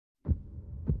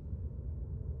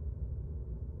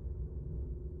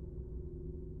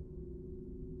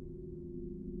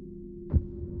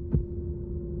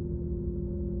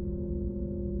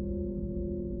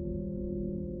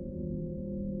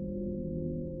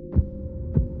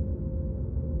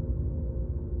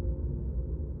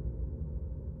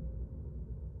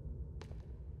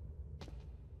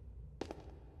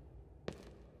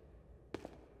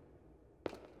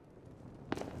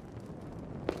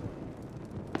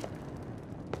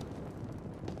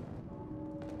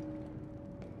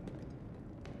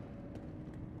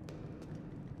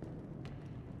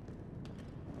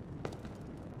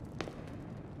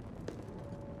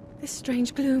This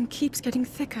strange gloom keeps getting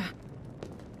thicker.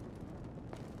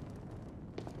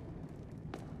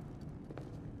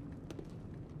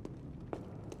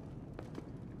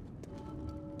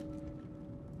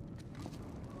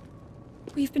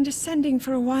 We've been descending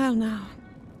for a while now.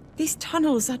 These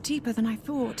tunnels are deeper than I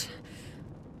thought.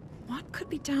 What could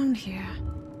be down here?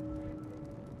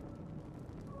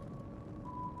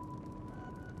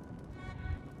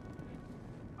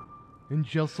 And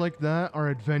just like that, our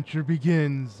adventure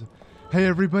begins. Hey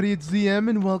everybody, it's ZM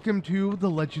and welcome to The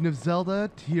Legend of Zelda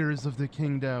Tears of the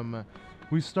Kingdom.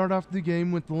 We start off the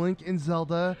game with Link and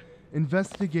Zelda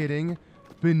investigating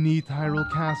beneath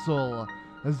Hyrule Castle,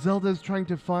 as Zelda is trying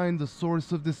to find the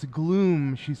source of this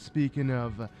gloom she's speaking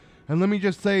of. And let me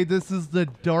just say, this is the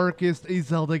darkest a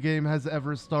Zelda game has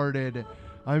ever started.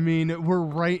 I mean, we're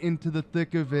right into the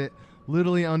thick of it,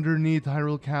 literally underneath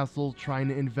Hyrule Castle, trying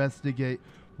to investigate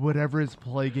whatever is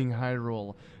plaguing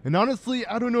Hyrule. And honestly,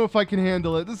 I don't know if I can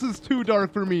handle it. This is too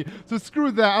dark for me, so screw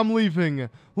that, I'm leaving.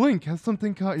 Link, has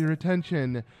something caught your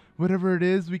attention? Whatever it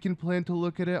is, we can plan to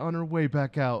look at it on our way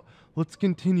back out. Let's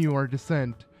continue our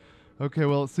descent. Okay,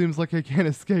 well, it seems like I can't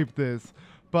escape this.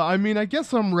 But, I mean, I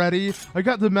guess I'm ready. I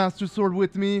got the Master Sword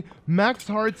with me, max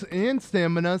hearts and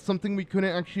stamina, something we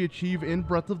couldn't actually achieve in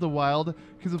Breath of the Wild,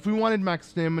 because if we wanted max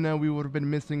stamina, we would have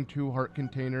been missing 2 heart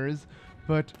containers.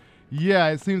 But yeah,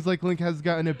 it seems like Link has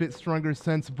gotten a bit stronger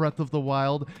since Breath of the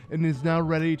Wild, and is now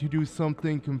ready to do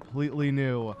something completely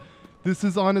new. This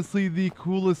is honestly the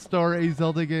coolest start a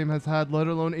Zelda game has had, let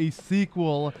alone a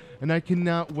sequel, and I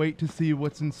cannot wait to see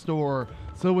what's in store.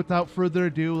 So without further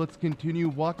ado, let's continue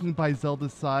walking by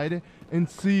Zelda's side and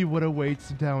see what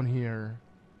awaits down here.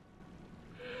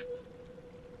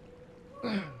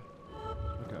 Okay.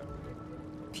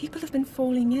 People have been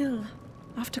falling ill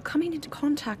after coming into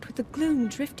contact with the gloom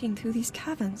drifting through these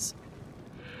caverns.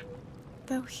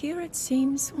 Though here it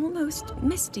seems almost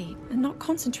misty and not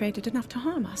concentrated enough to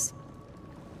harm us.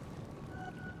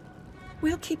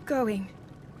 We'll keep going,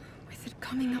 with it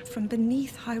coming up from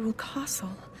beneath Hyrule Castle.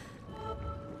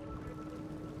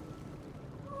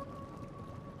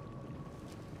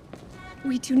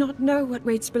 We do not know what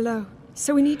waits below,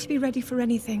 so we need to be ready for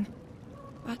anything.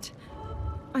 But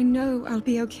I know I'll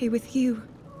be okay with you,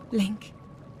 Link.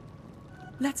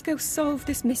 Let's go solve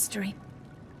this mystery.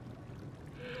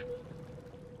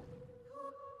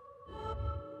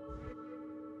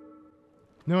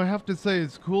 Now I have to say,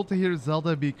 it's cool to hear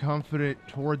Zelda be confident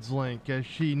towards Link, as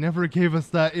she never gave us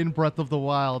that in Breath of the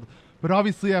Wild. But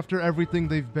obviously after everything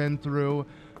they've been through,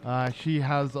 she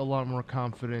has a lot more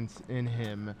confidence in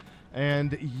him.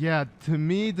 And yeah, to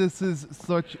me this is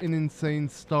such an insane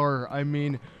start. I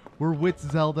mean, we're with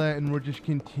Zelda and we're just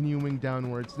continuing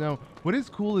downwards. Now, what is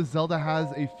cool is Zelda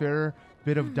has a fair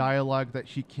bit of dialogue that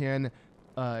she can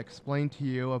explain to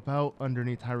you about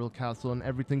underneath Hyrule Castle and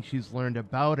everything she's learned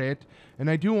about it. And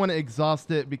I do want to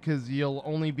exhaust it because you'll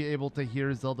only be able to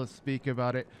hear Zelda speak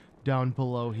about it down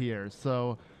below here.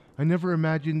 So, I never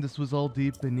imagined this was all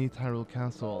deep beneath Hyrule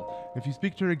Castle. If you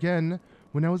speak to her again,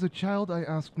 when I was a child, I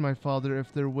asked my father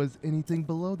if there was anything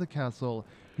below the castle.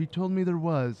 He told me there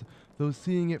was, though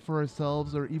seeing it for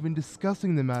ourselves or even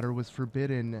discussing the matter was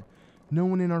forbidden. No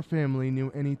one in our family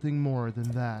knew anything more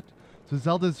than that. So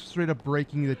Zelda's straight up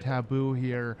breaking the taboo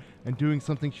here and doing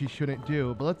something she shouldn't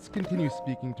do, but let's continue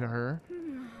speaking to her.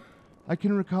 I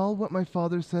can recall what my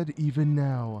father said even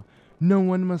now. No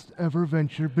one must ever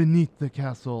venture beneath the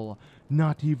castle,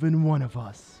 not even one of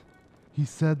us. He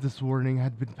said this warning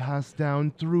had been passed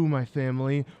down through my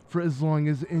family for as long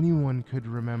as anyone could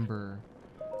remember.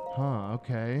 Huh,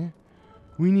 okay.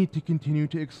 We need to continue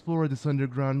to explore this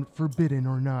underground, forbidden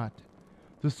or not.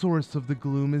 The source of the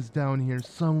gloom is down here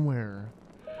somewhere.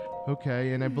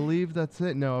 Okay, and I believe that's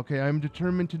it. No, okay, I'm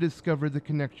determined to discover the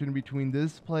connection between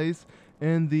this place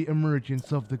and the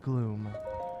emergence of the gloom.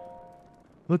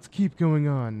 Let's keep going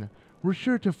on. We're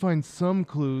sure to find some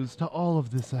clues to all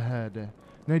of this ahead.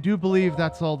 And I do believe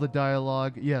that's all the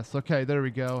dialogue. Yes, okay, there we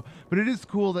go. But it is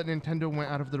cool that Nintendo went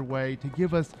out of their way to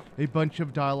give us a bunch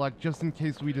of dialogue just in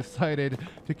case we decided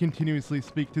to continuously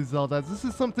speak to Zelda. This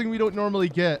is something we don't normally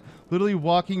get. Literally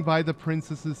walking by the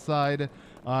princess's side.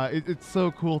 It's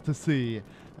so cool to see.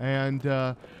 And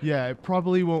yeah, it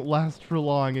probably won't last for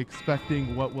long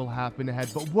expecting what will happen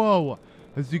ahead. But whoa!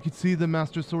 As you can see, the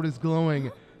Master Sword is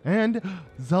glowing. And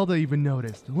Zelda even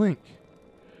noticed. Link.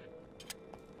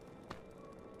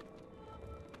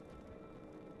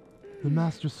 The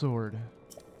Master Sword.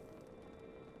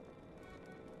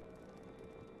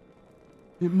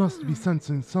 It must be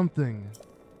sensing something.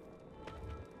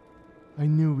 I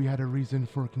knew we had a reason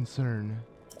for concern.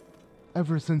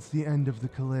 Ever since the end of the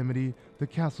calamity, the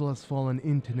castle has fallen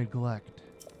into neglect.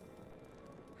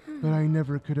 But I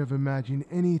never could have imagined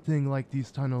anything like these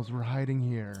tunnels were hiding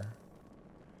here.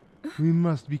 We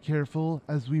must be careful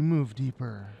as we move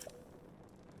deeper.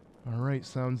 Alright,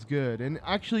 sounds good. And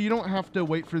actually, you don't have to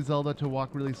wait for Zelda to walk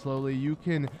really slowly. You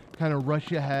can kind of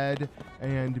rush ahead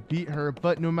and beat her,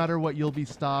 but no matter what, you'll be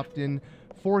stopped and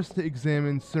forced to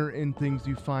examine certain things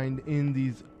you find in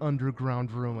these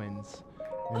underground ruins.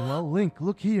 And well, Link,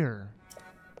 look here.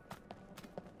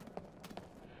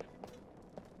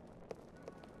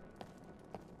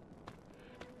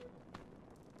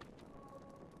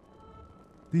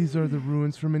 These are the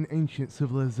ruins from an ancient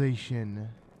civilization.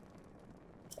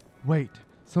 Wait,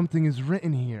 something is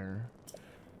written here.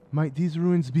 Might these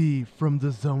ruins be from the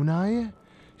Zonai?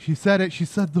 She said it, she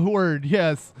said the word,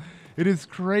 yes. It is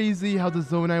crazy how the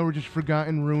Zonai were just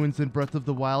forgotten ruins in Breath of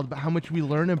the Wild, but how much we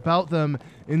learn about them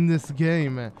in this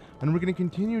game. And we're going to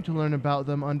continue to learn about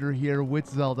them under here with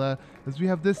Zelda, as we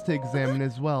have this to examine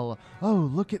as well. Oh,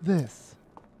 look at this.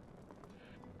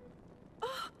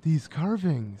 These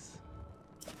carvings.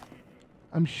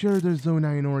 I'm sure they're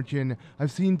Zonai in origin.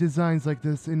 I've seen designs like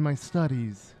this in my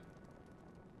studies.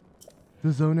 The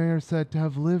Zonai are said to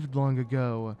have lived long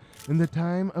ago, in the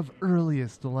time of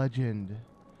earliest legend.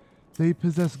 They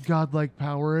possess godlike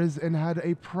powers and had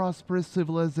a prosperous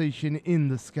civilization in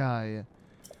the sky.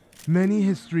 Many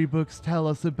history books tell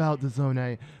us about the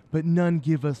Zonai, but none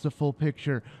give us the full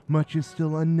picture. Much is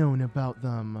still unknown about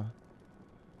them.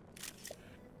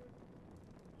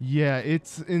 Yeah,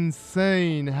 it's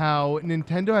insane how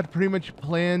Nintendo had pretty much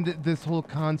planned this whole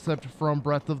concept from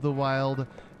Breath of the Wild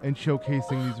and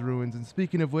showcasing these ruins. And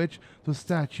speaking of which, the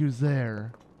statues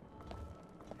there.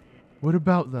 What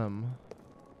about them?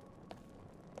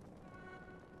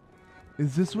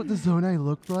 Is this what the Zonai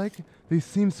looked like? They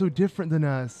seem so different than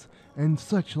us, and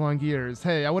such long ears.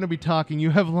 Hey, I want to be talking.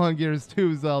 You have long ears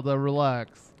too, Zelda.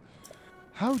 Relax.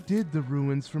 How did the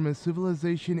ruins from a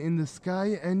civilization in the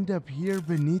sky end up here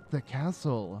beneath the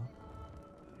castle?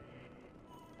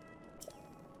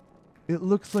 It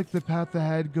looks like the path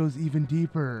ahead goes even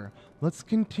deeper. Let's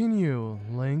continue,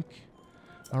 Link.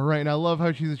 Alright, and I love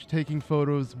how she's taking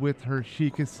photos with her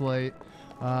Sheikah slate.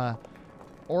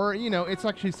 Or, you know, it's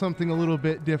actually something a little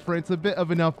bit different. It's a bit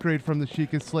of an upgrade from the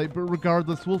Sheikah slate, but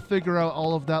regardless, we'll figure out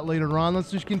all of that later on.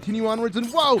 Let's just continue onwards, and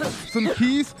whoa! Some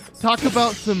keys? Talk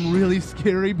about some really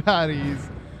scary baddies.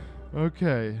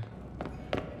 Okay.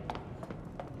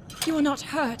 You are not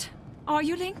hurt, are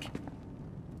you, Link?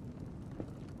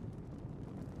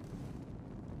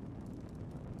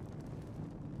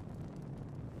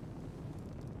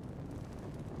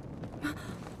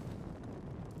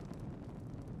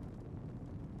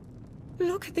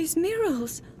 Look at these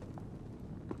murals.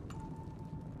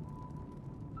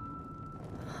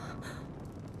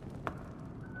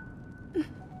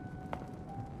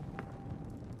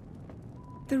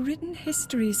 The written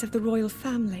histories of the royal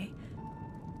family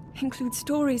include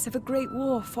stories of a great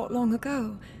war fought long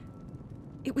ago.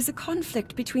 It was a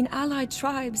conflict between allied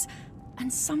tribes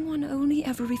and someone only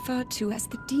ever referred to as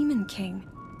the Demon King.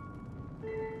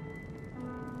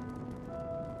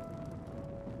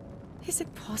 Is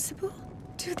it possible?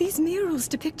 Do these murals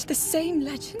depict the same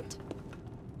legend?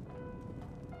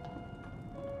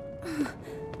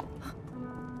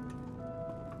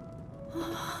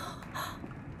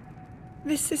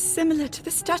 This is similar to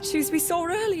the statues we saw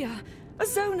earlier, a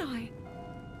Zonai.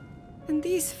 And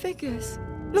these figures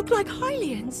look like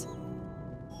Hylians.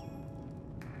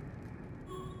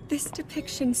 This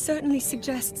depiction certainly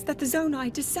suggests that the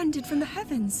Zonai descended from the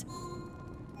heavens.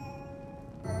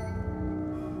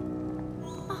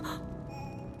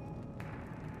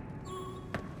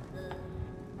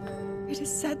 It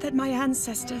is said that my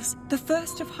ancestors, the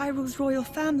first of Hyrule's royal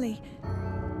family,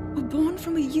 were born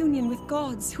from a union with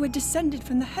gods who had descended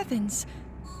from the heavens.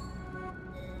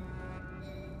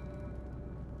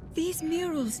 These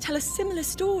murals tell a similar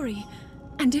story,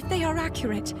 and if they are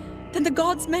accurate, then the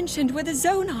gods mentioned were the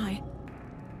Zonai.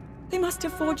 They must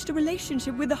have forged a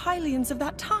relationship with the Hylians of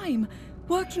that time,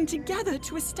 working together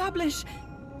to establish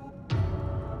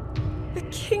the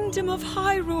Kingdom of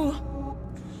Hyrule.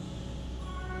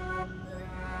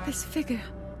 This figure,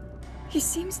 he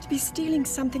seems to be stealing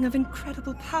something of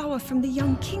incredible power from the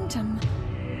young kingdom.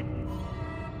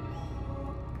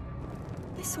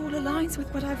 This all aligns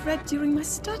with what I've read during my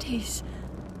studies.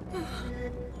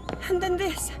 And then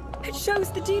this, it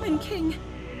shows the Demon King.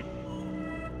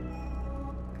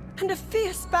 And a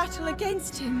fierce battle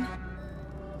against him.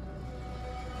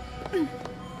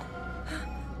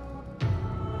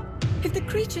 If the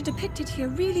creature depicted here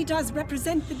really does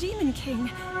represent the Demon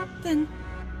King, then...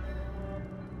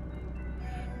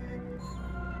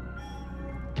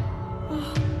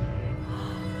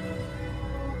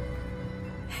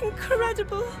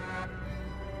 incredible.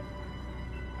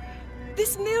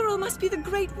 This mural must be the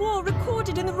Great War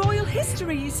recorded in the royal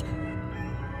histories.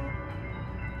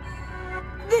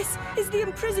 This is the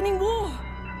imprisoning war,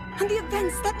 and the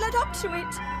events that led up to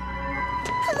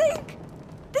it. Link!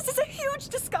 This is a huge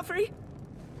discovery.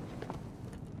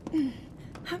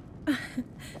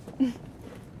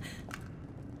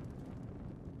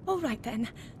 All right then.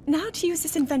 Now to use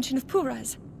this invention of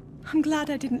Pura's. I'm glad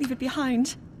I didn't leave it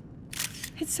behind.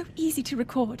 It's so easy to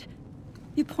record.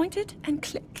 You point it and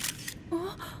click.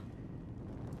 Oh.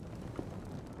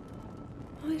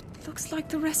 Oh, it looks like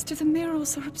the rest of the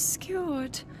murals are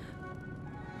obscured.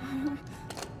 Oh.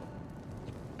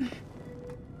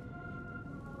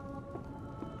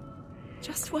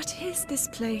 Just what is this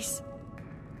place?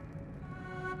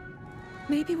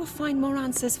 Maybe we'll find more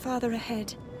answers farther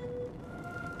ahead.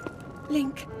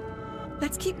 Link,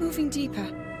 let's keep moving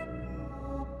deeper.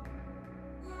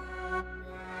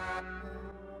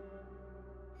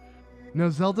 Now,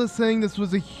 Zelda saying this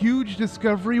was a huge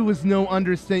discovery was no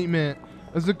understatement,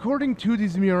 as according to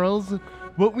these murals,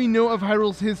 what we know of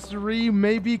Hyrule's history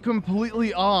may be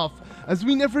completely off, as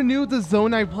we never knew the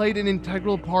Zonai played an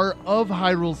integral part of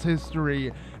Hyrule's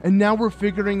history, and now we're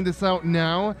figuring this out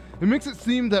now. It makes it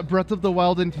seem that Breath of the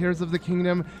Wild and Tears of the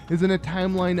Kingdom is in a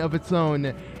timeline of its own,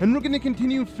 and we're going to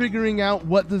continue figuring out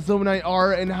what the Zonai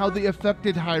are and how they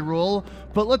affected Hyrule,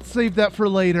 but let's save that for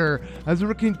later, as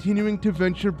we're continuing to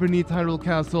venture beneath Hyrule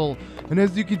Castle, and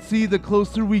as you can see, the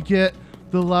closer we get,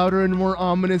 the louder and more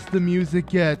ominous the music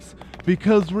gets,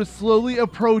 because we're slowly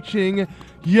approaching,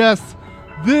 yes,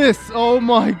 this, oh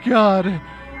my god.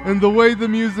 And the way the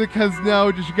music has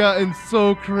now just gotten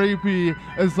so creepy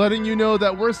is letting you know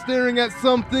that we're staring at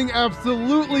something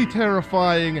absolutely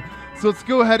terrifying. So let's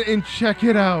go ahead and check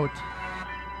it out.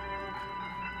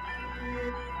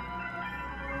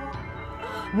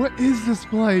 What is this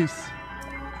place?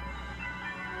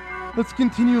 Let's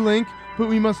continue, Link, but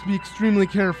we must be extremely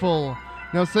careful.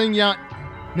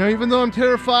 Now even though I'm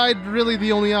terrified, really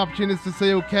the only option is to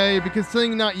say okay, because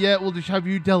saying not yet will just have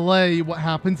you delay what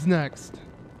happens next.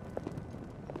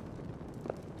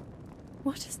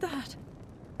 What is that?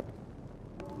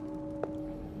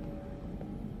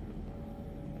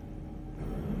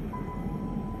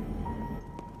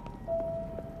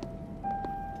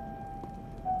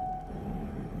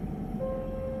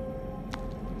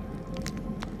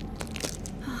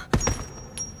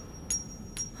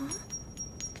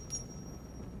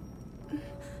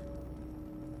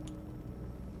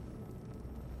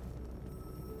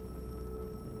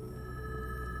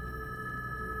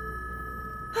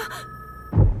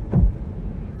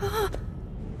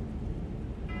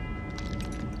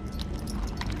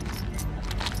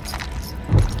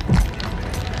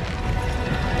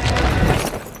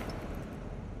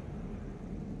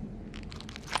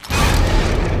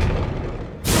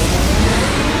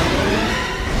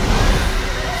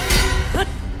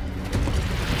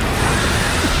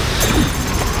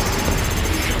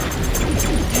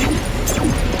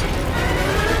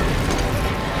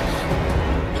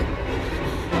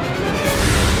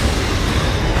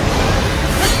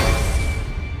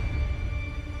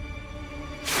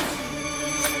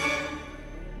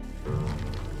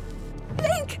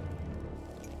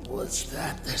 Was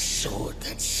that the sword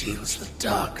that seals the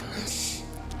darkness?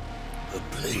 The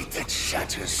blade that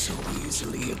shatters so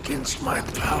easily against my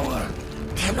power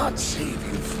cannot save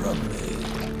you from me.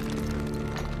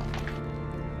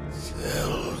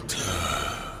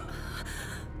 Zelda.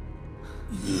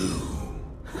 You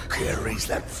who carries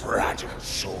that fragile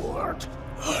sword.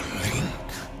 A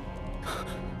Link.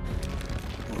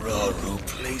 Rauru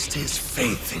placed his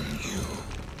faith in you.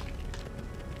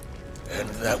 And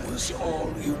that was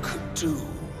all you could do.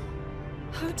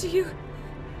 How do you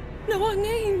know our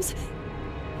names?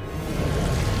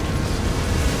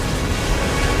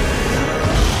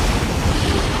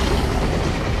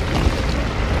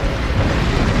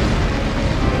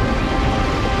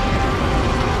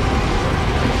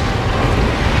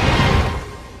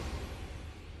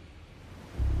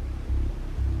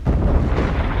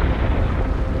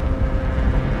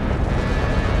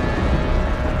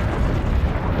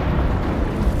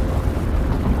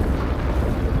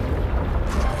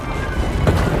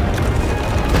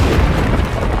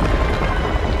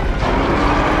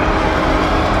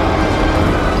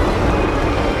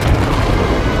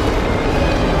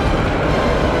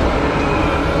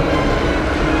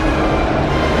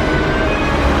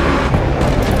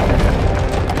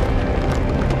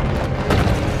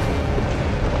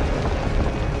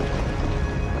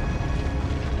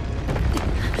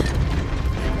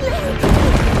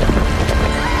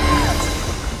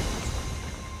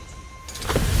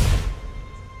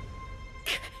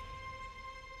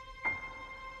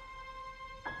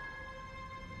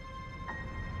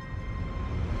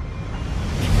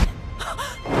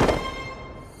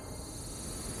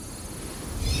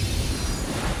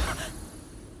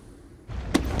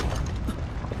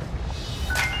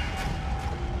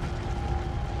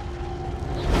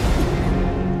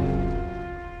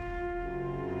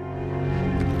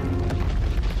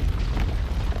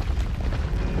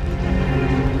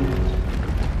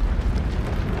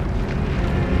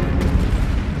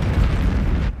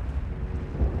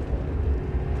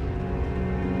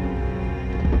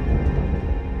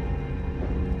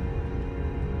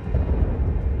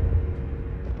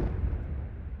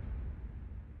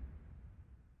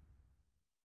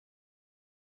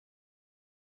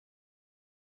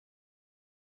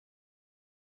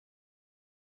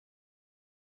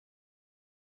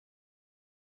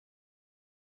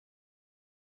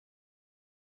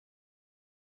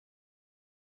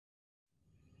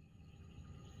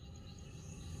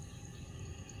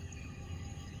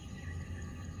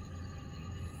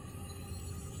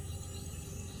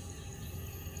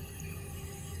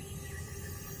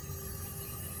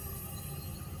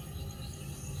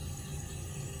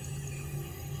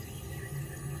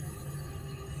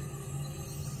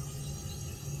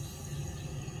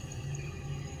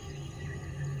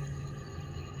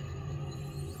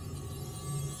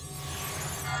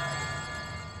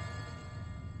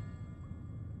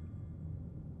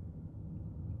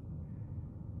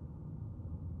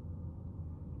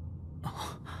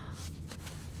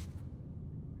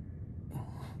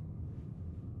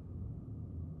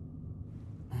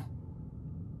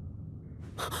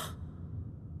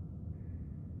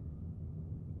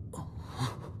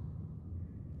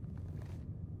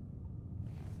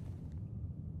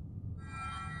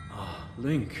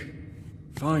 Link,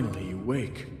 finally you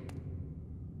wake.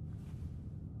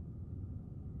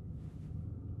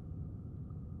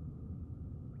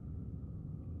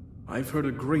 I've heard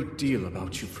a great deal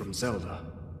about you from Zelda.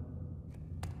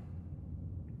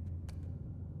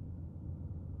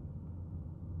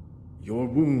 Your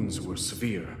wounds were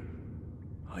severe.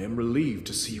 I am relieved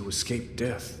to see you escape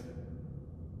death.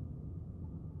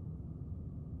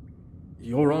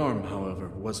 Your arm, however,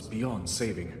 was beyond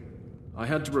saving. I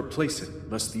had to replace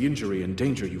it, lest the injury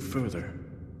endanger you further.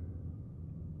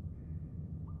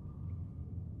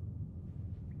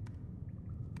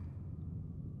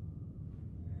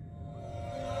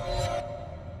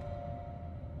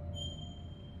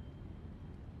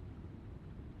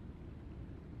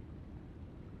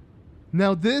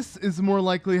 Now this is more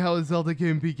likely how a Zelda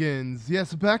game begins.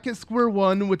 Yes, back at square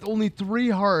one with only 3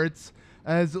 hearts,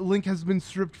 as Link has been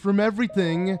stripped from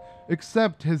everything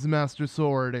except his Master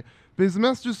Sword. But his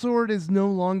Master Sword is no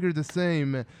longer the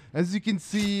same. As you can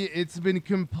see, it's been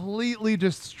completely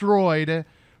destroyed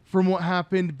from what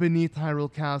happened beneath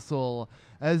Hyrule Castle,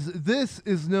 as this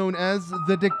is known as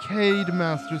the Decayed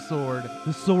Master Sword,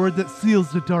 the sword that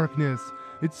seals the darkness.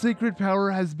 Its sacred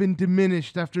power has been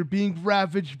diminished after being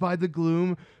ravaged by the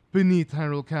gloom beneath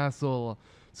Hyrule Castle.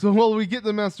 So while we get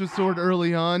the Master Sword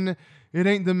early on, it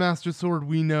ain't the Master Sword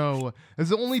we know,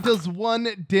 as it only does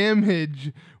 1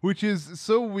 damage, which is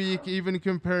so weak even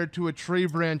compared to a tree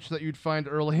branch that you'd find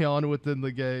early on within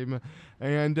the game.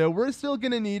 And we're still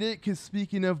gonna need it, because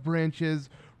speaking of branches,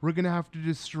 we're gonna have to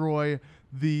destroy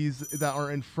these that are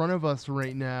in front of us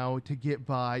right now to get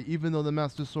by. Even though the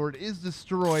Master Sword is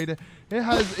destroyed, it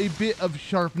has a bit of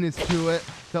sharpness to it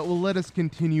that will let us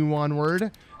continue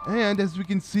onward. And as we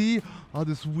can see,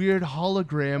 this weird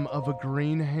hologram of a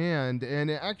green hand, and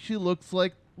it actually looks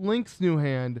like Link's new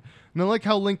hand. And I like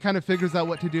how Link kind of figures out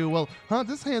what to do. Well,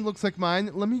 this hand looks like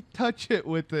mine, let me touch it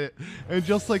with it. And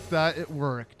just like that, it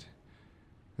worked.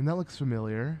 And that looks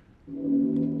familiar.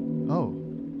 Oh.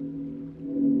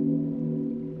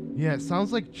 Yeah, it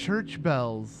sounds like church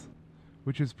bells,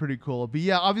 which is pretty cool. But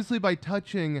yeah, obviously by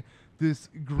touching this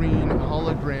green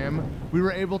hologram, we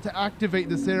were able to activate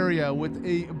this area with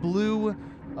a blue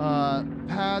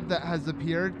pad that has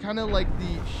appeared, kind of like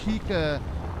the Sheikah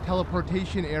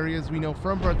teleportation areas we know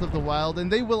from Breath of the Wild,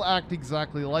 and they will act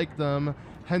exactly like them,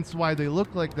 hence why they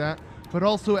look like that. But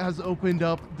also it has opened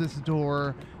up this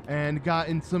door and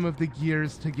gotten some of the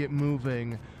gears to get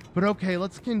moving. But okay,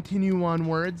 let's continue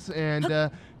onwards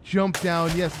and jump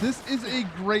down. Yes, this is a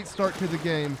great start to the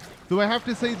game. Though I have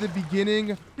to say the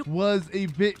beginning was a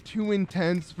bit too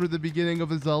intense for the beginning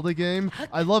of a Zelda game.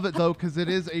 I love it though, because it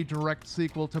is a direct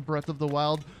sequel to Breath of the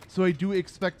Wild. So I do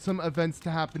expect some events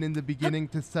to happen in the beginning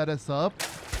to set us up.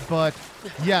 But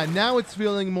yeah, now it's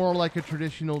feeling more like a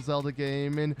traditional Zelda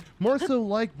game, and more so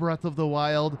like Breath of the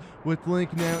Wild, with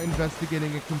Link now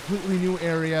investigating a completely new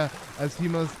area as he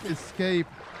must escape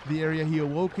the area he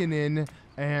awoken in,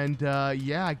 and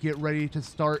yeah, get ready to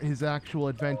start his actual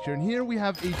adventure. And here we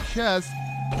have a chest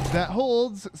that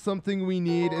holds something we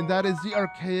need, and that is the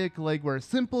archaic legwear.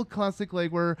 Simple classic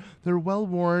legwear. They're well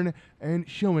worn and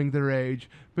showing their age,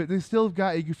 but they still have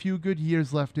got a few good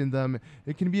years left in them.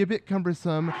 It can be a bit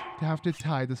cumbersome to have to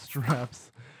tie the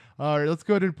straps. Alright, let's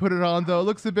go ahead and put it on though. It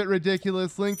looks a bit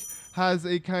ridiculous. Link has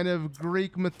a kind of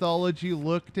Greek mythology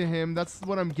look to him. That's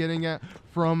what I'm getting at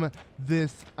from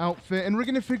this outfit. And we're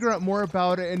going to figure out more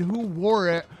about it and who wore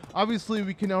it. Obviously,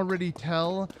 we can already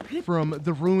tell from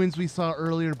the ruins we saw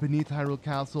earlier beneath Hyrule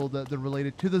Castle that they're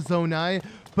related to the Zonai.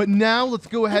 But now let's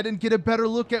go ahead and get a better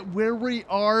look at where we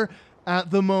are at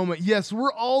the moment. Yes,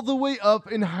 we're all the way up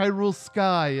in Hyrule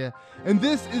Sky. And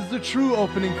this is the true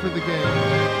opening for the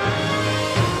game.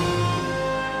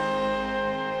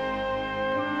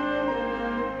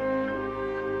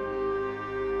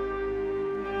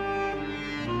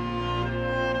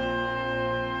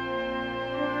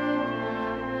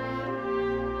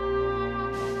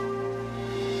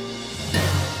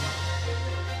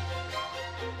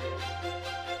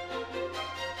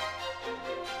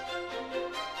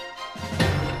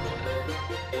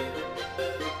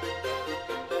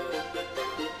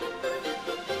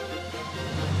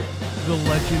 The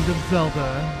Legend of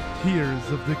Zelda,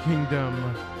 Tears of the Kingdom.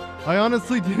 I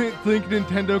honestly didn't think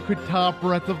Nintendo could top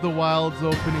Breath of the Wild's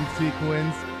opening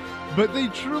sequence, but they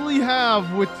truly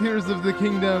have with Tears of the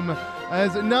Kingdom,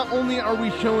 as not only are we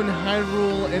shown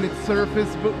Hyrule and its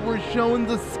surface, but we're shown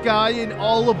the sky and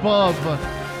all above,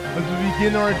 as we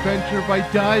begin our adventure by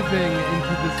diving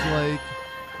into this lake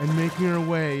and making our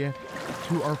way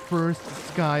to our first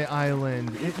Sky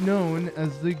Island, known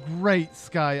as the Great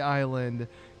Sky Island.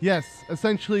 Yes,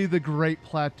 essentially the Great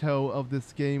Plateau of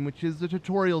this game, which is the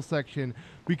tutorial section.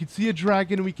 We could see a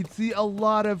dragon, we could see a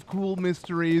lot of cool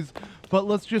mysteries, but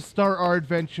let's just start our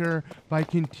adventure by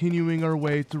continuing our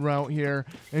way throughout here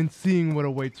and seeing what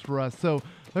awaits for us. So,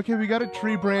 okay, we got a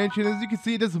tree branch, and as you can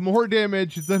see, it does more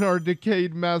damage than our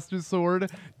decayed Master Sword.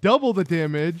 Double the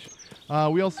damage.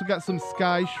 We also got some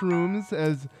sky shrooms,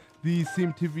 as these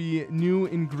seem to be new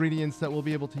ingredients that we'll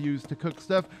be able to use to cook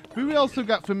stuff. But we also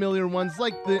got familiar ones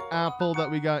like the apple that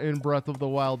we got in Breath of the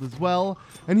Wild as well.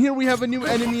 And here we have a new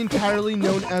enemy entirely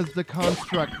known as the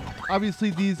Construct. Obviously,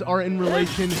 these are in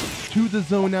relation to the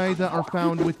Zonai that are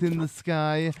found within the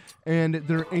sky and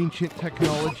their ancient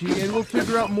technology. And we'll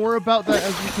figure out more about that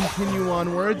as we continue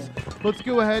onwards. Let's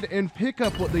go ahead and pick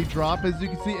up what they drop. As you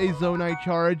can see, a Zonai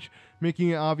charge, making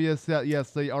it obvious that,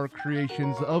 yes, they are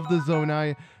creations of the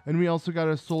Zonai. And we also got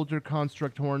a Soldier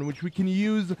Construct Horn, which we can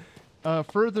use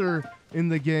further in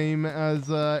the game as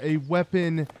a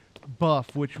weapon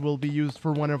buff, which will be used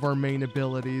for one of our main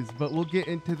abilities. But we'll get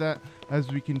into that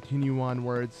as we continue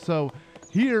onwards. So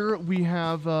here we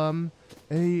have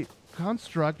a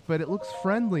Construct, but it looks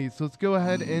friendly. So let's go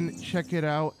ahead and check it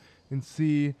out and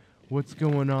see what's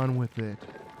going on with it.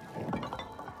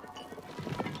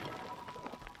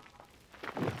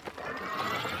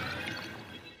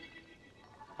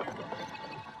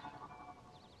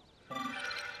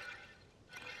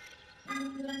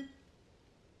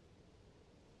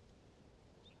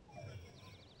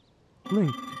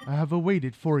 Link, I have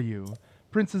awaited for you.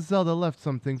 Princess Zelda left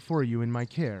something for you in my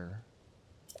care.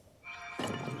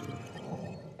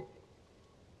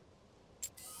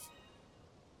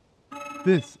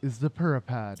 This is the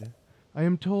Purapad. I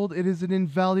am told it is an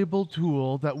invaluable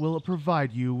tool that will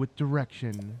provide you with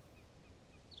direction.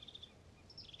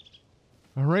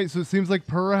 Alright, so it seems like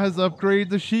Purah has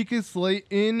upgraded the Sheikah Slate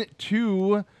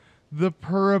into the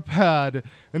Purapad.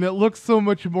 And it looks so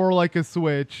much more like a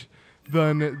Switch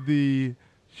than the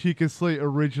Sheikah Slate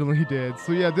originally did.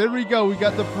 So yeah, there we go. We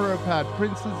got the Purapad,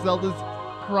 Princess Zelda's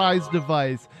prized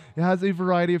device. It has a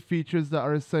variety of features that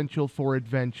are essential for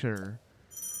adventure.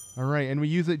 Alright, and we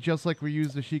use it just like we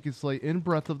used the Sheikah Slate in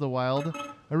Breath of the Wild.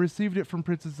 I received it from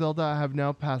Princess Zelda. I have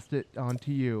now passed it on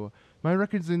to you. My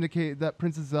records indicate that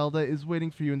Princess Zelda is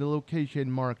waiting for you in the location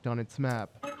marked on its map.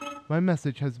 My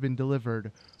message has been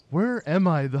delivered. Where am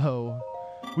I, though?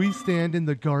 We stand in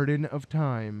the Garden of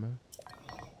Time.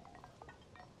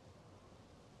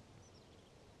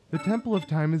 The Temple of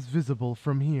Time is visible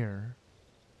from here.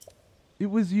 It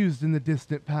was used in the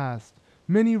distant past.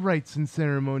 Many rites and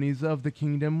ceremonies of the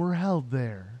kingdom were held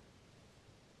there.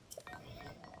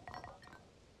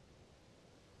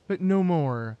 But no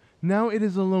more. Now it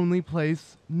is a lonely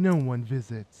place no one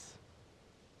visits.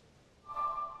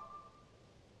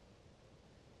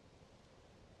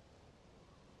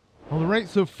 Alright,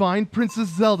 so find Princess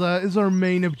Zelda is our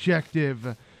main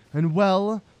objective. And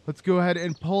well, let's go ahead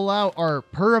and pull out our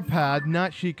Purapad,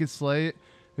 not Sheikah Slate.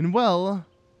 And well,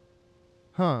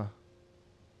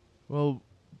 well,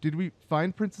 did we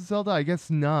find Princess Zelda? I guess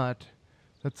not.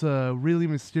 That's a really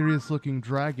mysterious looking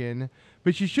dragon.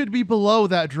 But she should be below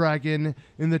that dragon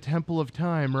in the Temple of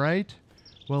Time, right?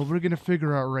 Well, we're going to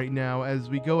figure out right now as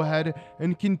we go ahead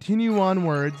and continue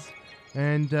onwards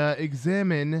and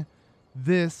examine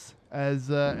this. As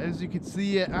you can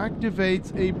see, it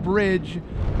activates a bridge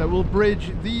that will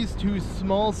bridge these two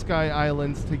small sky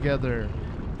islands together.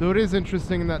 Though it is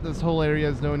interesting that this whole area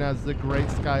is known as the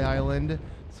Great Sky Island.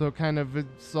 So kind of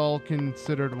it's all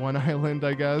considered one island,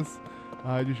 I guess.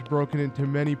 Just broken into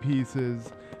many pieces.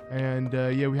 And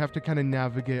yeah, we have to kind of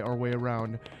navigate our way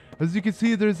around. As you can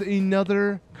see, there's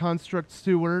another Construct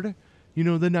Steward. You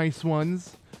know, the nice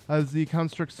ones. As the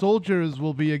Construct Soldiers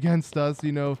will be against us.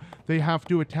 You know, they have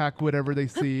to attack whatever they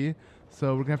see.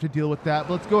 So we're going to have to deal with that.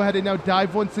 But let's go ahead and now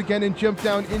dive once again and jump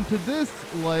down into this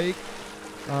lake.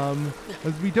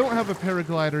 As we don't have a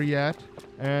paraglider yet.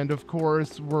 And of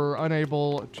course, we're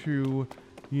unable to,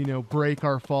 you know, break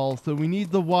our fall. So we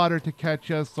need the water to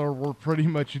catch us or we're pretty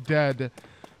much dead.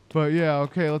 But yeah,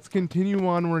 okay, let's continue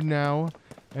onward now.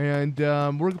 And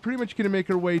we're pretty much going to make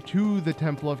our way to the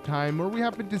Temple of Time, where we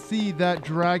happen to see that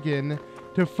dragon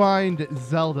to find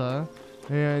Zelda.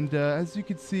 And as you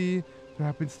can see, there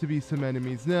happens to be some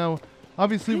enemies. Now,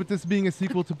 obviously, with this being a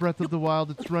sequel to Breath of the Wild,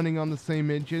 it's running on the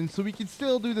same engine, so we can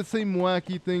still do the same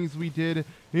wacky things we did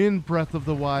in Breath of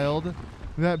the Wild.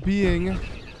 That being,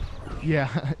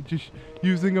 yeah, just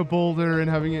using a boulder and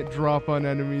having it drop on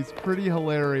enemies. Pretty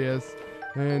hilarious.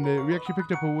 And we actually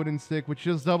picked up a wooden stick, which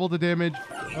does double the damage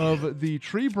of the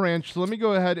tree branch. So let me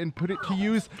go ahead and put it to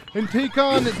use and take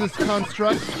on this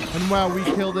construct. And wow, we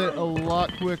killed it a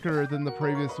lot quicker than the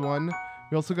previous one.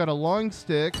 We also got a long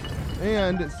stick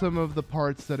and some of the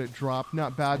parts that it dropped.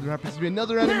 Not bad. There happens to be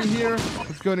another enemy here.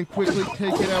 Let's go ahead and quickly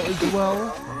take it out as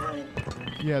well.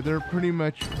 Yeah, they're pretty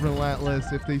much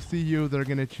relentless. If they see you, they're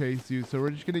going to chase you. So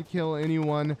we're just going to kill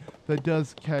anyone that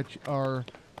does catch our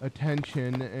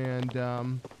attention.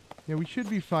 And yeah, we should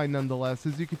be fine nonetheless.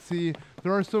 As you can see,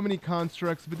 there are so many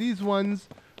constructs, but these ones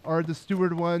are the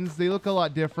steward ones. They look a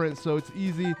lot different, so it's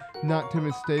easy not to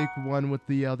mistake one with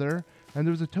the other. And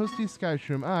there's a toasty sky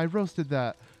shroom. Ah, I roasted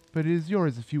that, but it is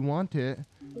yours if you want it.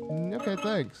 Okay,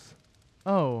 thanks.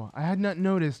 Oh, I had not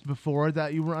noticed before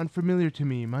that you were unfamiliar to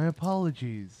me. My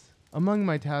apologies. Among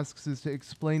my tasks is to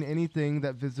explain anything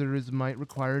that visitors might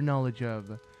require knowledge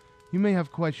of. You may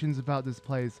have questions about this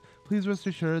place. Please rest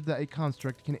assured that a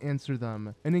construct can answer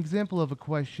them. An example of a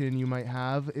question you might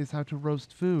have is how to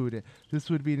roast food. This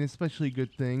would be an especially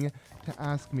good thing to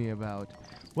ask me about.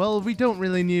 Well, we don't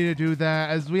really need to do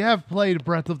that, as we have played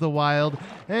Breath of the Wild,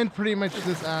 and pretty much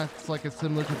this acts like a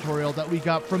similar tutorial that we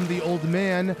got from the old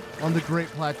man on the Great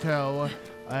Plateau.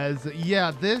 As,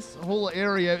 yeah, this whole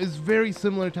area is very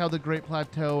similar to how the Great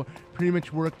Plateau pretty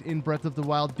much worked in Breath of the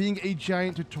Wild, being a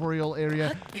giant tutorial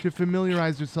area to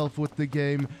familiarize yourself with the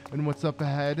game and what's up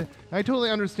ahead. I totally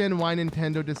understand why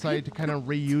Nintendo decided to kind of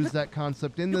reuse that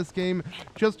concept in this game,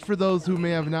 just for those who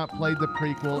may have not played the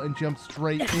prequel and jumped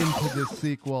straight into this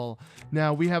sequel.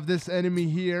 Now, we have this enemy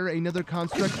here, another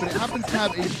construct, but it happens to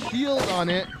have a shield on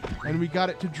it, and we got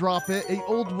it to drop it. An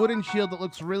old wooden shield that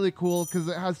looks really cool because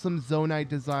it has some Zonai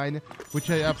design,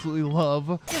 which I absolutely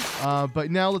love.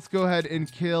 But now let's go ahead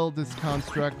and kill this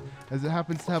construct, as it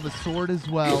happens to have a sword as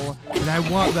well. And I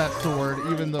want that sword,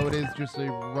 even though it is just a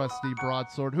rusty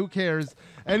broadsword. Who cares?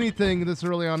 Anything this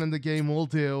early on in the game will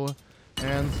do.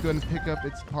 And let's go ahead and pick up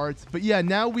its parts. But yeah,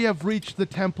 now we have reached the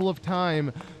Temple of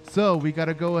Time. So we got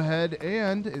to go ahead,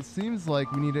 and it seems like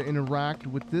we need to interact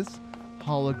with this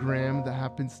hologram that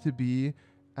happens to be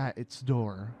at its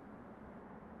door.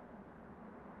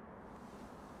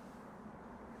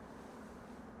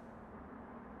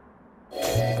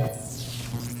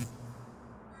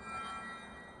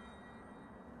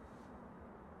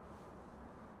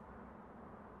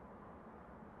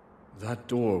 That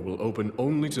door will open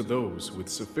only to those with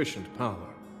sufficient power.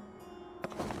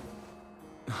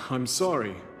 I'm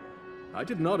sorry. I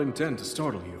did not intend to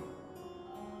startle you.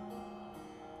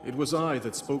 It was I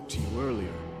that spoke to you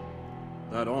earlier.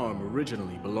 That arm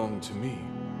originally belonged to me.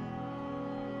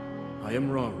 I am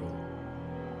Rauru.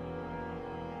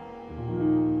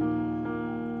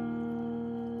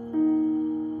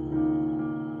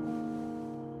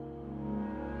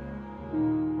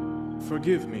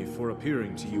 Forgive me for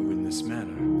appearing to you in this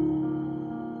manner.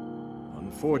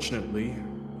 Unfortunately,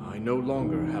 I no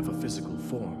longer have a physical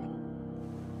form.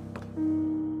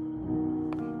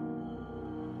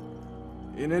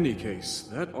 In any case,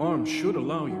 that arm should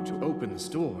allow you to open this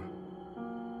door.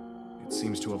 It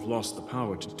seems to have lost the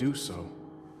power to do so.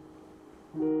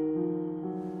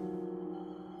 You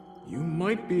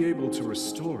might be able to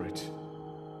restore it,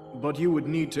 but you would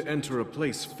need to enter a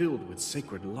place filled with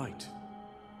sacred light.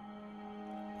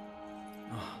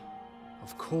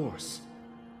 Of course.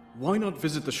 Why not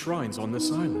visit the shrines on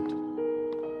this island?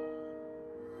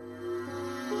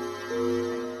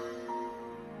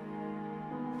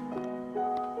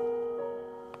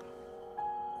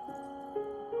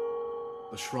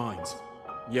 The shrines.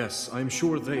 Yes, I'm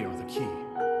sure they are the key.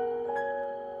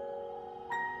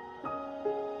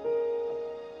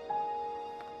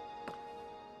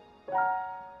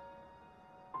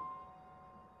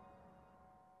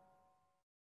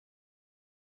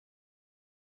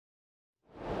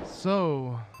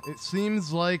 So, it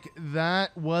seems like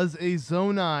that was a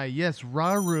Zonai. Yes,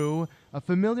 Rauru, a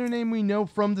familiar name we know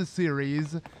from the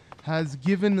series, has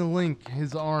given Link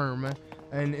his arm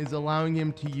and is allowing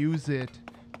him to use it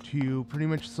to pretty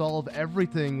much solve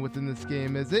everything within this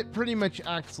game, as it pretty much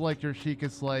acts like your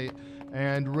Sheikah Slate.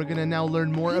 And we're going to now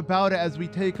learn more about it as we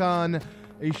take on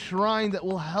a shrine that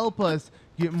will help us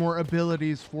get more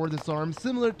abilities for this arm,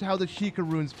 similar to how the Sheikah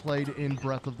runes played in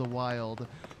Breath of the Wild.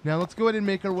 Now let's go ahead and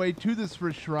make our way to this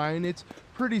first shrine. It's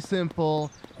pretty simple.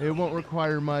 It won't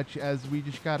require much, as we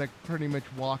just gotta pretty much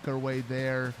walk our way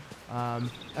there.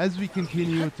 As we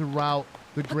continue throughout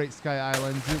the Great Sky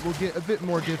Islands, it will get a bit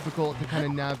more difficult to kind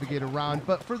of navigate around.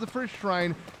 But for the first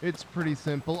shrine, it's pretty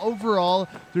simple. Overall,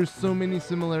 there's so many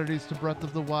similarities to Breath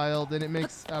of the Wild, and it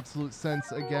makes absolute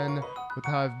sense, again, with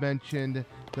how I've mentioned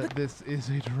that this is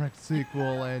a direct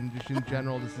sequel, and just in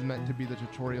general, this is meant to be the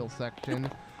tutorial section.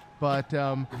 But,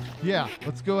 yeah,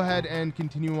 let's go ahead and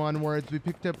continue onwards. We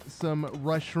picked up some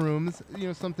rushrooms, you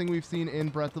know, something we've seen in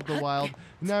Breath of the Wild.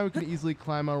 Now we can easily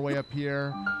climb our way up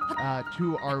here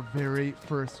to our very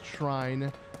first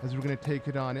shrine as we're going to take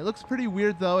it on. It looks pretty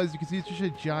weird, though. As you can see, it's just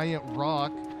a giant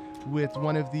rock with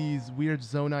one of these weird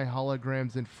Zonai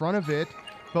holograms in front of it.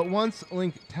 But once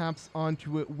Link taps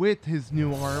onto it with his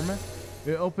new arm,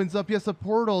 it opens up, yes, a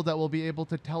portal that we'll be able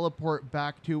to teleport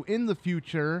back to in the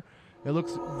future. It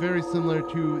looks very similar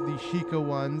to the Sheikah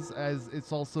ones, as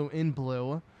it's also in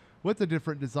blue, with a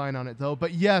different design on it, though.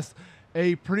 But yes,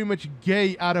 a pretty much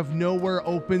gate out of nowhere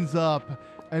opens up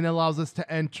and allows us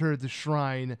to enter the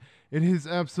shrine. It is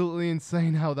absolutely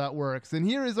insane how that works. And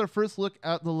here is our first look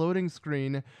at the loading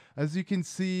screen. As you can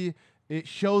see, it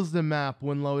shows the map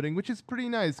when loading, which is pretty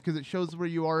nice because it shows where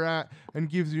you are at and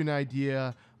gives you an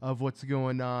idea of what's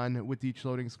going on with each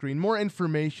loading screen. More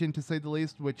information, to say the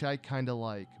least, which I kind of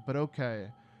like, but okay.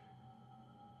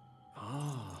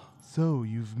 Ah. So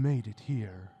you've made it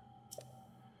here.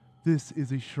 This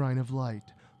is a shrine of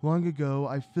light. Long ago,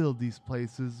 I filled these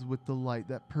places with the light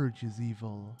that purges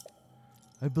evil.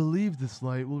 I believe this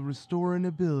light will restore an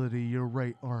ability your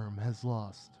right arm has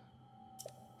lost.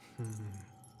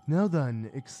 Now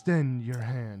then, extend your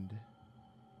hand.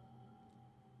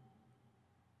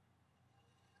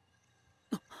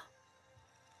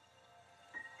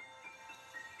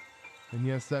 And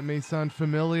yes, that may sound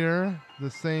familiar. The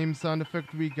same sound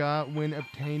effect we got when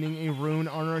obtaining a rune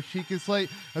on our Sheikah Slate,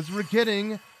 as we're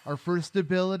getting our first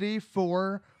ability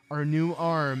for our new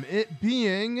arm. It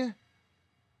being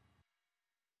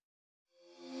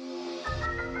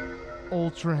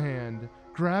Ultrahand.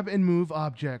 Grab and move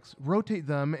objects, rotate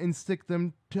them, and stick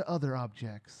them to other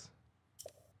objects.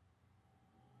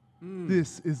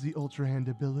 This is the Ultrahand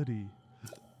ability.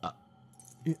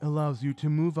 It allows you to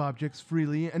move objects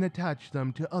freely and attach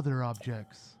them to other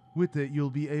objects. With it, you'll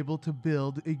be able to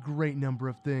build a great number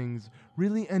of things,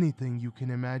 really anything you can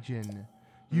imagine.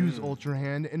 Use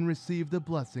Ultrahand and receive the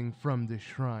blessing from this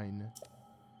shrine.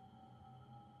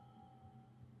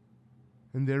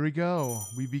 And there we go.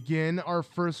 We begin our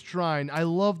first shrine. I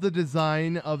love the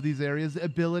design of these areas, the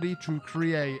ability to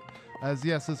create. As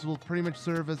yes, this will pretty much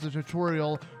serve as a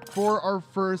tutorial for our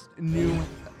first new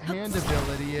hand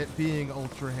ability, it being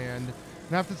Ultrahand.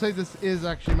 And I have to say, this is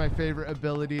actually my favorite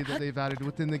ability that they've added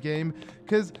within the game,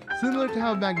 because similar to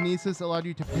how Magnesis allowed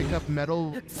you to pick up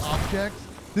metal objects,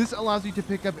 this allows you to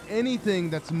pick up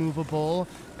anything that's movable,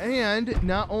 and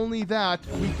not only that,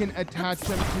 we can attach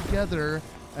them together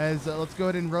as, let's go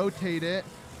ahead and rotate it,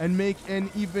 and make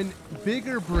an even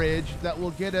bigger bridge that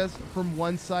will get us from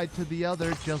one side to the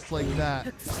other, just like that.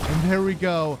 And there we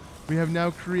go. We have now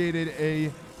created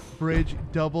a bridge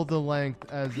double the length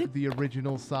as the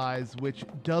original size, which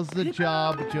does the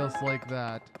job just like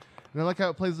that. And I like how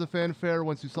it plays the fanfare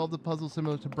once you solve the puzzle,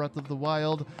 similar to Breath of the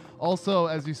Wild. Also,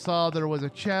 as you saw, there was a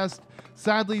chest.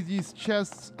 Sadly, these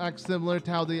chests act similar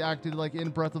to how they acted like in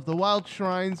Breath of the Wild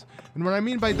shrines. And what I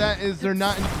mean by that is they're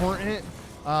not important.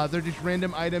 They're just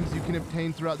random items you can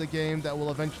obtain throughout the game that will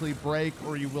eventually break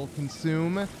or you will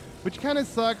consume, which kind of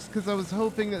sucks because I was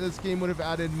hoping that this game would have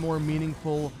added more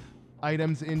meaningful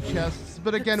items in chests.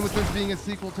 But again, with this being a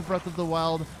sequel to Breath of the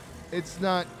Wild, it's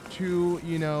not too,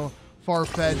 you know,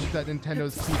 far-fetched that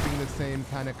Nintendo's keeping the same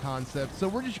kind of concept. So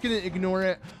we're just going to ignore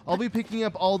it. I'll be picking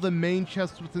up all the main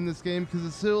chests within this game because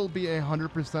this will be a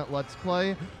 100% Let's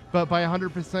Play. But by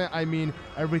 100%, I mean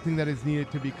everything that is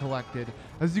needed to be collected.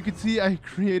 As you can see, I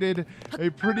created a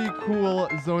pretty cool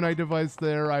Zonai device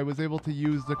there. I was able to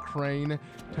use the crane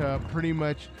to pretty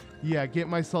much, yeah, get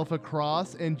myself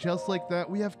across. And just like that,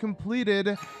 we have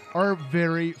completed our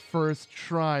very first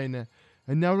shrine.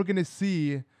 And now we're going to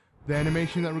see the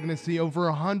animation that we're going to see over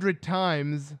 100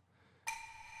 times.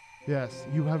 Yes,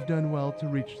 you have done well to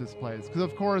reach this place. Because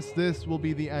of course, this will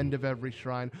be the end of every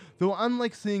shrine. Though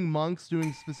unlike seeing monks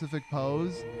doing specific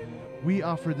pose, we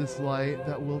offer this light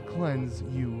that will cleanse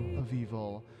you of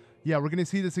evil. Yeah, we're going to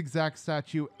see this exact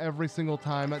statue every single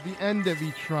time at the end of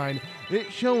each shrine.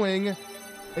 It's showing a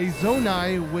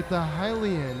Zonai with a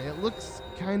Hylian. It looks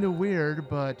kind of weird,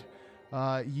 but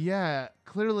yeah,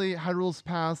 clearly Hyrule's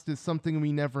past is something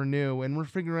we never knew, and we're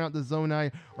figuring out the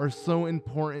Zonai are so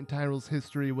important to Hyrule's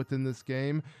history within this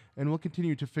game, and we'll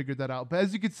continue to figure that out. But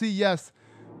as you can see, yes,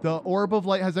 the Orb of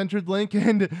Light has entered Link,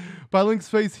 and by Link's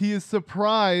face, he is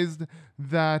surprised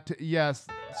that, yes,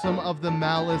 some of the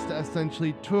malice that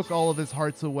essentially took all of his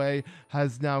hearts away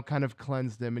has now kind of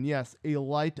cleansed him. And yes, a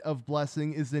light of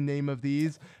blessing is the name of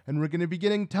these, and we're going to be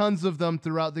getting tons of them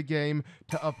throughout the game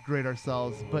to upgrade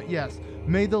ourselves. But yes,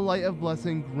 may the light of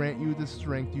blessing grant you the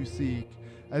strength you seek,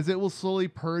 as it will slowly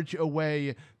purge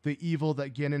away the evil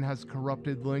that Ganon has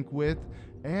corrupted Link with,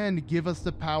 and give us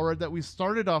the power that we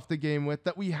started off the game with,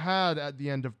 that we had at the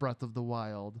end of Breath of the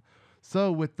Wild.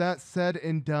 So with that said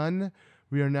and done,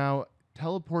 we are now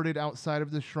teleported outside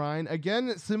of the shrine.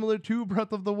 Again, similar to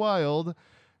Breath of the Wild.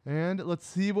 And let's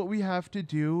see what we have to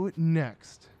do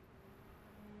next.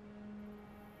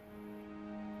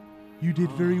 You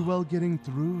did very well getting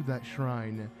through that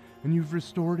shrine, and you've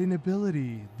restored an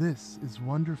ability. This is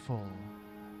wonderful.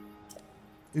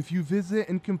 If you visit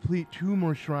and complete 2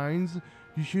 more shrines,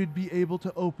 you should be able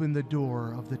to open the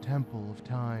door of the Temple of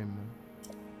Time.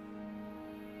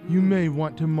 You may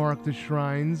want to mark the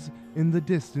shrines in the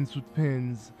distance with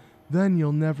pins, then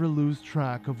you'll never lose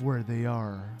track of where they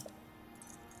are.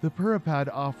 The Purapad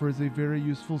offers a very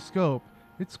useful scope.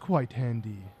 It's quite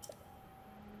handy.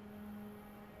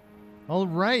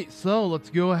 Alright, so let's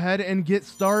go ahead and get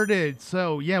started.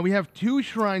 So yeah, we have 2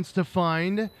 shrines to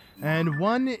find, and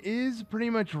one is pretty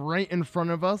much right in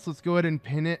front of us. Let's go ahead and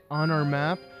pin it on our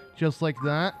map, just like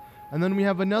that. And then we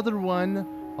have another one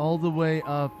all the way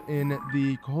up in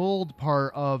the cold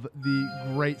part of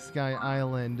the Great Sky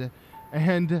Island.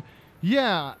 And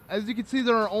yeah, as you can see,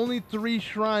 there are only 3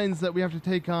 shrines that we have to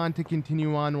take on to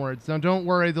continue onwards. Now don't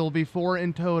worry, there'll be 4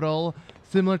 in total,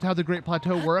 similar to how the Great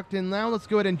Plateau worked. And now let's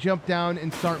go ahead and jump down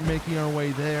and start making our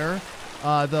way there.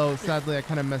 Though, sadly, I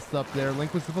kind of messed up there.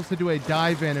 Link was supposed to do a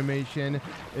dive animation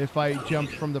if I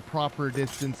jumped from the proper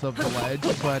distance of the ledge,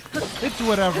 but it's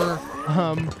whatever.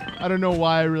 I don't know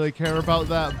why I really care about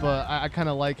that, but I kind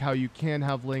of like how you can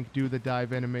have Link do the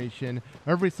dive animation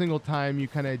every single time you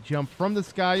kind of jump from the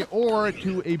sky or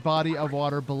to a body of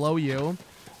water below you.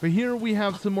 But here we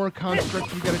have some more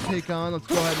constructs we got to take on. Let's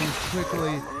go ahead and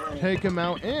quickly take them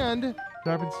out. And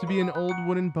there happens to be an old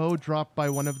wooden bow dropped by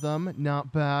one of them.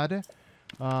 Not bad.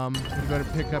 We're going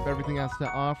to pick up everything it has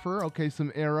to offer. Okay,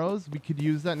 some arrows. We could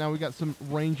use that. Now we got some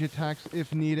range attacks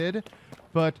if needed.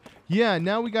 But yeah,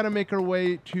 now we got to make our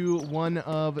way to one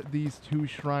of these 2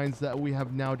 shrines that we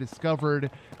have now discovered.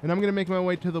 And I'm going to make my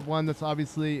way to the one that's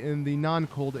obviously in the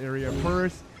non-cold area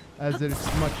first, as it's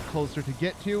much closer to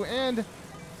get to, and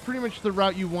pretty much the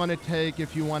route you want to take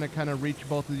if you want to kind of reach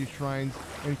both of these shrines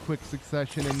in quick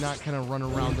succession and not kind of run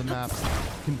around the map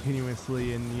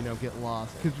continuously and, you know, get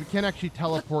lost. Because we can't actually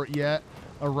teleport yet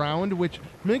around, which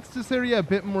makes this area a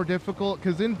bit more difficult,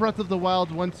 because in Breath of the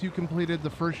Wild, once you completed the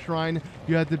first shrine,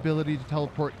 you had the ability to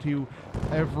teleport to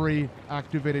every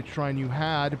activated shrine you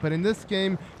had. But in this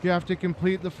game, you have to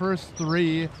complete the first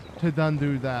 3 to then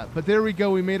do that. But there we go,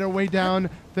 we made our way down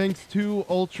thanks to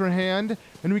Ultrahand,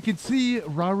 and we can see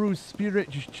Rauru's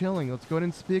spirit just chilling. Let's go ahead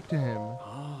and speak to him.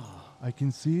 I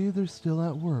can see they're still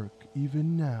at work,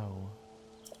 even now.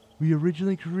 We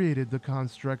originally created the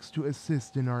constructs to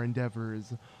assist in our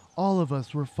endeavors. All of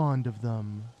us were fond of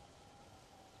them.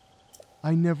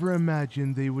 I never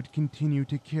imagined they would continue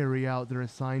to carry out their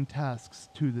assigned tasks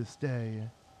to this day.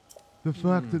 The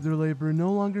fact that their labor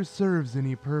no longer serves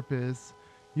any purpose,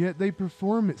 yet they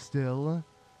perform it still,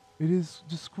 it is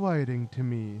disquieting to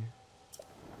me.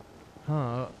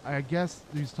 I guess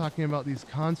he's talking about these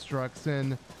constructs,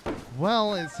 and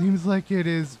well, it seems like it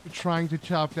is trying to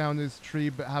chop down this tree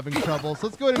but having trouble. So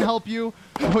let's go ahead and help you.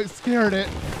 Oh, it scared it.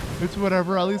 It's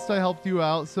whatever. At least I helped you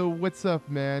out. So what's up,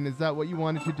 man? Is that what you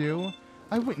wanted to do?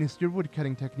 I witnessed your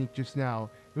woodcutting technique just now.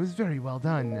 It was very well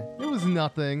done. It was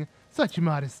nothing. Such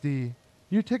modesty.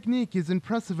 Your technique is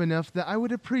impressive enough that I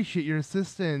would appreciate your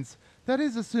assistance. That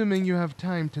is assuming you have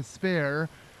time to spare.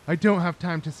 I don't have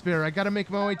time to spare. I gotta make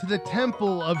my way to the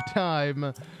Temple of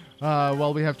Time.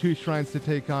 Well, we have 2 shrines to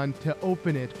take on to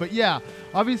open it. But yeah,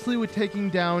 obviously with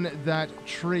taking down that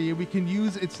tree, we can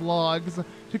use its logs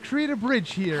to create a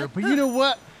bridge here. But you know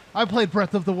what? I played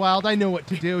Breath of the Wild. I know what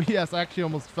to do. Yes, I actually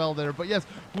almost fell there. But yes,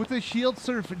 with the shield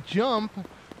surf jump,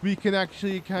 we can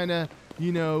actually kind of,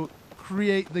 you know,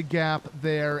 create the gap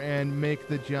there and make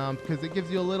the jump, because it gives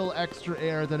you a little extra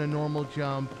air than a normal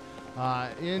jump.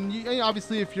 And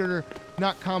obviously, if you're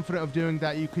not confident of doing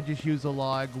that, you could just use a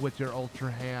log with your Ultra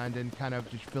Hand and kind of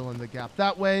just fill in the gap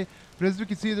that way. But as we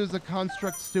can see, there's a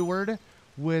construct steward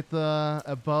with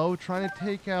a bow trying to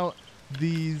take out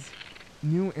these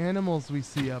new animals we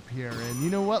see up here. And you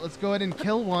know what? Let's go ahead and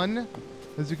kill one.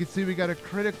 As you can see, we got a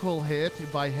critical hit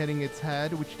by hitting its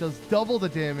head, which does double the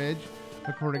damage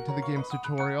according to the game's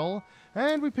tutorial.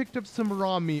 And we picked up some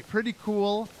raw meat. Pretty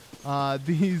cool.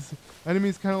 These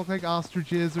enemies kind of look like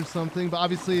ostriches or something, but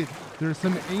obviously there's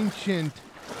some ancient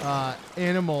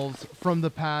animals from the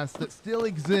past that still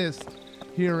exist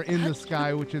here in the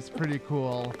sky, which is pretty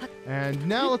cool. And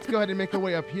now let's go ahead and make our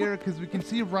way up here because we can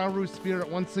see Rauru's spirit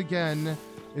once again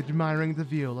admiring the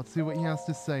view. Let's see what he has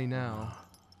to say now.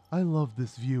 I love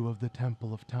this view of the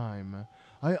Temple of Time.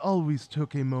 I always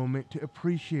took a moment to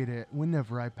appreciate it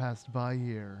whenever I passed by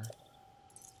here.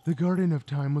 The Garden of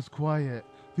Time was quiet.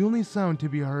 The only sound to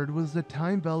be heard was the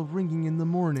time bell ringing in the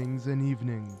mornings and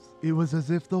evenings. It was as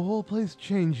if the whole place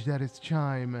changed at its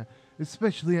chime,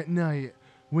 especially at night,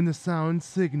 when the sound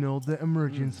signaled the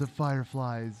emergence of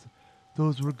fireflies.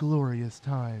 Those were glorious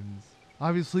times.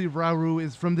 Obviously, Rauru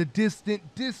is from the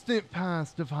distant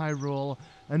past of Hyrule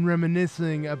and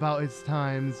reminiscing about its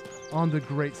times on the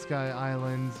Great Sky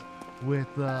Islands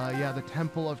with, the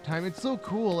Temple of Time. It's so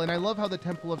cool, and I love how the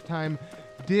Temple of Time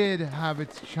did have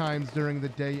its chimes during the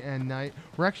day and night.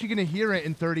 We're actually going to hear it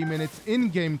in 30 minutes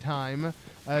in-game time,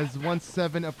 as once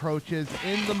 7 approaches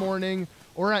in the morning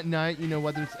or at night, you know,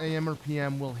 whether it's AM or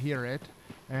PM, we'll hear it.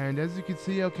 And as you can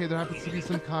see, okay, there happens to be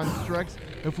some constructs.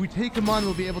 If we take them on,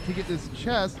 we'll be able to get this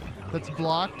chest that's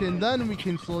blocked, and then we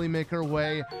can slowly make our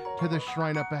way to the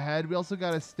shrine up ahead. We also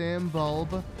got a stam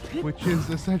bulb, which is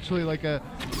essentially like a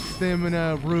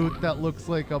stamina root that looks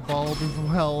like a bulb as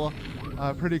well.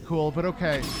 Pretty cool, but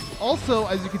okay. Also,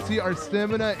 as you can see, our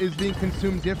stamina is being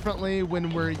consumed differently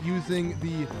when we're using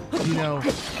the,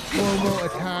 slow-mo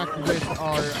attack with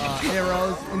our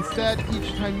arrows. Instead,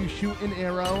 each time you shoot an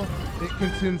arrow, it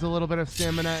consumes a little bit of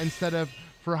stamina. Instead of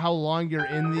for how long you're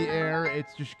in the air,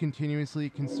 it's just continuously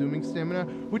consuming stamina,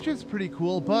 which is pretty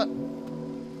cool. But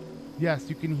yes,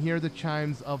 you can hear the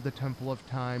chimes of the Temple of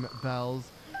Time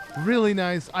bells. Really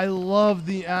nice. I love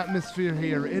the atmosphere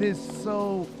here. It is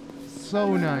so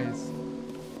nice.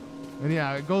 And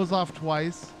yeah, it goes off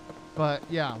twice. But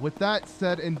yeah, with that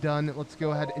said and done, let's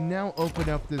go ahead and now open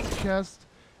up this chest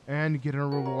and get a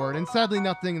reward. And sadly,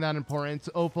 nothing that important. It's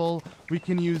opal. We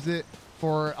can use it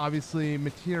for obviously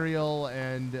material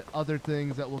and other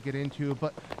things that we'll get into.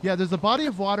 But yeah, there's a body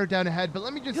of water down ahead, but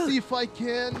let me just see if I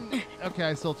can. Okay,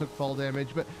 I still took fall damage,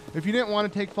 but if you didn't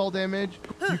want to take fall damage,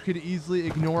 you could easily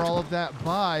ignore all of that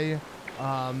by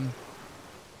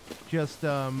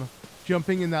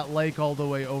jumping in that lake all the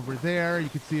way over there. You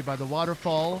can see it by the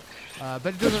waterfall, but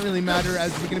it doesn't really matter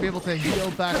as we're going to be able to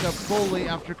heal back up fully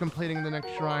after completing the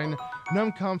next shrine. And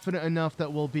I'm confident enough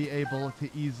that we'll be able to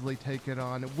easily take it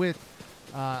on with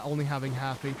only having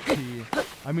half HP.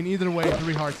 I mean, either way,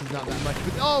 3 hearts is not that much.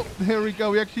 But oh, there we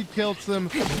go. We actually killed some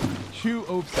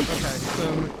choo-choos,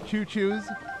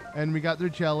 and we got their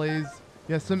jellies.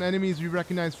 Yes, some enemies we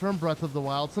recognize from Breath of the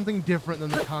Wild, something different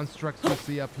than the constructs we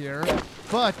see up here.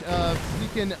 But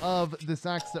speaking of this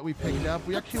axe that we picked up,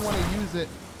 we actually want to use it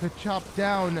to chop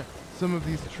down some of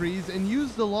these trees and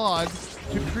use the logs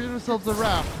to create ourselves a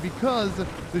raft, because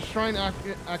the shrine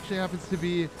actually happens to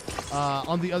be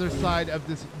on the other side of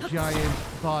this giant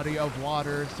body of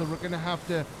water. So we're going to have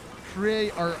to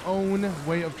create our own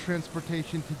way of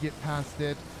transportation to get past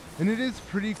it. And it is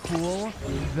pretty cool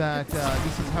that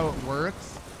this is how it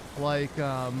works. Like,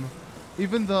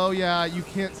 even though, yeah, you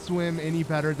can't swim any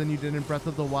better than you did in Breath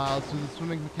of the Wild, so the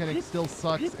swimming mechanic still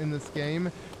sucks in this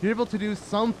game, you're able to do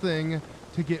something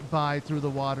to get by through the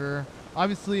water.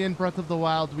 Obviously, in Breath of the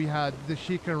Wild, we had the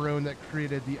Sheikah rune that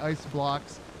created the ice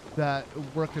blocks that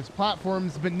work as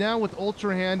platforms, but now with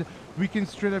Ultrahand, we can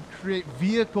straight up create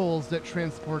vehicles that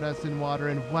transport us in water,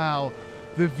 and wow,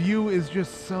 the view is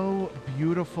just so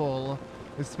beautiful,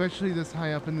 especially this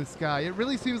high up in the sky. It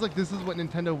really seems like this is what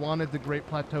Nintendo wanted the Great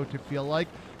Plateau to feel like,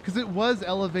 because it was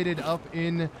elevated up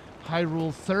in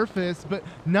Hyrule's surface, but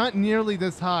not nearly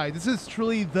this high. This is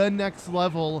truly the next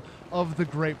level of the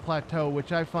Great Plateau,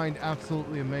 which I find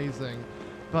absolutely amazing.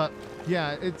 But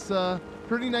yeah, it's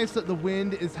pretty nice that the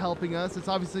wind is helping us. It's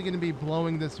obviously going to be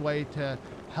blowing this way to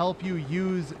help you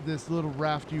use this little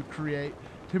raft you create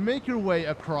to make your way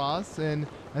across, and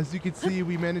as you can see,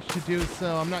 we managed to do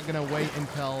so. I'm not going to wait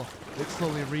until it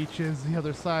slowly reaches the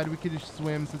other side. We can just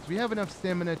swim since we have enough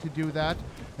stamina to do that,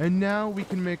 and now we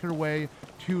can make our way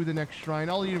to the next shrine.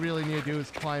 All you really need to do is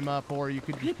climb up, or you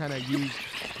could just kind of use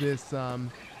this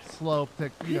slope to,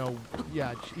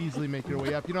 easily make your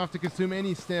way up. You don't have to consume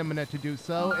any stamina to do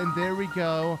so, and there we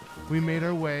go. We made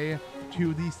our way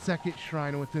to the second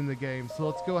shrine within the game. So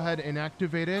let's go ahead and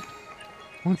activate it.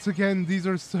 Once again, these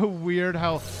are so weird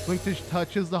how Link just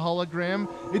touches the hologram.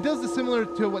 It does this similar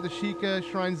to what the Sheikah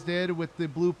shrines did with the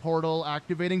blue portal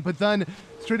activating, but then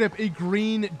straight up a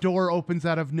green door opens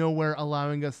out of nowhere,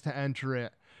 allowing us to enter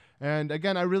it. And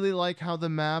again, I really like how the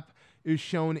map is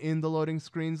shown in the loading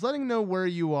screens, letting know where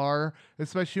you are,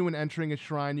 especially when entering a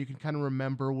shrine. You can kind of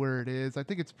remember where it is. I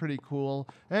think it's pretty cool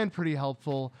and pretty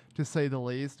helpful, to say the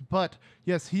least. But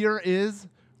yes, here is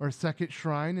our second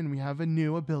shrine, and we have a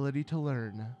new ability to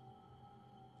learn.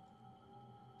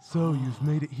 So you've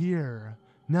made it here.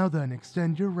 Now then,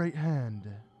 extend your right hand.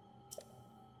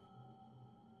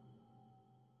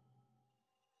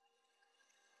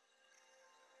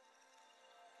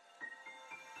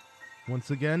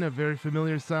 Once again, a very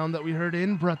familiar sound that we heard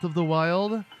in Breath of the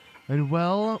Wild. And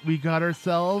well, we got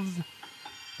ourselves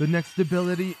the next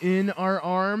ability in our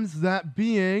arms, that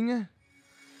being...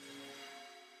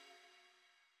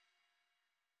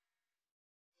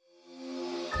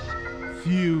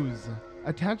 Fuse.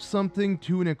 Attach something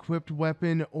to an equipped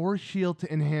weapon or shield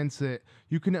to enhance it.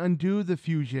 You can undo the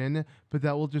fusion, but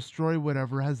that will destroy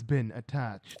whatever has been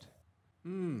attached.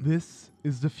 This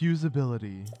is the fuse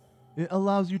ability. It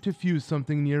allows you to fuse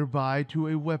something nearby to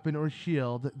a weapon or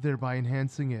shield, thereby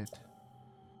enhancing it.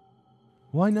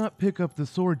 Why not pick up the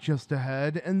sword just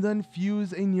ahead and then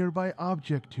fuse a nearby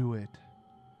object to it?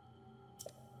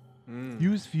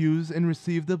 Use fuse and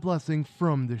receive the blessing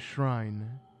from the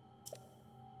shrine.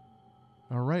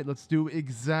 Alright, let's do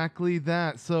exactly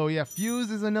that. So yeah,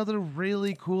 fuse is another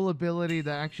really cool ability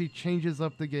that actually changes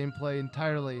up the gameplay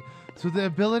entirely. So the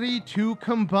ability to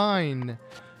combine.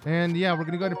 And yeah, we're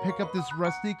going to go to pick up this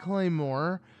rusty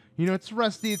claymore. You know, it's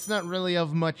rusty, it's not really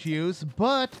of much use,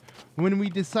 but when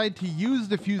we decide to use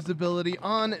the fuse ability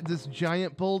on this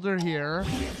giant boulder here,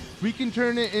 we can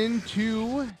turn it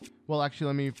into... Well, actually,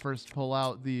 let me first pull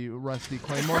out the rusty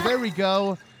claymore. There we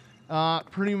go.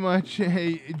 Pretty much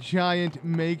a giant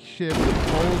makeshift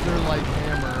boulder-like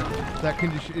hammer that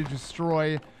can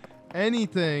destroy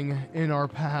anything in our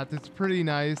path. It's pretty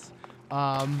nice.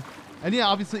 And yeah,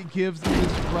 obviously it gives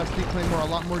this rusty claymore a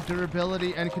lot more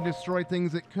durability and can destroy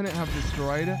things it couldn't have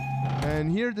destroyed.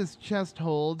 And here this chest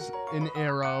holds an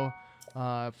arrow,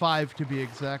 5 to be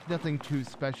exact, nothing too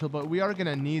special, but we are going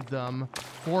to need them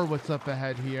for what's up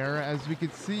ahead here. As we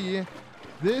can see,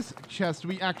 this chest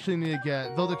we actually need to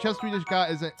get, though the chest we just got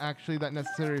isn't actually that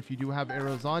necessary if you do have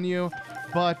arrows on you,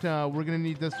 but we're going to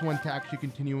need this one to actually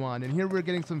continue on. And here we're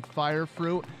getting some fire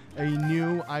fruit, a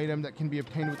new item that can be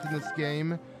obtained within this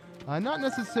game. Not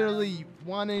necessarily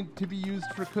wanting to be used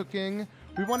for cooking.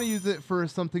 We want to use it for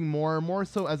something more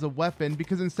so as a weapon,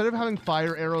 because instead of having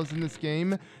fire arrows in this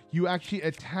game, you actually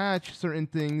attach certain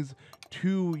things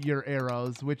to your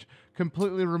arrows, which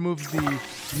completely removes the,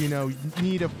 you know,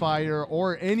 need of fire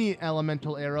or any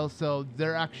elemental arrows. So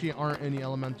there actually aren't any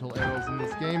elemental arrows in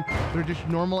this game. They're just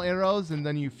normal arrows, and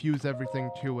then you fuse everything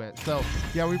to it. So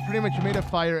yeah, we pretty much made a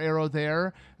fire arrow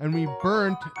there, and we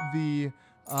burnt the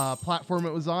platform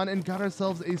it was on and got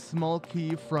ourselves a small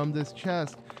key from this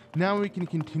chest. Now we can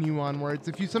continue onwards.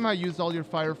 If you somehow used all your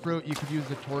fire fruit, you could use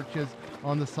the torches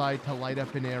on the side to light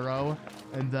up an arrow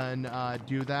and then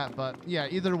do that. But yeah,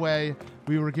 either way,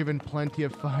 we were given plenty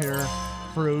of fire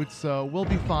fruit, so we'll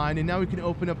be fine. And now we can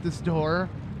open up this door.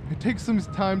 It takes some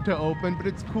time to open, but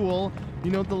it's cool.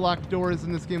 You know, the locked doors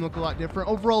in this game look a lot different.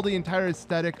 Overall, the entire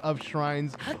aesthetic of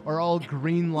shrines are all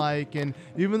green-like, and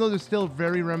even though they're still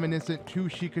very reminiscent to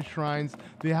Sheikah shrines,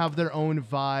 they have their own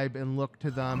vibe and look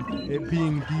to them, it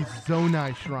being these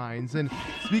Zonai shrines. And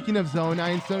speaking of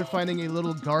Zonai, instead of finding a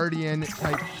little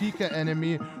guardian-type Sheikah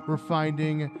enemy, we're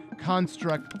finding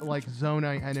construct-like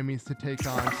Zonai enemies to take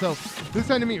on. So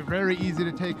this enemy, very easy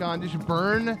to take on. Just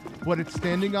burn what it's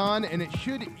standing on, and it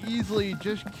should easily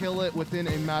just kill it within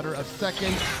a matter of seconds.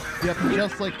 Yep,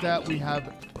 just like that, we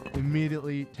have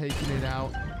immediately taken it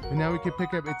out. And now we can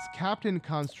pick up its Captain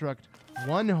Construct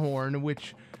One Horn,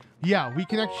 which, yeah, we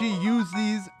can actually use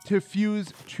these to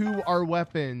fuse to our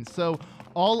weapons. So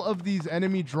all of these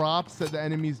enemy drops that the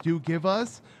enemies do give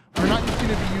us are not just going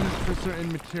to be used for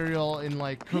certain material in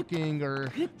like cooking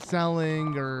or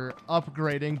selling or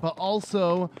upgrading, but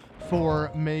also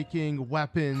for making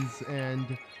weapons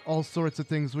and all sorts of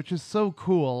things, which is so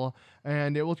cool.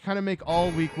 And it will kind of make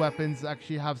all weak weapons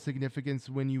actually have significance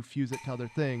when you fuse it to other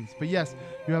things. But yes,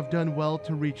 you have done well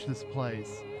to reach this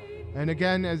place. And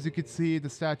again, as you can see, the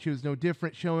statue is no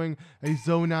different, showing a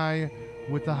Zonai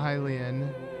with the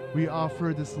Hylian. We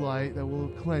offer this light that will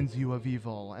cleanse you of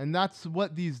evil. And that's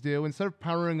what these do. Instead of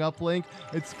powering up Link,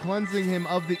 it's cleansing him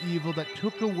of the evil that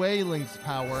took away Link's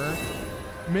power,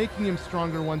 making him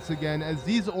stronger once again, as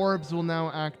these orbs will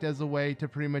now act as a way to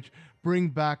pretty much bring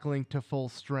back Link to full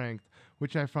strength,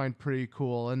 which I find pretty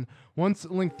cool. And once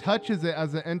Link touches it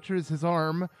as it enters his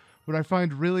arm, what I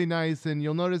find really nice, and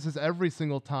you'll notice this every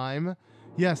single time,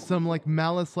 yes, some like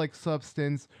malice-like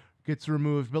substance gets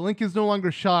removed. But Link is no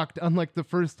longer shocked, unlike the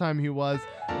first time he was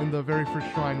in the very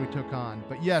first shrine we took on.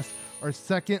 But yes, our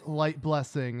second light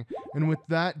blessing. And with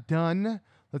that done,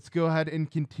 let's go ahead and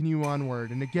continue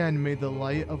onward. And again, may the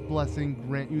light of blessing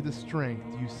grant you the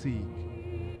strength you seek.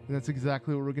 And that's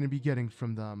exactly what we're going to be getting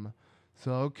from them.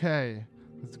 So, okay,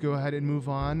 let's go ahead and move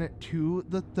on to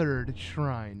the third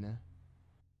shrine.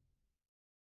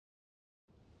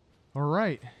 All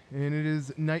right, and it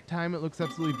is nighttime. It looks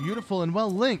absolutely beautiful. And well,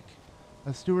 Link,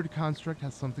 a steward construct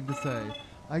has something to say.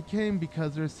 I came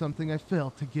because there's something I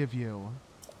failed to give you.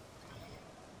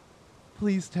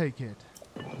 Please take it.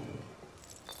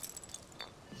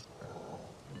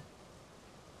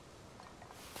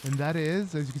 And that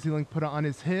is, as you can see, Link put it on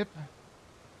his hip,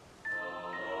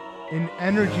 an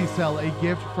energy cell, a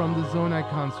gift from the Zonai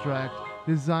construct,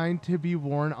 designed to be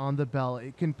worn on the belt.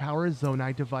 It can power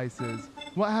Zonai devices.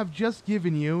 What I have just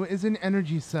given you is an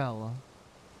energy cell.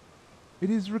 It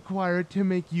is required to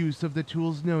make use of the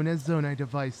tools known as Zonai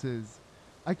devices.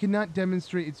 I cannot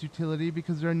demonstrate its utility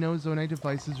because there are no Zonai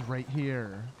devices right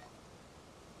here.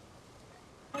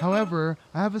 However,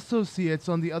 I have associates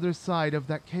on the other side of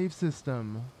that cave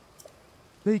system.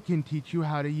 They can teach you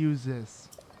how to use this.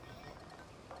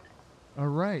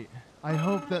 Alright, I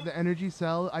hope that the energy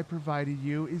cell I provided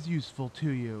you is useful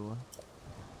to you.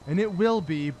 And it will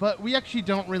be, but we actually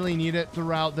don't really need it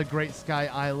throughout the Great Sky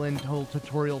Island whole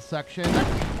tutorial section.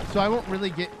 So I won't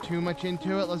really get too much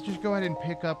into it. Let's just go ahead and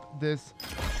pick up this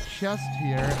chest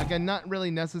here. Again, not really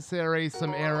necessary.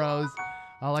 Some arrows.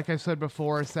 Like I said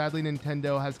before, sadly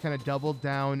Nintendo has kind of doubled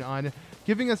down on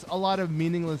giving us a lot of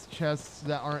meaningless chests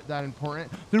that aren't that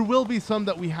important. There will be some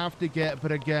that we have to get,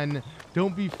 but again,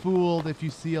 don't be fooled if you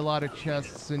see a lot of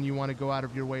chests and you want to go out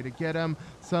of your way to get them.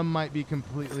 Some might be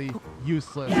completely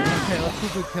useless. Okay, let's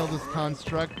quickly kill this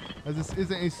construct, as this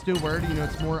isn't a steward, you know,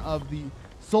 it's more of the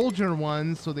soldier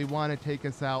ones, so they want to take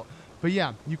us out. But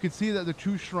yeah, you can see that the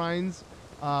two shrines,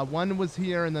 one was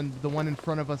here, and then the one in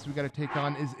front of us we got to take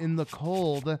on is in the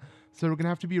cold. So we're going to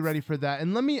have to be ready for that.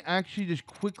 And let me actually just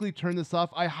quickly turn this off.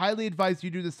 I highly advise you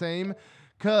do the same,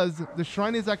 because the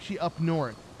shrine is actually up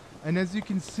north. And as you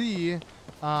can see,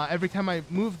 every time I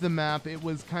moved the map, it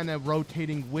was kind of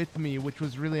rotating with me, which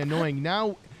was really annoying.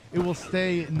 Now it will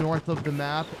stay north of the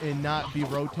map and not be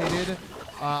rotated.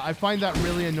 I find that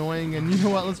really annoying. And you know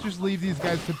what? Let's just leave these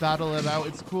guys to battle it out.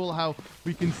 It's cool how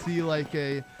we can see like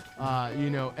a you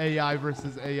know, AI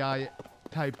versus AI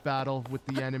type battle with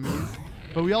the enemies.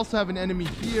 But we also have an enemy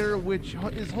here which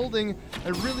is holding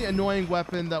a really annoying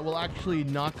weapon that will actually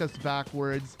knock us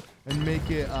backwards and make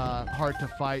it hard to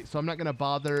fight. So I'm not going to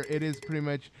bother. It is pretty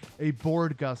much a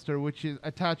board guster, which is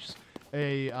attaches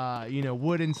a you know,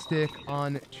 wooden stick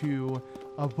onto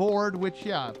a board, which,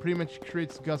 yeah, pretty much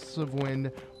creates gusts of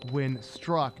wind when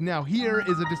struck. Now, here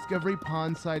is a Discovery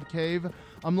Pond side cave.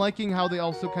 I'm liking how they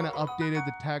also kind of updated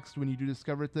the text when you do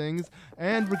discover things.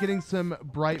 And we're getting some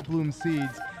bright bloom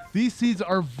seeds. These seeds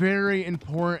are very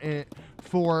important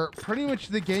for pretty much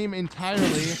the game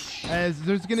entirely, as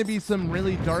there's going to be some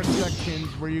really dark sections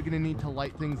where you're going to need to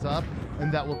light things up,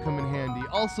 and that will come in handy.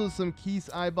 Also, some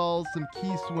Keese eyeballs, some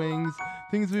key swings,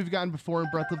 things we've gotten before in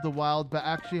Breath of the Wild, but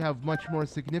actually have much more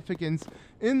significance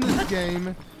in this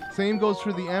game. Same goes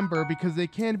for the Ember, because they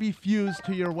can be fused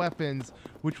to your weapons,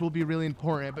 which will be really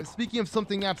important. But speaking of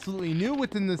something absolutely new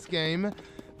within this game,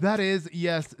 that is,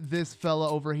 yes, this fella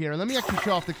over here. Let me actually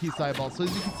show off the Keese eyeball. So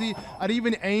as you can see, I'd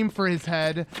even aim for his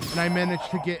head, and I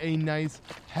managed to get a nice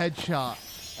headshot.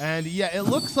 And yeah, it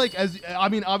looks like, I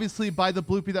mean, obviously by the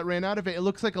bloopy that ran out of it, it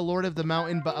looks like a Lord of the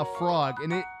Mountain, but a frog.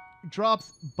 And it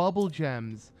drops bubble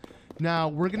gems. Now,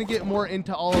 we're going to get more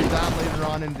into all of that later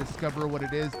on and discover what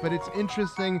it is, but it's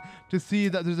interesting to see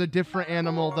that there's a different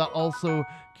animal that also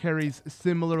carries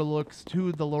similar looks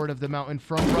to the Lord of the Mountain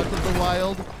from Breath of the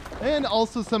Wild, and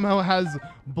also somehow has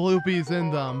bloopies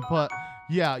in them. But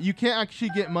yeah, you can't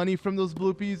actually get money from those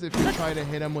bloopies if you try to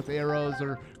hit them with arrows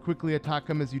or quickly attack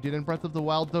them as you did in Breath of the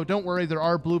Wild, though don't worry, there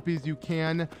are bloopies you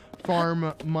can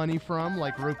farm money from,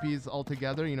 like rupees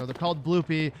altogether. You know, they're called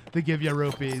bloopy, they give you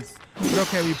rupees. But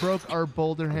okay, we broke our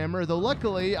boulder hammer, though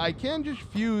luckily I can just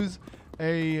fuse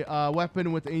a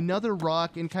weapon with another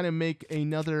rock and kind of make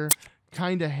another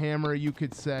kind of hammer, you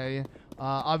could say.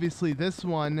 Obviously this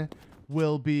one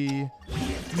will be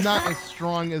not as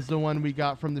strong as the one we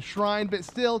got from the shrine, but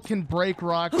still can break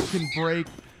rocks, can break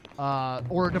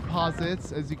ore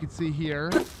deposits, as you can see here.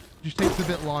 Just takes a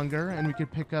bit longer, and we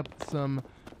could pick up some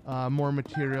more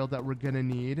material that we're gonna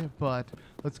need. But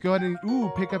let's go ahead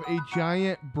and pick up a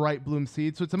giant bright bloom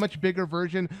seed. So it's a much bigger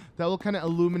version that will kind of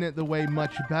illuminate the way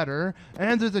much better.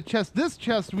 And there's a chest. This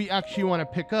chest we actually want to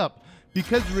pick up,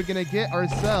 because we're gonna get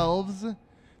ourselves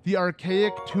the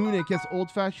archaic tunic. Yes,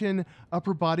 old-fashioned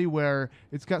upper body wear.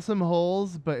 It's got some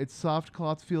holes, but its soft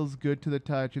cloth feels good to the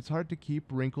touch. It's hard to keep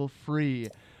wrinkle-free.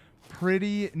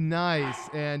 Pretty nice.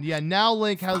 And yeah, now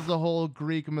Link has the whole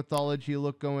Greek mythology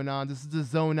look going on. This is the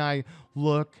Zonai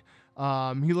look.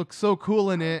 He looks so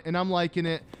cool in it, and I'm liking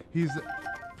it. He's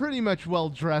pretty much well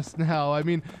dressed now. I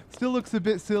mean, still looks a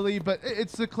bit silly, but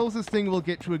it's the closest thing we'll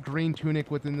get to a green tunic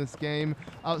within this game,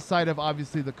 outside of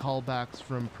obviously the callbacks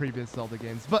from previous Zelda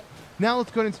games. But now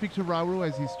let's go ahead and speak to Rauru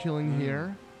as he's chilling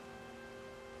here.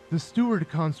 The steward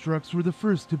constructs were the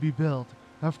first to be built.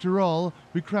 After all,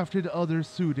 we crafted others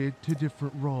suited to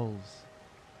different roles.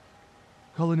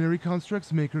 Culinary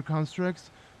constructs, maker constructs,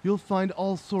 you'll find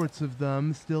all sorts of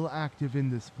them still active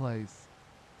in this place.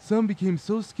 Some became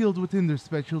so skilled within their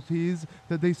specialties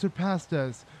that they surpassed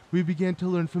us. We began to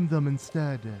learn from them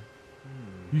instead.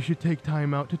 You should take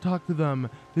time out to talk to them.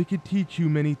 They could teach you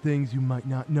many things you might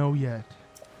not know yet.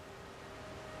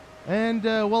 And,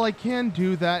 well, I can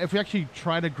do that. If we actually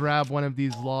try to grab one of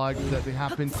these logs that they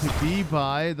happen to be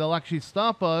by, they'll actually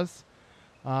stop us,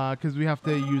 because we have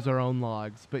to use our own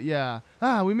logs. But yeah.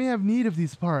 We may have need of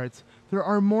these parts. There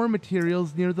are more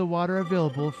materials near the water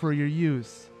available for your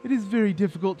use. It is very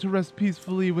difficult to rest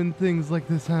peacefully when things like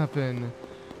this happen.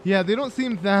 Yeah, they don't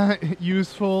seem that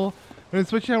useful. And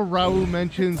especially how Rauru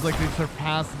mentions, like, they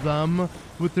surpass them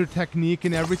with their technique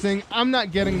and everything. I'm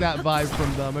not getting that vibe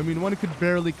from them. I mean, one could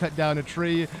barely cut down a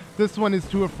tree. This one is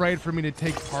too afraid for me to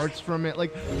take parts from it.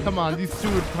 Like, come on, these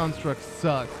steward constructs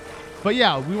suck. But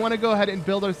yeah, we want to go ahead and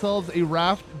build ourselves a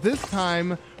raft. This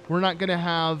time, we're not going to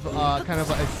have kind of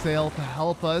a sail to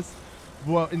help us.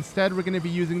 Well, instead, we're going to be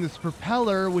using this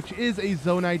propeller, which is a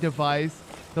Zonai device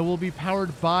that will be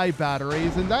powered by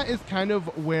batteries. And that is kind of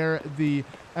where the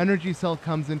energy cell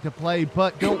comes into play.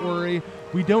 But don't worry,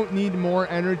 we don't need more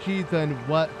energy than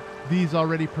what these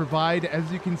already provide.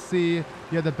 As you can see,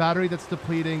 yeah, the battery that's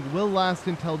depleting will last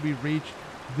until we reach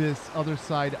this other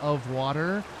side of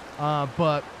water.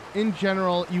 But in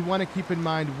general, you want to keep in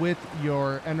mind with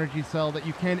your energy cell that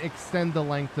you can extend the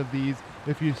length of these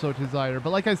if you so desire.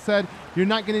 But like I said, you're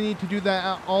not going to need to do that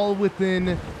at all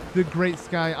within the Great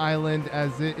Sky Island,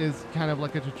 as it is kind of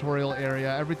like a tutorial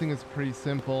area. Everything is pretty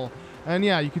simple. And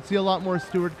yeah, you can see a lot more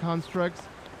steward constructs,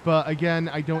 but again,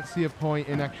 I don't see a point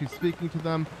in actually speaking to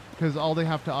them because all they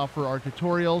have to offer are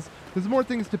tutorials. There's more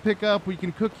things to pick up. We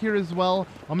can cook here as well.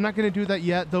 I'm not going to do that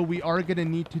yet, though we are going to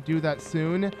need to do that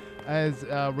soon, as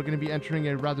we're going to be entering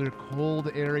a rather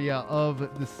cold area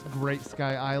of this Great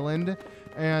Sky Island.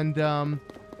 And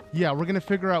yeah, we're going to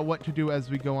figure out what to do as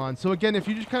we go on. So again, if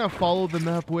you just kind of follow the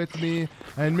map with me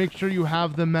and make sure you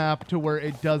have the map to where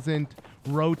it doesn't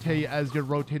rotate as you're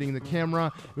rotating the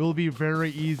camera, it will be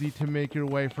very easy to make your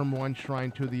way from one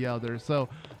shrine to the other. So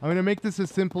I'm going to make this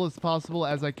as simple as possible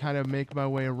as I kind of make my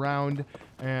way around.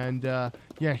 And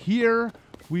yeah, here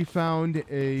we found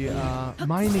a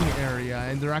mining area,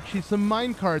 and there are actually some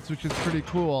mine carts, which is pretty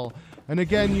cool. And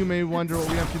again, you may wonder what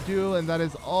we have to do, and that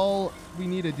is all we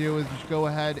need to do is just go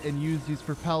ahead and use these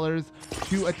propellers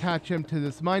to attach them to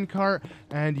this minecart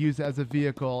and use it as a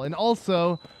vehicle. And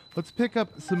also, let's pick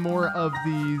up some more of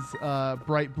these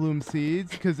bright bloom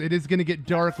seeds, because it is going to get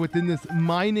dark within this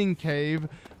mining cave,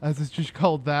 as it's just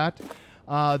called that.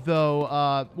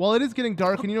 Though, while it is getting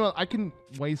dark, and you know what, I can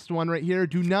waste one right here.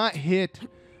 Do not hit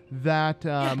that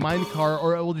minecart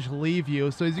or it will just leave you.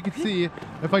 So as you can see,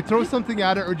 if I throw something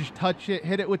at it or just touch it,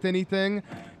 hit it with anything,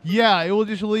 yeah, it will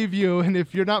just leave you. And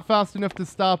if you're not fast enough to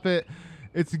stop it,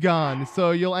 it's gone.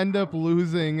 So you'll end up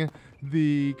losing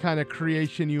the kind of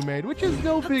creation you made, which is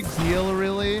no big deal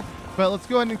really. But let's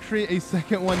go ahead and create a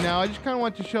second one now. I just kind of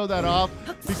want to show that off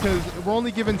because we're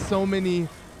only given so many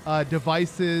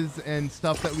devices and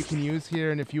stuff that we can use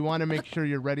here, and if you want to make sure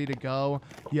you're ready to go,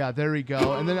 yeah, there we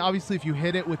go. And then obviously if you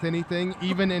hit it with anything,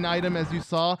 even an item as you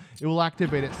saw, it will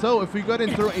activate it. So if we go ahead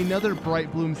and throw another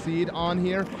bright bloom seed on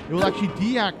here, it will actually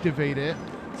deactivate it.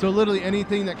 So literally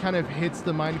anything that kind of hits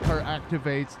the minecart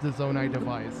activates the Zonai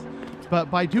device. But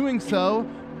by doing so,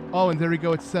 oh, and there we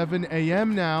go, it's 7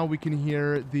 a.m. now. We can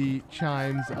hear the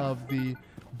chimes of the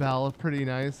bell. Pretty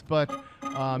nice. But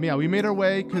yeah, we made our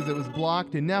way because it was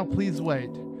blocked, and now please wait.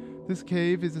 This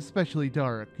cave is especially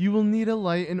dark. You will need a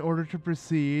light in order to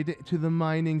proceed to the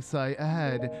mining site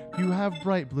ahead. You have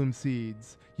bright bloom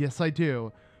seeds. Yes, I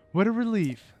do. What a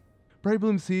relief. Bright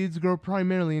bloom seeds grow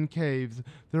primarily in caves.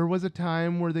 There was a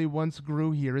time where they once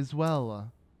grew here as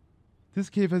well. This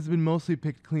cave has been mostly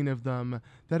picked clean of them.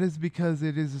 That is because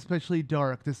it is especially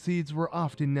dark. The seeds were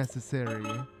often necessary.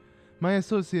 My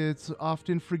associates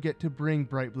often forget to bring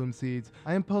bright bloom seeds.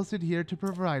 I am posted here to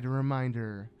provide a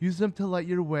reminder. Use them to light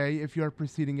your way if you are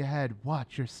proceeding ahead.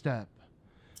 Watch your step.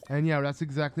 And yeah, that's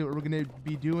exactly what we're going to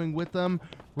be doing with them.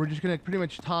 We're just going to pretty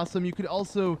much toss them. You could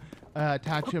also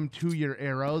attach them to your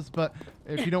arrows, but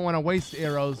if you don't want to waste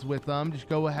arrows with them, just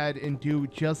go ahead and do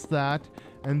just that.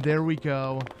 And there we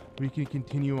go. We can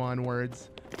continue onwards.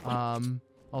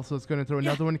 Also, it's going to throw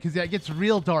another one because, yeah, it gets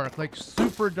real dark, like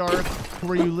super dark, to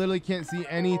where you literally can't see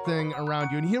anything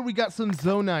around you. And here we got some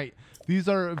Zonai. These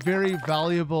are very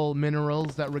valuable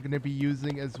minerals that we're going to be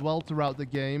using as well throughout the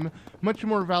game. Much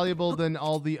more valuable than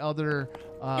all the other,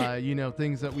 you know,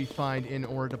 things that we find in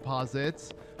ore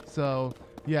deposits. So,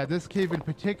 yeah, this cave in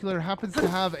particular happens to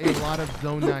have a lot of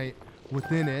Zonai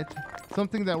within it.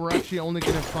 Something that we're actually only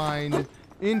going to find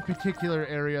in particular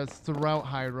areas throughout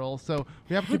Hyrule. So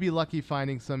we have to be lucky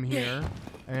finding some here.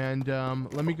 And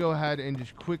let me go ahead and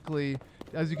just quickly,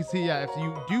 as you can see, yeah, if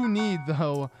you do need,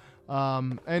 though,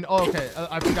 and oh, okay,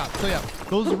 I forgot. So yeah,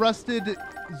 those rusted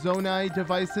Zonai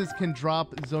devices can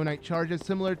drop Zonite charges,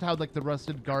 similar to how like the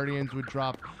rusted Guardians would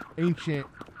drop ancient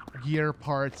gear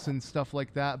parts and stuff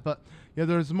like that. But yeah,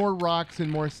 there's more rocks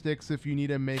and more sticks if you need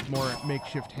to make more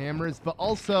makeshift hammers. But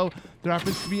also, there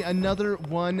happens to be another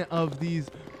one of these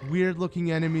weird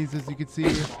looking enemies, as you can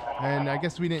see. And I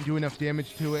guess we didn't do enough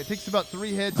damage to it. It takes about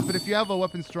 3 hits, but if you have a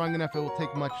weapon strong enough, it will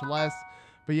take much less.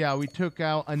 But yeah, we took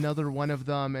out another one of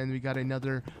them, and we got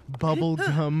another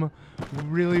bubblegum.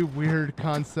 Really weird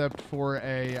concept for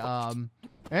a,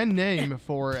 and name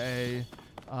for a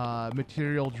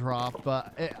material drop,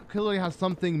 but it clearly has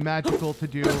something magical to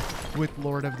do with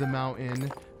Lord of the Mountain,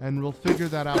 and we'll figure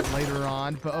that out later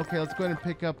on. But okay, let's go ahead and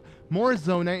pick up more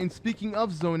Zonite, and speaking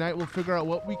of Zonite, we'll figure out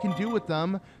what we can do with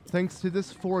them thanks to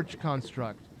this forge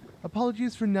construct.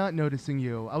 Apologies for not noticing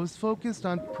you. I was focused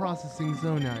on processing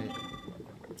Zonite.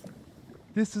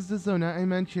 This is the Zonite I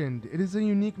mentioned. It is a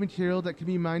unique material that can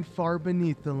be mined far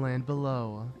beneath the land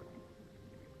below.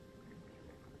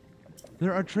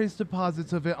 There are trace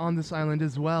deposits of it on this island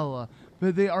as well,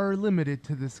 but they are limited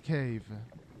to this cave.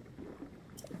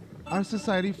 Our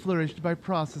society flourished by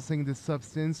processing this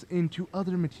substance into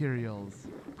other materials.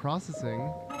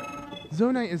 Processing?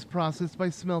 Zonite is processed by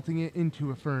smelting it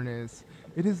into a furnace.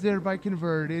 It is thereby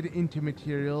converted into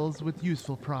materials with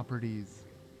useful properties.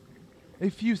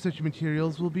 A few such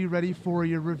materials will be ready for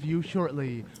your review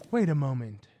shortly. Wait a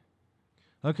moment.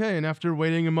 Okay, and after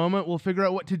waiting a moment, we'll figure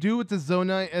out what to do with the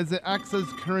Zonai as it acts as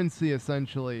currency,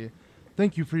 essentially.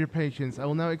 Thank you for your patience. I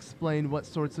will now explain what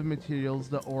sorts of materials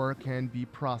the ore can be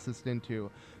processed into.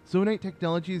 Zonite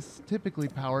technology is typically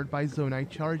powered by Zonai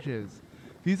charges.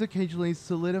 These occasionally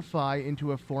solidify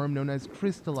into a form known as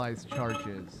crystallized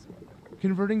charges.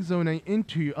 Converting Zonai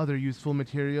into other useful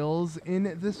materials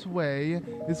in this way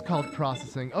is called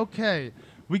processing. Okay.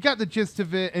 We got the gist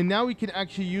of it, and now we can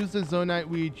actually use the Zonite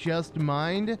we just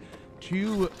mined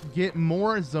to get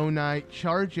more Zonite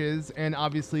charges, and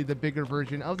obviously the bigger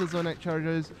version of the Zonite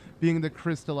charges being the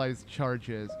crystallized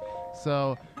charges.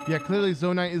 So, yeah, clearly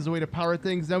Zonite is the way to power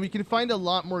things. Now we can find a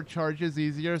lot more charges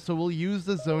easier, so we'll use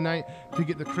the Zonite to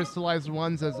get the crystallized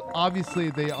ones, as obviously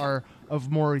they are of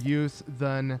more use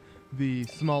than the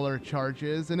smaller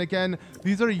charges. And again,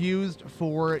 these are used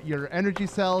for your energy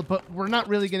cell, but we're not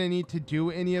really going to need to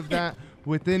do any of that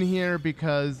within here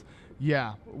because,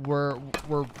 yeah, we're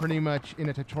pretty much in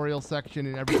a tutorial section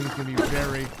and everything's going to be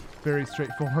very, very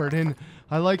straightforward. And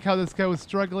I like how this guy was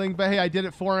struggling, but hey, I did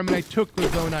it for him and I took the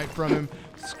Zonite from him.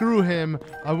 Screw him.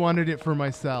 I wanted it for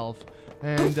myself.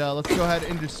 And let's go ahead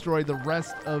and destroy the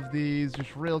rest of these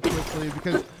just real quickly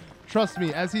because trust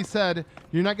me, as he said,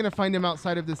 you're not going to find him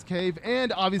outside of this cave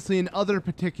and obviously in other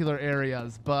particular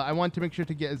areas, but I want to make sure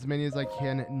to get as many as I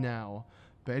can now.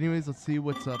 But anyways, let's see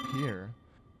what's up here.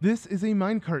 This is a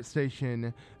minecart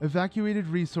station. Evacuated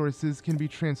resources can be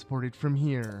transported from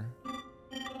here.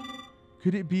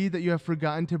 Could it be that you have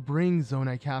forgotten to bring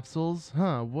Zonai capsules?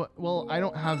 Huh, what? Well, I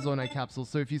don't have Zonai capsules,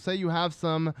 so if you say you have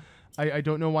some, I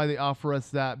don't know why they offer us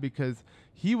that, because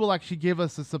he will actually give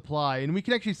us a supply, and we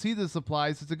can actually see the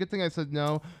supplies. So it's a good thing I said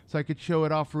no, so I could show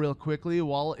it off real quickly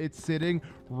while it's sitting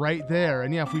right there.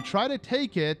 And yeah, if we try to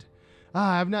take it,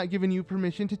 I have not given you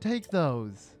permission to take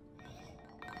those.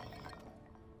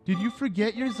 Did you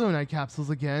forget your Zonai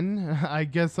capsules again? I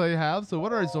guess I have. So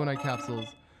what are Zonai capsules?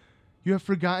 You have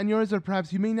forgotten yours, or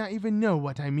perhaps you may not even know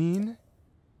what I mean?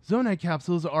 Zonai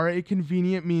capsules are a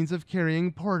convenient means of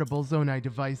carrying portable Zonai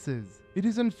devices. It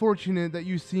is unfortunate that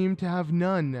you seem to have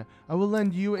none. I will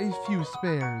lend you a few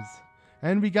spares.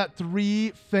 And we got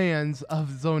 3 fans of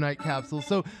Zonite capsules.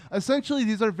 So essentially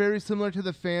these are very similar to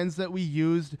the fans that we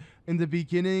used in the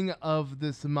beginning of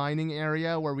this mining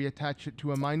area where we attach it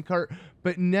to a minecart.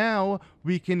 But now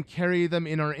we can carry them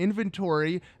in our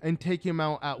inventory and take them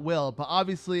out at will. But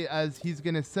obviously, as he's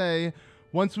going to say,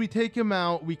 once we take him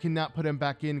out, we cannot put him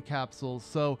back in capsules.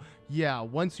 So yeah,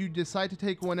 once you decide to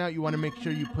take one out, you want to make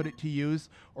sure you put it to use,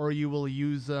 or you will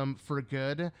use them for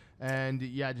good. And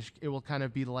yeah, just, it will kind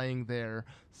of be laying there.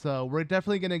 So we're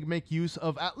definitely going to make use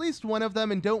of at least one of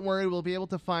them. And don't worry, we'll be able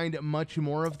to find much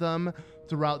more of them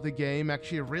throughout the game,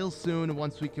 actually real soon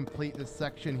once we complete this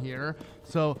section here.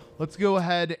 So let's go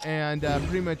ahead and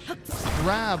pretty much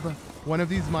grab one of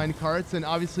these mine carts, and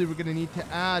obviously we're going to need to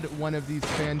add one of these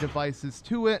fan devices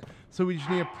to it. So we just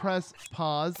need to press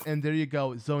pause, and there you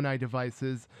go, Zonai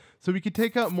devices. So we could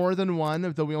take out more than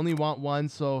one, though we only want one,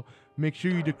 so make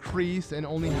sure you decrease and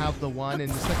only have the one,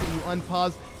 and the second you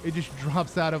unpause, it just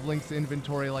drops out of Link's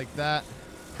inventory like that.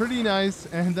 Pretty nice.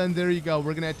 And then there you go,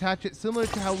 we're going to attach it similar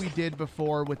to how we did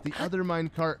before with the other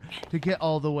minecart to get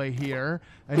all the way here.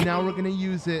 And now we're going to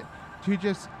use it to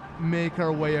just make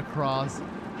our way across.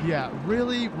 Yeah,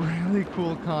 really, really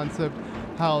cool concept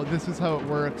how this is how it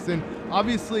works. And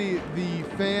obviously the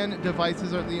fan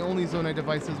devices are the only Zonai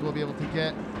devices we'll be able to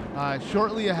get.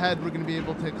 Shortly ahead, we're going to be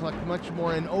able to collect much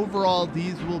more, and overall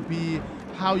these will be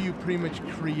how you pretty much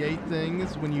create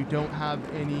things when you don't have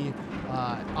any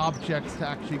objects to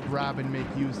actually grab and make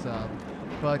use of.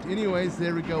 But anyways,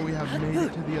 there we go, we have made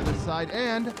it to the other side,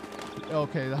 and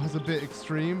okay, that was a bit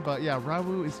extreme, but yeah,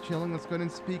 Rauru is chilling. Let's go ahead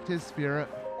and speak to his spirit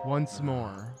once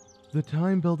more. The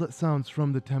time bell that sounds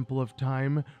from the Temple of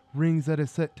Time rings at a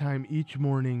set time each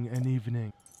morning and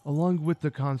evening. Along with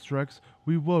the constructs,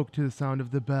 we woke to the sound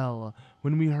of the bell.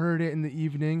 When we heard it in the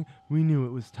evening, we knew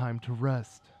it was time to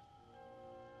rest.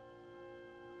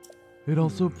 It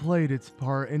also played its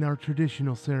part in our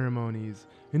traditional ceremonies.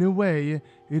 In a way,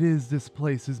 it is this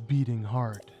place's beating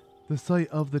heart. The sight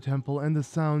of the temple and the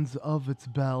sounds of its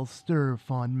bell stir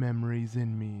fond memories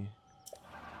in me.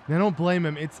 And I don't blame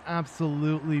him, it's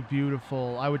absolutely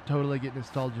beautiful. I would totally get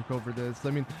nostalgic over this.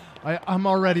 I mean, I'm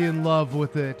already in love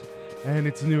with it, and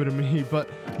it's new to me. But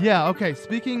yeah, okay,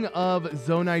 speaking of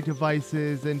Zonai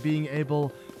devices and being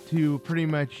able to pretty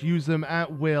much use them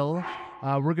at will,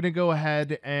 we're going to go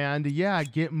ahead and, yeah,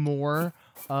 get more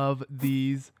of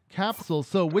these capsules.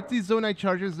 So with these Zonai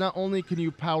chargers, not only can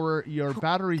you power your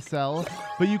battery cell,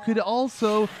 but you could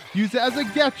also use it as a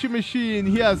gacha machine.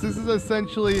 Yes, this is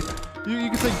essentially, you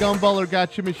can say gumball or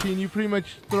gacha machine. You pretty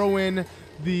much throw in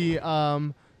the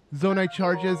Zonai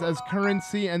charges as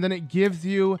currency, and then it gives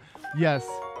you, yes,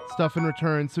 stuff in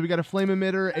return. So we got a flame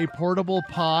emitter, a portable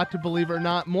pot, believe it or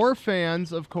not, more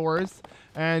fans, of course.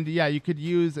 And yeah, you could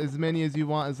use as many as you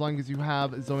want as long as you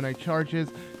have Zonai charges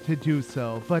to do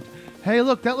so. But hey,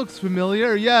 look, that looks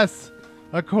familiar. Yes,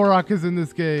 a Korok is in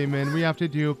this game, and we have to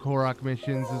do Korok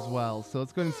missions as well. So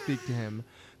let's go and speak to him.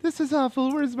 This is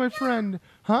awful. Where's my friend?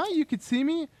 Huh? You could see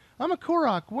me? I'm a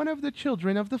Korok, one of the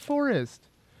children of the forest.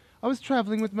 I was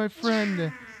traveling with my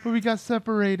friend, but we got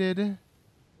separated.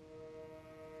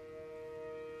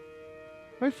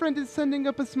 My friend is sending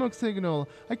up a smoke signal.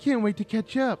 I can't wait to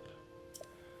catch up.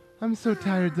 I'm so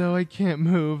tired, though. I can't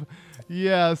move.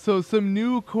 Yeah, so some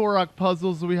new Korok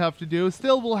puzzles we have to do.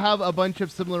 Still, we'll have a bunch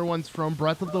of similar ones from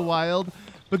Breath of the Wild,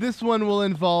 but this one will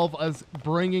involve us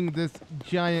bringing this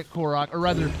giant Korok, or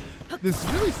rather, this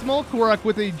really small Korok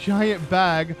with a giant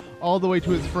bag all the way to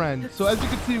his friend. So as you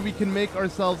can see, we can make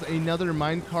ourselves another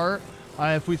minecart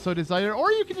if we so desire,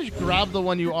 or you can just grab the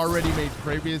one you already made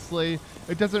previously.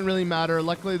 It doesn't really matter.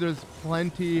 Luckily, there's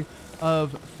plenty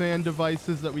of fan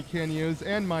devices that we can use,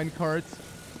 and minecarts,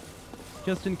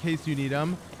 just in case you need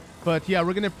them. But yeah,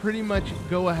 we're going to pretty much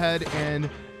go ahead and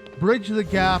bridge the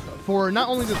gap for not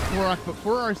only this Korok, but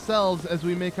for ourselves as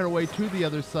we make our way to the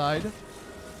other side.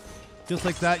 Just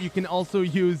like that. You can also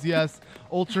use, yes,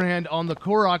 Ultrahand on the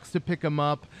Koroks to pick them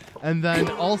up, and then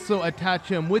also attach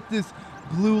him with this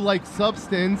glue-like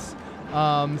substance,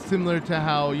 similar to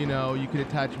how, you know, you could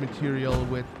attach material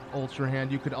with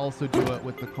Ultrahand. You could also do it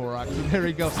with the Korok. So there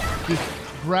we go. Just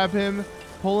grab him,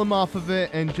 pull him off of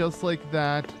it, and just like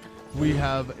that, we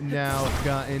have now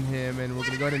gotten him, and we're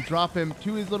going to go ahead and drop him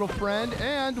to his little friend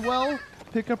and, well,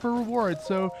 pick up a reward.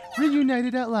 So,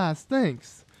 reunited at last.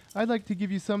 Thanks. I'd like to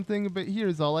give you something, but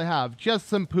here's all I have. Just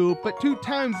some poop, but 2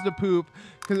 times the poop,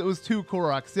 because it was 2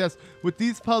 Koroks. Yes, with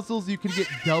these puzzles, you can get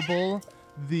double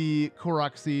the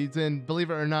Korok seeds, and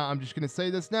believe it or not, I'm just going to say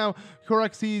this now,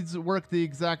 Korok seeds work the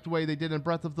exact way they did in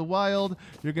Breath of the Wild.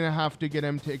 You're going to have to get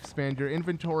them to expand your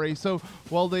inventory, so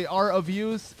while they are of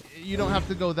use, you don't have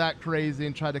to go that crazy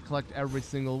and try to collect every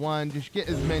single one. Just get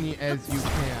as many as you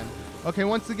can. Okay,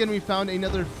 once again, we found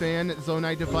another fan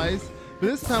Zonai device, but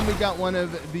this time we got one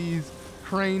of these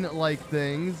crane-like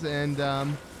things, and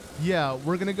yeah,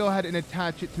 we're going to go ahead and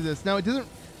attach it to this. Now, it doesn't,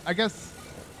 I guess,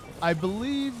 I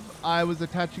believe I was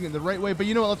attaching it the right way, but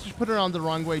you know what? Let's just put it on the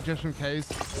wrong way just in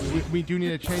case. We do need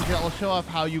to change it. I'll show off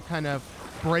how you kind of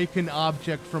break an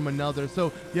object from another.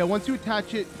 So yeah, once you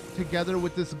attach it together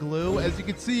with this glue, as you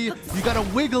can see, you gotta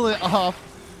wiggle it off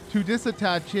to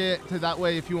disattach it, to that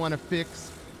way if you want to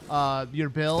fix your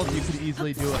build, you could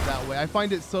easily do it that way. I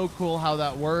find it so cool how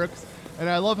that works. And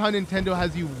I love how Nintendo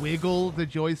has you wiggle the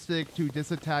joystick to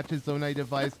disattach a Zonai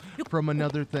device from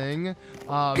another thing.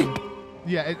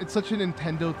 Yeah, it's such a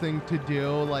Nintendo thing to do.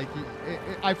 Like,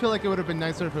 I feel like it would have been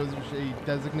nicer if it was just a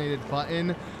designated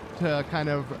button to kind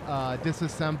of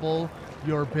disassemble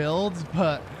your builds,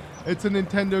 but it's a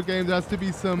Nintendo game. There has to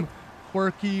be some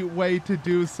quirky way to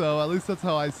do so. At least that's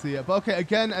how I see it. But okay,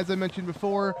 again, as I mentioned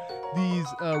before, these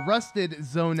rusted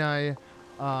Zonai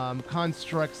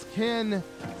constructs can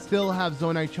still have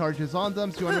Zonai charges on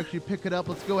them, so you want to actually pick it up.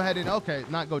 Let's go ahead and, okay,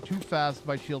 not go too fast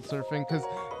by shield surfing, because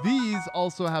these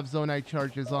also have Zonai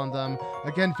charges on them.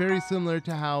 Again, very similar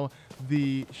to how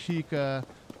the Sheikah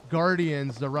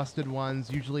Guardians, the rusted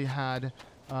ones, usually had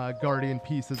Guardian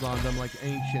pieces on them, like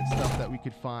ancient stuff that we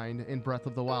could find in Breath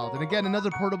of the Wild. And again,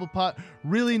 another portable pot,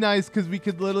 really nice because we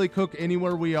could literally cook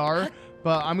anywhere we are.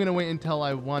 But I'm going to wait until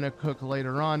I want to cook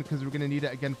later on because we're going to need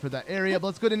it again for that area. But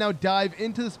let's go to now dive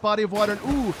into this body of water. And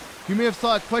ooh, you may have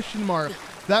saw a question mark.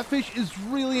 That fish is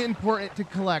really important to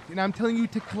collect. And I'm telling you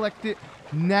to collect it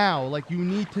now. Like, you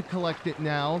need to collect it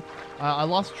now. I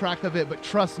lost track of it, but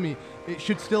trust me, it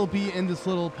should still be in this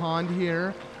little pond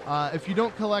here. If you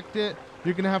don't collect it,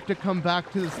 you're going to have to come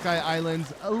back to the Sky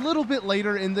Islands a little bit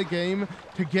later in the game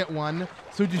to get one.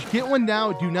 So just get one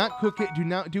now. Do not cook it. Do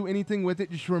not do anything with it.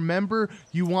 Just remember,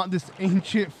 you want this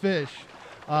ancient fish.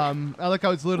 I like how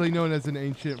it's literally known as an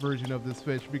ancient version of this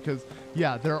fish because,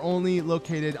 yeah, they're only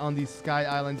located on these Sky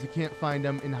Islands. You can't find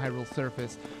them in Hyrule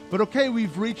surface. But okay,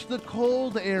 we've reached the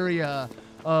cold area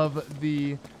of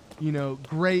the, you know,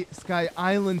 Great Sky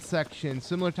Island section.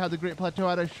 Similar to how the Great Plateau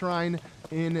had a shrine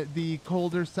in the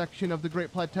colder section of the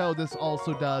Great Plateau, this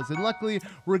also does. And luckily,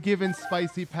 we're given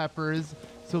spicy peppers,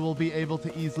 so we'll be able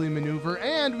to easily maneuver.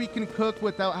 And we can cook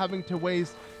without having to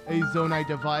waste a Zonai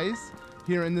device.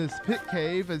 Here in this pit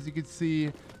cave, as you can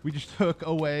see, we just took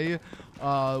away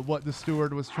what the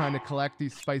steward was trying to collect,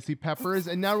 these spicy peppers.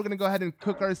 And now we're going to go ahead and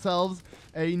cook ourselves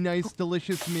a nice,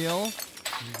 delicious meal.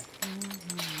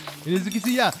 And as you can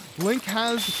see, yeah, Link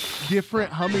has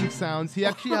different humming sounds. He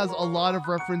actually has a lot of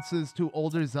references to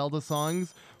older Zelda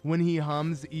songs when he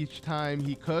hums each time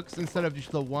he cooks, instead of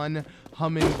just the one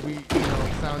humming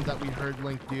sound that we heard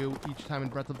Link do each time in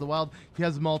Breath of the Wild. He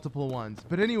has multiple ones.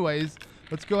 But anyways,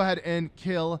 let's go ahead and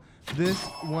kill this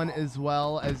one as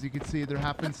well. As you can see, there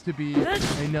happens to be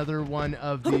another one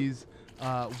of these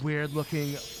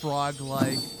weird-looking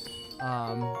frog-like,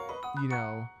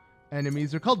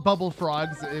 enemies. They're called bubble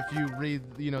frogs if you read,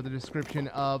 the description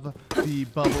of the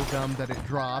bubble gum that it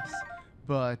drops.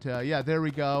 But yeah, there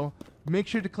we go. Make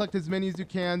sure to collect as many as you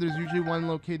can. There's usually one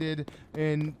located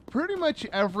in pretty much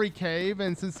every cave,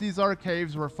 and since these are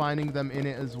caves, we're finding them in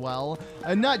it as well.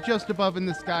 And not just above in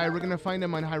the sky, we're going to find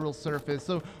them on Hyrule surface.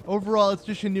 So overall, it's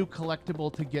just a new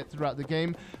collectible to get throughout the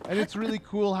game, and it's really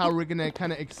cool how we're going to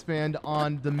kind of expand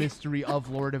on the mystery of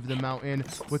Lord of the Mountain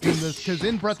within this, because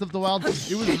in Breath of the Wild,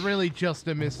 it was really just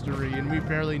a mystery, and we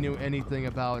barely knew anything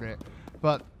about it.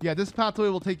 But yeah, this pathway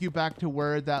will take you back to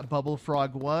where that bubble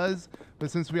frog was. But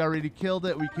since we already killed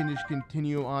it, we can just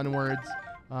continue onwards,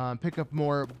 pick up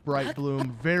more bright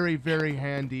bloom. Very, very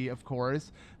handy, of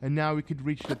course. And now we could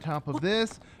reach the top of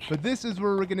this. But this is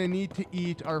where we're going to need to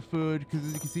eat our food, because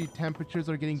as you can see, temperatures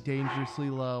are getting dangerously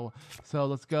low. So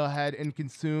let's go ahead and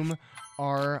consume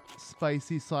our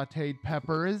spicy sauteed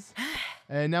peppers.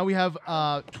 And now we have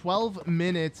 12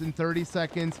 minutes and 30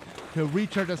 seconds to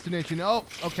reach our destination. Oh,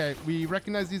 okay. We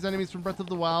recognize these enemies from Breath of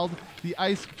the Wild, the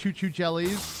ice choo-choo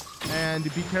jellies. And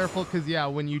be careful because, yeah,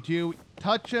 when you do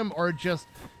touch them or just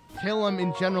kill them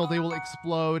in general, they will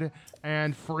explode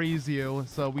and freeze you.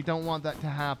 So we don't want that to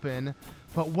happen.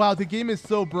 But wow, the game is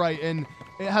so bright, and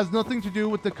it has nothing to do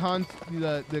with the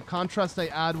contrast I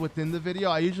add within the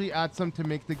video. I usually add some to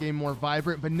make the game more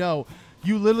vibrant, but no.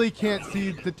 You literally can't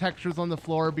see the textures on the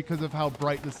floor because of how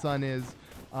bright the sun is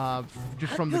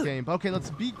just from the game. But okay, let's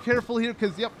be careful here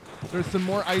because, yep, there's some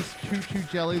more ice choo-choo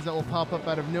jellies that will pop up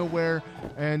out of nowhere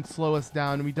and slow us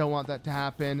down. We don't want that to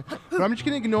happen. But I'm just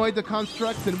going to ignore the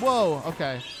constructs and, whoa,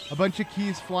 okay. A bunch of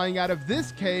keys flying out of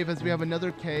this cave as we have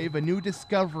another cave, a new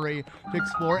discovery to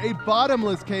explore, a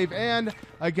bottomless cave. And,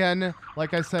 again,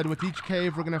 like I said, with each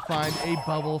cave, we're going to find a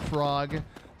bubble frog.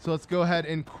 So let's go ahead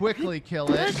and quickly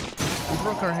kill it. We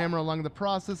broke our hammer along the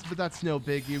process, but that's no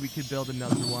biggie. We could build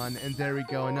another one. And there we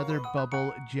go, another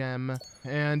bubble gem.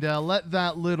 And let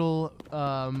that little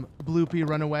bloopy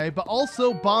run away. But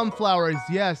also bomb flowers,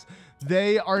 yes.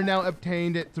 They are now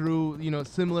obtained through,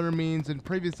 similar means in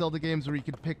previous Zelda games where you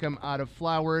could pick them out of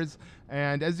flowers.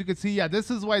 And as you can see, yeah,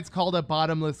 this is why it's called a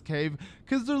bottomless cave,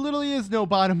 because there literally is no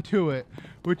bottom to it,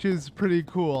 which is pretty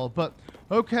cool. But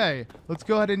okay, let's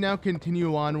go ahead and now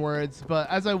continue onwards. But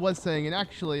as I was saying, and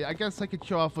actually, I guess I could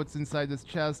show off what's inside this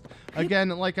chest. Again,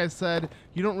 like I said,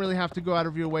 you don't really have to go out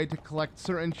of your way to collect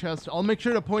certain chests. I'll make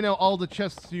sure to point out all the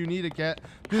chests you need to get.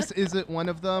 This isn't one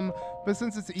of them, but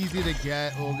since it's easy to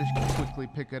get, we'll just quickly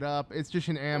pick it up. It's just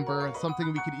an amber,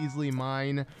 something we could easily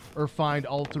mine or find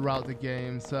all throughout the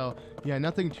game. So yeah,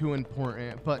 nothing too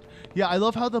important. But yeah, I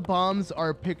love how the bombs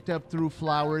are picked up through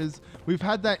flowers. We've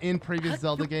had that in previous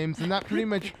Zelda games, and that pretty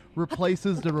much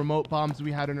replaces the remote bombs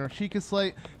we had in our Sheikah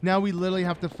Slate. Now we literally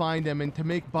have to find them, and to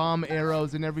make bomb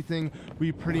arrows and everything,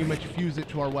 we pretty much fuse it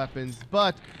to our weapons.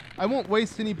 But I won't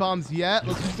waste any bombs yet.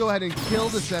 Let's just go ahead and kill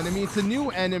this enemy. It's a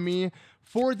new enemy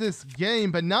for this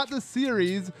game, but not the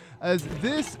series, as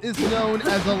this is known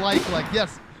as a like.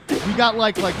 Yes, we got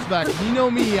likes back. You know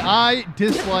me, I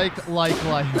dislike likes.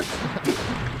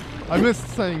 I missed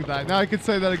saying that. Now I can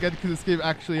say that again because this game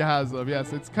actually has them.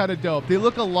 Yes, it's kind of dope. They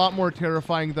look a lot more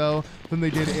terrifying, though, than they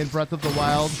did in Breath of the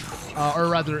Wild. Or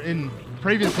rather, in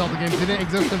previous Zelda games. They didn't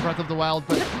exist in Breath of the Wild,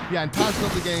 but yeah, in past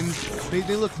Zelda games,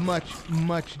 they look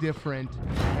much different.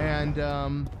 And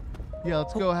yeah,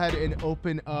 let's go ahead and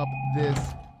open up this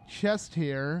chest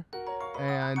here.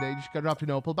 And they just got dropped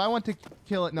an opal, but I want to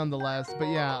kill it nonetheless. But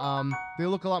yeah, they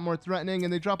look a lot more threatening,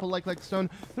 and they drop a like stone.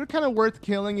 They're kind of worth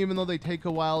killing, even though they take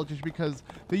a while, just because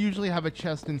they usually have a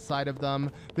chest inside of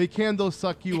them. They can, though,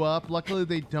 suck you up. Luckily,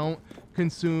 they don't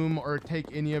consume or take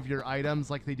any of your items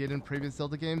like they did in previous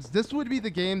Zelda games. This would be the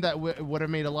game that would have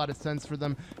made a lot of sense for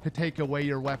them to take away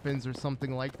your weapons or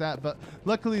something like that, but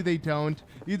luckily they don't.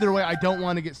 Either way, I don't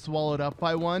want to get swallowed up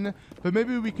by one, but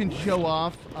maybe we can show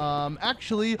off.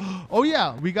 Actually, oh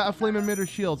yeah, we got a flame emitter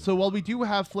shield. So while we do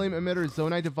have flame emitter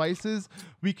Zonai devices,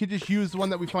 we could just use one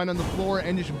that we find on the floor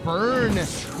and just burn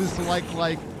this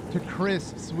like to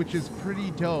crisps, which is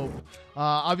pretty dope.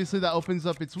 Obviously that opens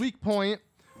up its weak point,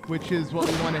 which is what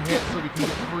we want to hit so we can get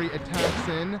free attacks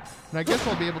in. And I guess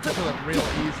I'll be able to kill it real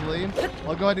easily.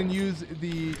 I'll go ahead and use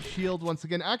the shield once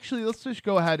again. Actually, let's just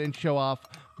go ahead and show off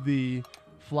the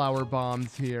flower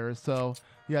bombs here. So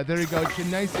yeah, there you go. It's a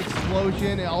nice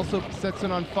explosion. It also sets it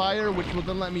on fire, which will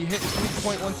then let me hit its weak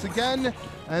point once again.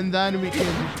 And then we can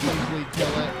just easily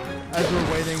kill it as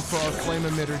we're waiting for our flame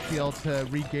emitter shield to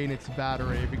regain its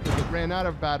battery, because it ran out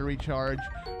of battery charge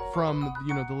from,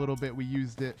 the little bit we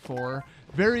used it for.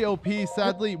 Very OP,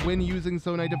 sadly, when using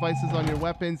Zonai devices on your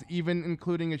weapons, even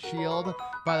including a shield,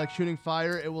 by shooting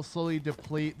fire, it will slowly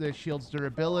deplete the shield's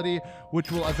durability,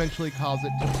 which will eventually cause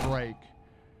it to break.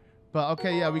 But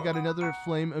okay, yeah, we got another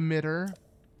flame emitter.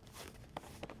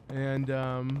 And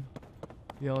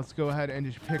yeah, let's go ahead and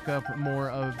just pick up more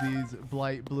of these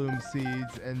blight bloom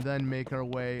seeds and then make our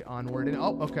way onward. And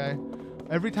oh, okay.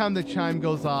 Every time the chime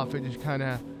goes off, it just kind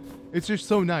of, it's just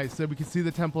so nice that we can see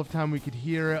the Temple of Time. We could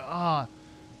hear it.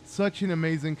 Such an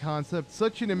amazing concept.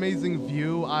 Such an amazing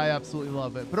view. I absolutely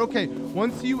love it. But okay,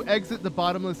 once you exit the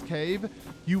bottomless cave,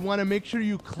 you want to make sure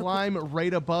you climb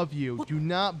right above you. Do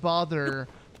not bother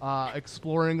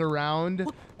exploring around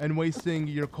and wasting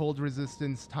your cold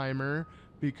resistance timer,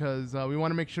 because we want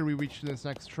to make sure we reach this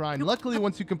next shrine. Luckily,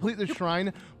 once you complete the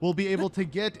shrine, we'll be able to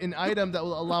get an item that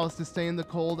will allow us to stay in the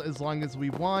cold as long as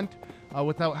we want,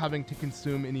 without having to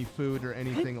consume any food or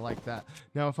anything like that.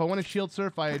 Now, if I want to shield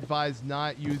surf, I advise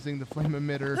not using the flame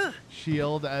emitter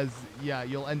shield, as yeah,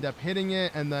 you'll end up hitting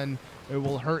it and then it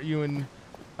will hurt you, and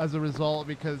as a result,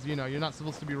 because you're not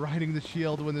supposed to be riding the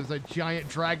shield when there's a giant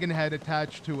dragon head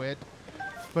attached to it.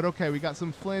 But okay, we got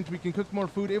some flint. We can cook more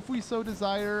food if we so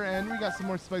desire, and we got some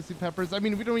more spicy peppers. I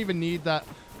mean, we don't even need that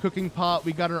cooking pot.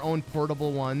 We got our own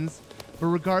portable ones. But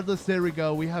regardless, there we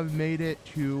go. We have made it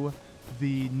to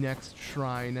the next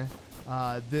shrine.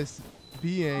 This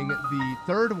being the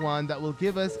third one that will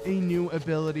give us a new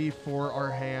ability for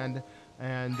our hand.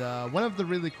 And one of the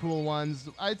really cool ones,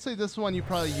 I'd say this one you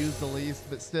probably use the least,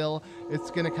 but still,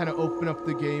 it's going to kind of open up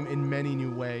the game in many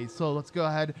new ways. So let's go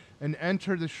ahead and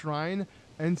enter the shrine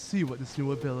and see what this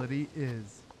new ability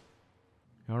is.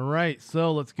 All right,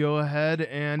 so let's go ahead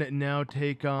and now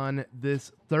take on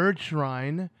this third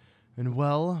shrine. And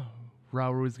well,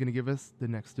 Rauru is going to give us the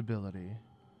next ability.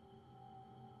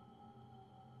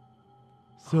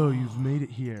 So you've made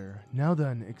it here. Now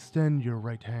then, extend your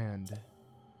right hand.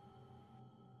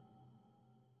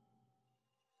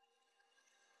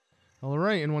 All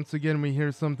right, and once again, we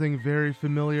hear something very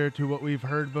familiar to what we've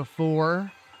heard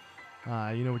before.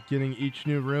 With getting each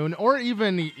new rune, or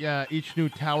even each new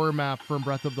tower map from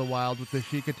Breath of the Wild with the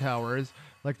Sheikah Towers.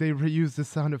 Like, they reused the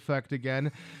sound effect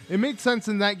again. It made sense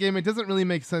in that game. It doesn't really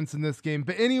make sense in this game.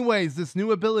 But anyways, this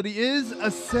new ability is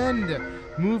Ascend.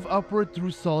 Move upward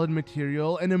through solid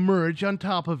material and emerge on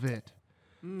top of it.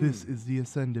 This is the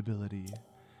Ascend ability.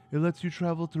 It lets you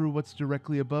travel through what's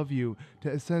directly above you to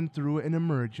ascend through and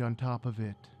emerge on top of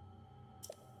it.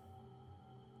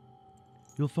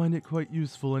 You'll find it quite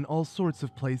useful in all sorts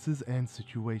of places and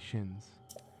situations.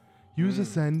 Use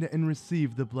Ascend and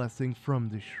receive the blessing from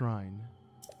the shrine.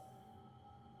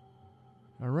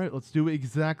 Alright, let's do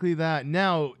exactly that.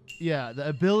 Now, the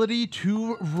ability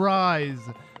to rise.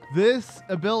 This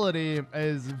ability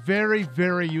is very,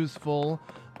 very useful.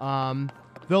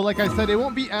 Though, like I said, it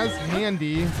won't be as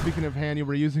handy. Speaking of handy,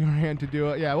 we're using our hand to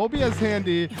do it. Yeah, it won't be as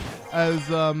handy as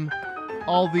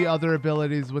all the other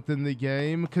abilities within the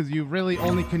game, because you really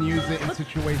only can use it in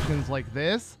situations like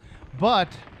this. But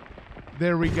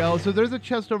there we go. So there's a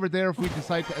chest over there. If we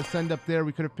decide to ascend up there,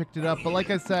 we could have picked it up. But like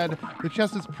I said, the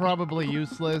chest is probably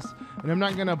useless, and I'm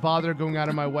not going to bother going out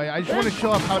of my way. I just want to show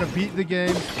off how to beat the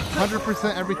game.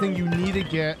 100% everything you need to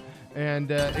get,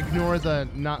 and ignore the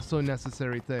not so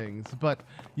necessary things. But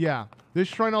yeah, this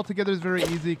shrine altogether is very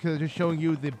easy because it's just showing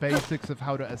you the basics of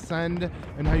how to ascend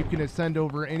and how you can ascend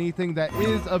over anything that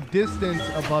is of distance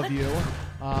above you.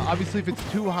 Obviously, if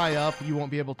it's too high up, you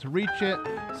won't be able to reach it.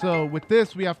 So with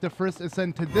this, we have to first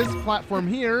ascend to this platform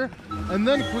here, and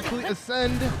then quickly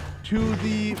ascend to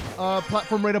the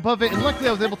platform right above it. And luckily,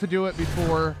 I was able to do it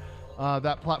before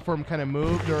that platform kind of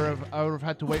moved, or I would have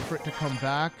had to wait for it to come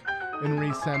back and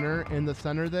recenter in the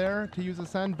center there to use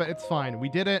Ascend, but it's fine. We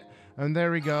did it, and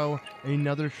there we go.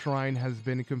 Another shrine has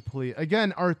been complete.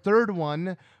 Again, our third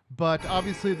one, but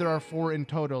obviously there are 4 in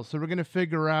total, so we're going to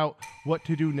figure out what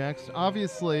to do next.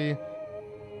 Obviously,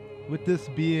 with this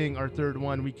being our third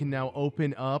one, we can now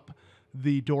open up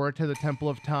the door to the Temple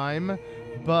of Time,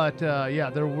 but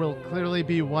there will clearly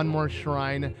be one more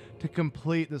shrine to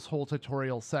complete this whole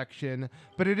tutorial section.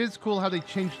 But it is cool how they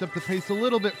changed up the pace a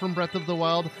little bit from Breath of the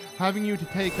Wild, having you to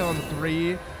take on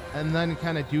 3 and then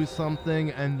kind of do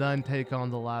something and then take on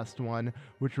the last one,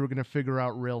 which we're going to figure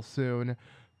out real soon.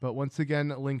 But once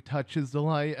again, Link touches the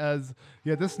light as,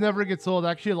 this never gets old.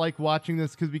 I actually like watching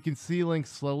this because we can see Link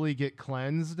slowly get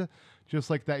cleansed, just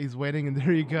like that. He's waiting, and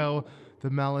there you go. The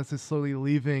malice is slowly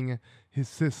leaving his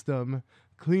system,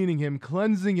 cleaning him,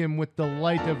 cleansing him with the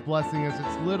light of blessing, as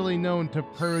it's literally known to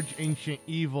purge ancient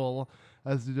evil,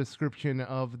 as the description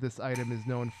of this item is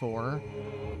known for.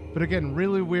 But again,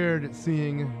 really weird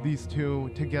seeing these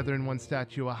two together in one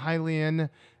statue, a Hylian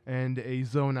and a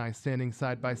Zonai standing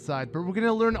side by side. But we're going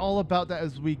to learn all about that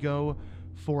as we go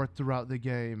forth throughout the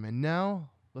game. And now,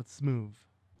 let's move.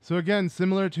 So again,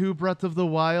 similar to Breath of the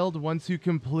Wild, once you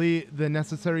complete the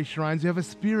necessary shrines, you have a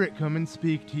spirit come and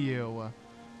speak to you.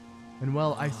 And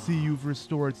well, I see you've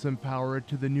restored some power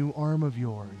to the new arm of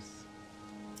yours.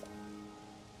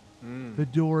 The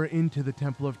door into the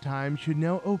Temple of Time should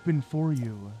now open for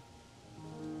you.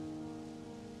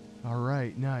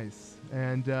 Alright, nice.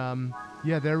 And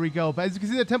there we go. But as you can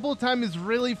see, the Temple of Time is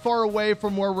really far away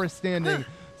from where we're standing.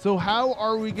 So how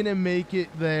are we going to make it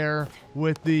there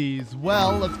with these?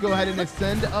 Well, let's go ahead and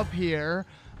ascend up here.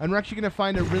 And we're actually going to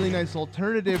find a really nice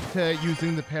alternative to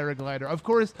using the paraglider. Of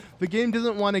course, the game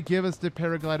doesn't want to give us the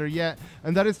paraglider yet,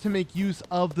 and that is to make use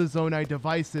of the Zonai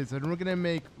devices. And we're going to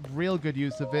make real good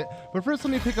use of it. But first, let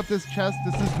me pick up this chest.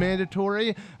 This is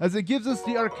mandatory, as it gives us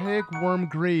the Archaic Worm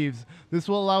Greaves. This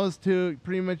will allow us to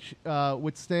pretty much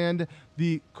withstand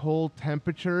the cold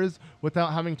temperatures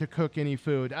without having to cook any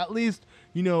food. At least,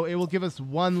 it will give us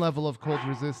 1 level of cold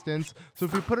resistance. So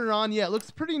if we put it on, it looks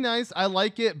pretty nice. I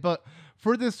like it, but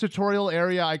for this tutorial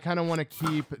area, I kind of want to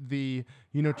keep the,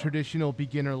 traditional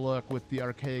beginner look with the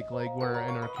archaic legwear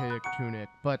and archaic tunic.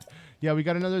 But yeah, we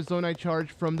got another Zonai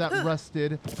charge from that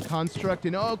rusted construct.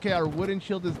 And okay, our wooden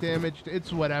shield is damaged.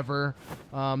 It's whatever.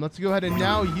 Let's go ahead and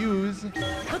now use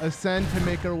Ascend to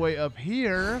make our way up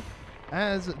here,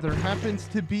 as there happens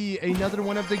to be another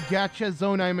one of the gacha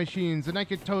Zonai machines. And I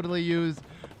could totally use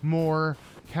more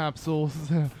capsules.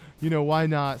 Why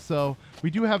not? So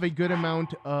we do have a good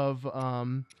amount of,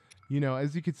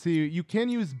 as you can see, you can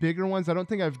use bigger ones. I don't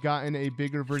think I've gotten a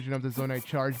bigger version of the Zonai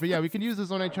charge. But yeah, we can use the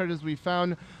Zonai charges we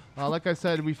found. Like I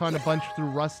said, we found a bunch through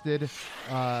rusted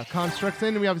constructs.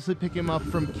 And we obviously pick them up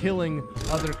from killing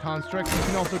other constructs. You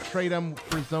can also trade them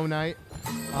for Zonite.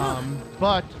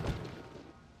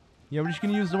 We're just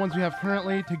going to use the ones we have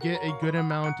currently to get a good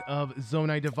amount of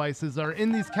Zonai devices that are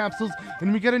in these capsules.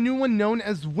 And we got a new one known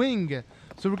as Wing.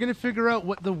 So we're going to figure out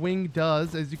what the wing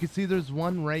does. As you can see, there's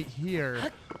one right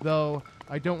here, though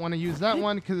I don't want to use that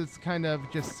one because it's kind of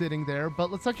just sitting there.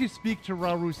 But let's actually speak to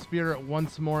Rauru's spirit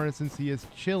once more since he is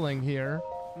chilling here.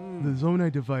 The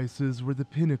Zonai devices were the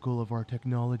pinnacle of our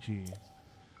technology.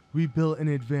 We built an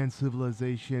advanced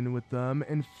civilization with them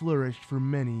and flourished for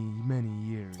many, many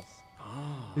years.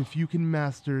 If you can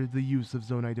master the use of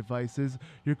Zonai devices,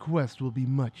 your quest will be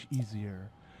much easier.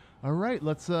 All right,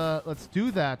 let's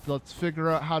do that. Let's figure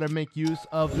out how to make use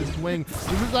of this wing.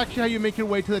 This is actually how you make your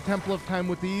way to the Temple of Time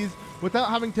with ease without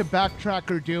having to backtrack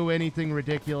or do anything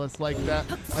ridiculous like that.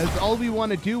 As all we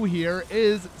want to do here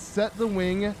is set the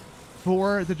wing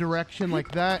for the direction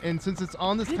like that, and since it's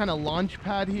on this kind of launch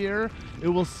pad here, it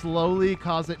will slowly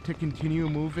cause it to continue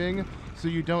moving, so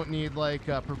you don't need like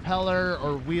a propeller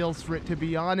or wheels for it to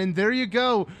be on. And there you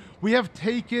go, we have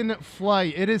taken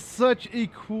flight. It is such a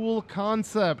cool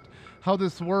concept how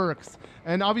this works,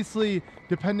 and obviously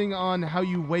depending on how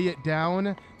you weigh it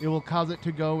down, it will cause it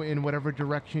to go in whatever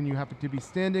direction you happen to be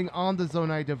standing on the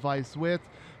Zonai device with.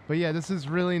 But yeah, this is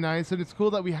really nice, and it's cool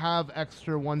that we have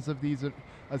extra ones of these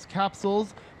as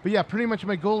capsules. But yeah, pretty much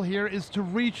my goal here is to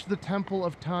reach the Temple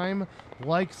of Time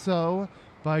like so,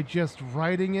 by just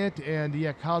riding it and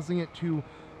yeah, causing it to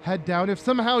head down. If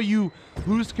somehow you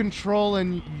lose control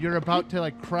and you're about to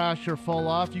like crash or fall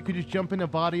off, you could just jump in a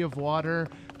body of water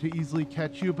to easily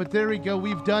catch you. But there we go,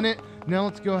 we've done it. Now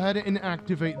let's go ahead and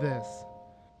activate this.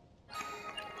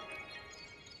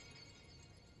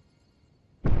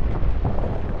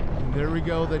 There we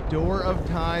go, the door of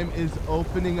time is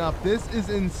opening up. This is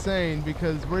insane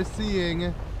because we're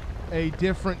seeing a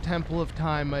different Temple of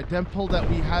Time, a temple that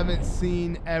we haven't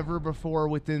seen ever before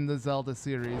within the Zelda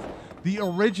series. The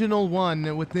original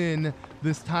one within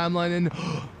this timeline, and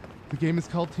the game is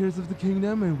called Tears of the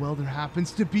Kingdom, and well, there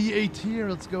happens to be a tear.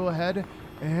 Let's go ahead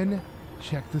and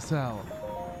check this out.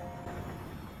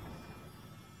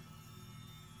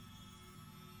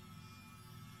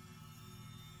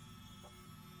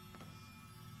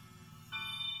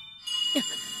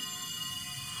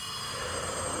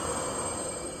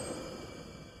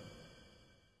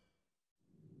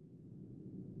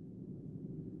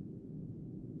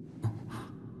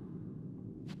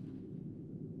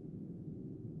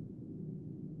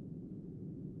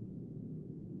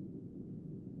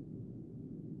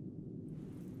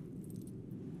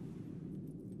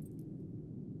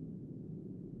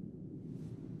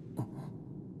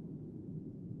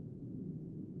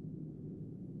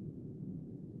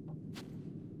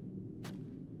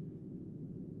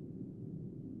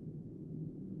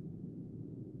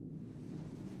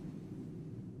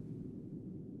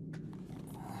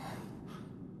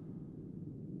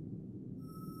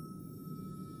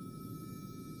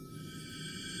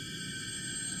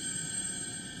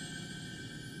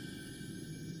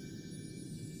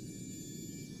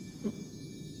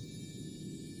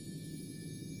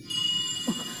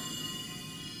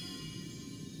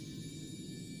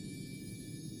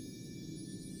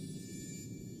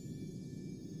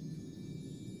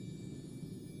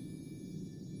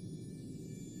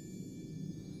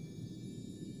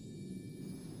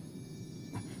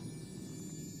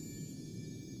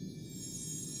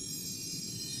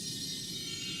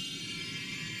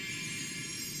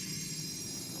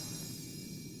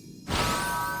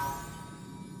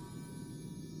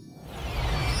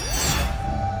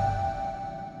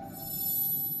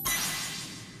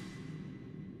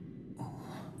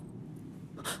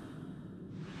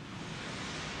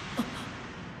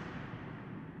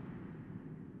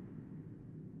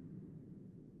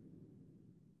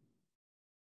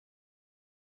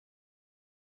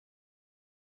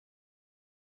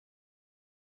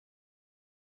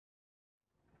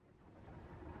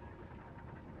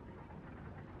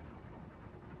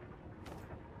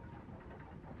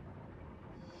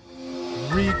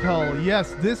 Recall.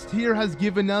 Yes, this tier has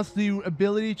given us the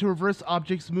ability to reverse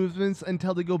objects' movements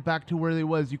until they go back to where they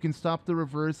was. You can stop the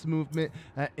reverse movement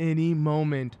at any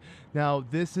moment. Now,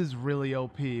 this is really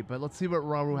OP, but let's see what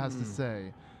Rauru has to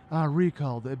say.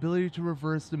 Recall. The ability to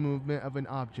reverse the movement of an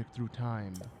object through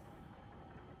time.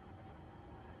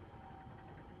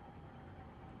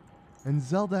 And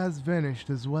Zelda has vanished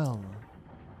as well.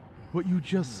 What you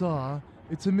just saw,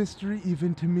 it's a mystery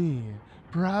even to me.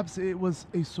 Perhaps it was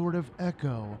a sort of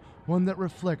echo, one that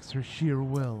reflects her sheer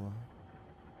will.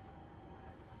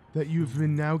 That you've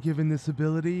been now given this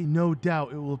ability, no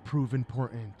doubt it will prove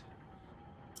important.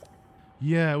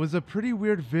 Yeah, it was a pretty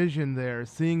weird vision there,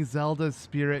 seeing Zelda's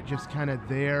spirit just kind of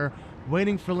there,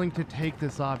 waiting for Link to take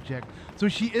this object. So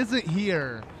she isn't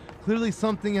here. Clearly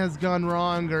something has gone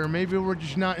wrong, or maybe we're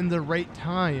just not in the right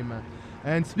time.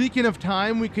 And speaking of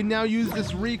time, we can now use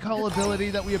this recall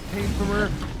ability that we obtained from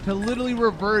her to literally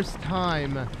reverse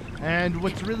time. And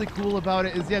what's really cool about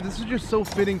it is, yeah, this is just so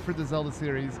fitting for the Zelda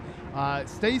series.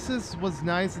 Stasis was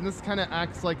nice, and this kind of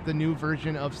acts like the new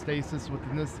version of Stasis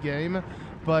within this game.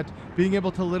 But being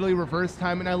able to literally reverse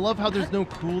time, and I love how there's no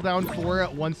cooldown for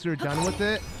it once you're done with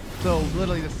it. So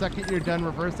literally the second you're done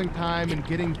reversing time and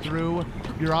getting through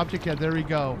your object, yeah, there we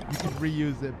go. You can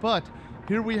reuse it. But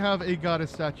here we have a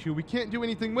goddess statue. We can't do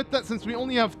anything with that since we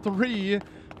only have 3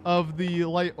 of the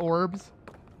light orbs.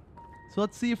 So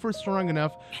let's see if we're strong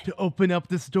enough to open up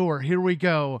this door. Here we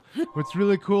go. What's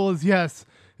really cool is, yes,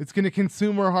 it's going to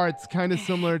consume our hearts, kind of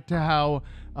similar to how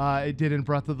it did in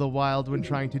Breath of the Wild when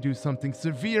trying to do something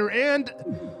severe. And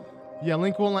yeah,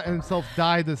 Link won't let himself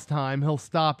die this time. He'll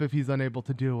stop if he's unable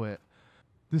to do it.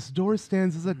 This door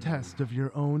stands as a test of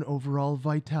your own overall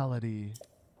vitality.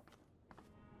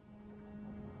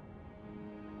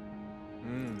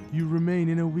 You remain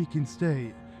in a weakened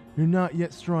state. You're not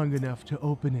yet strong enough to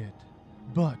open it.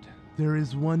 But there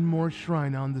is one more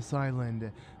shrine on this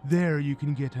island. There you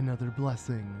can get another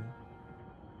blessing.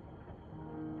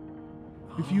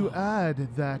 If you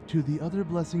add that to the other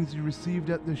blessings you received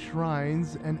at the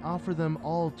shrines and offer them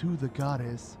all to the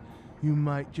goddess, you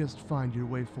might just find your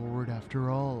way forward after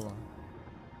all.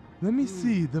 Let me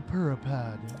see the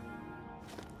Purapad.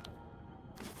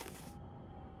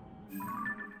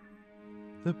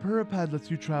 The Purapad lets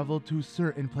you travel to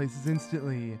certain places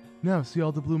instantly. Now, see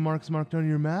all the blue marks marked on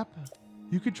your map?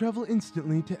 You could travel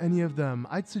instantly to any of them.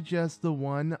 I'd suggest the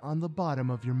one on the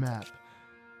bottom of your map.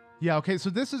 Yeah, okay, so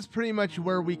this is pretty much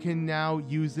where we can now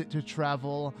use it to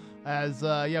travel, as,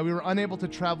 yeah, we were unable to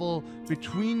travel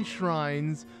between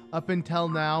shrines up until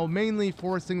now, mainly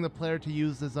forcing the player to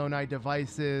use the Zonai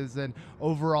devices and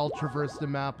overall traverse the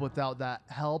map without that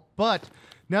help. But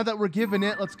now that we're given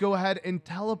it, let's go ahead and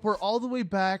teleport all the way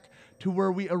back to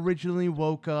where we originally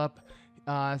woke up.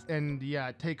 And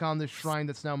yeah, take on the shrine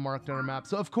that's now marked on our map.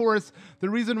 So of course, the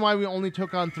reason why we only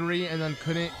took on 3 and then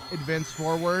couldn't advance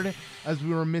forward, as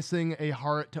we were missing a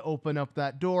heart to open up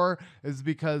that door, is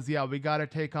because, yeah, we gotta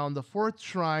take on the 4th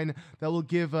shrine that will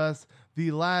give us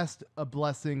the last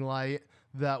blessing light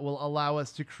that will allow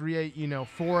us to create, you know,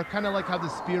 4, kind of like how the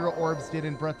Spirit Orbs did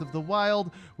in Breath of the Wild,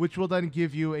 which will then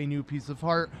give you a new piece of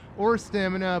heart or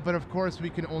stamina, but of course we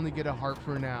can only get a heart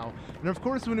for now. And of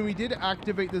course, when we did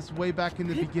activate this way back in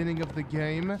the beginning of the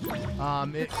game,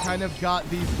 it kind of got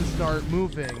these to start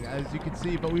moving, as you can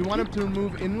see, but we want them to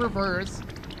move in reverse.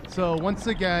 So once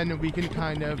again, we can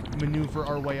kind of maneuver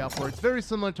our way upwards. Very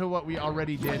similar to what we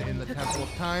already did in the Temple of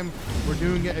Time. We're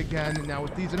doing it again now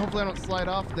with these, and hopefully I don't slide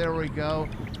off. There we go.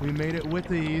 We made it with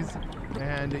these.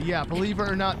 And yeah, believe it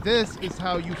or not, this is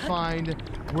how you find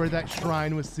where that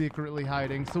shrine was secretly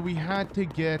hiding. So we had to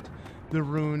get the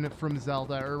rune from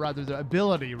Zelda, or rather the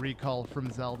ability recall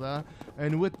from Zelda.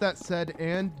 And with that said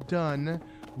and done,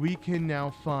 we can now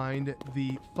find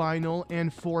the final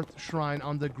and 4th shrine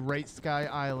on the Great Sky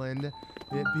Island,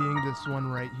 it being this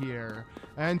one right here.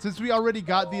 And since we already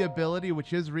got the ability,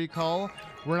 which is recall,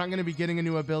 we're not going to be getting a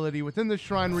new ability within the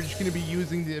shrine. We're just going to be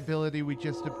using the ability we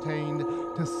just obtained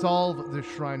to solve the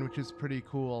shrine, which is pretty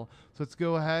cool. So let's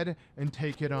go ahead and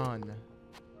take it on.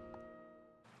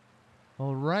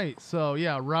 All right, so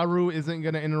yeah, Rauru isn't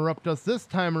going to interrupt us this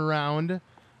time around.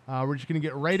 We're just going to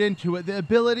get right into it. The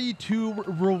ability to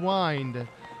rewind.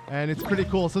 And it's pretty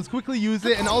cool. So let's quickly use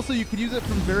it. And also you can use it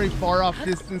from very far off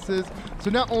distances. So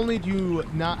not only do you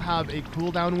not have a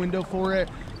cooldown window for it,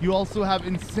 you also have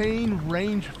insane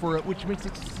range for it, which makes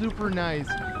it super nice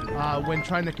when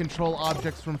trying to control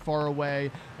objects from far away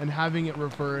and having it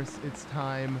reverse its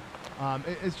time.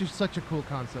 It's just such a cool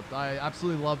concept. I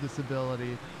absolutely love this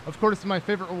ability. Of course, my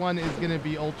favorite one is going to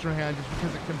be Ultrahand, just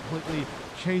because it completely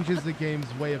changes the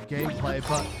game's way of gameplay.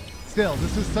 But still,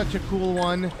 this is such a cool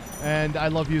one, and I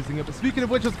love using it. But speaking of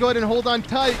which, let's go ahead and hold on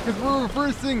tight, because we're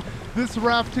reversing this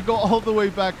raft to go all the way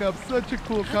back up. Such a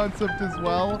cool concept as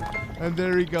well. And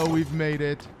there we go, we've made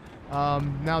it.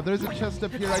 Now there's a chest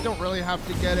up here. I don't really have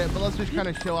to get it, but let's just kind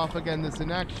of show off again this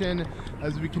in action,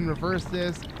 as we can reverse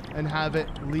this and have it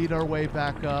lead our way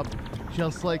back up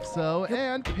just like so,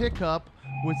 and pick up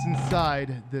what's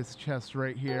inside this chest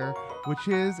right here, which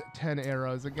is 10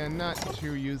 arrows. Again, not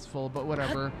too useful, but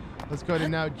whatever. Let's go ahead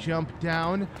and now jump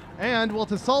down, and well,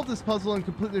 to solve this puzzle and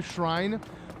complete the shrine,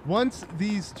 once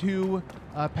these 2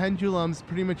 pendulums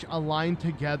pretty much align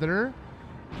together,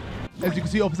 as you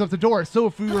can see, opens up the door. So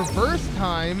if we reverse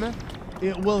time,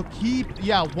 it will keep,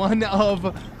 yeah, one of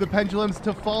the pendulums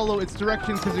to follow its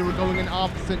direction, because they were going in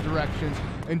opposite directions.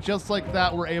 And just like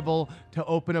that, we're able to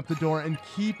open up the door and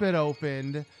keep it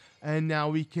opened. And now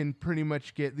we can pretty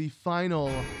much get the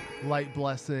final light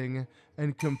blessing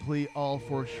and complete all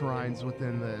 4 shrines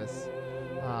within this.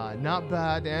 Not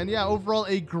bad. And yeah, overall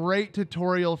a great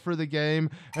tutorial for the game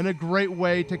and a great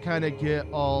way to kind of get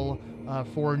all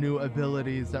 4 new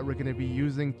abilities that we're going to be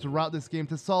using throughout this game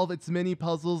to solve its many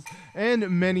puzzles and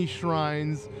many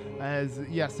shrines. As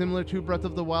yeah, similar to Breath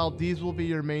of the Wild, these will be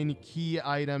your main key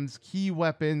items, key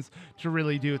weapons to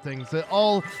really do things. It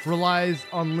all relies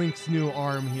on Link's new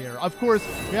arm here. Of course,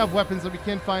 we have weapons that we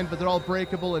can find, but they're all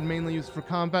breakable and mainly used for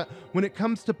combat. When it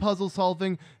comes to puzzle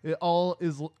solving, it all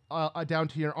is down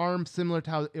to your arm, similar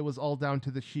to how it was all down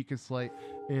to the Sheikah Slate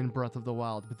in Breath of the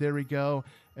Wild. But there we go.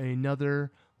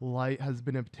 Another light has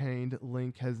been obtained.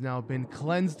 Link has now been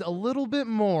cleansed a little bit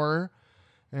more.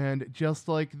 And just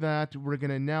like that, we're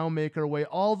going to now make our way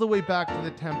all the way back to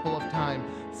the Temple of Time.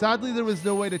 Sadly, there was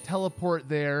no way to teleport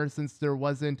there since there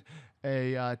wasn't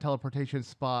a teleportation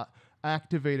spot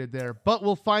activated there. But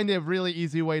we'll find a really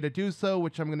easy way to do so,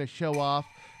 which I'm going to show off.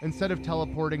 Instead of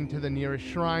teleporting to the nearest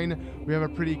shrine, we have a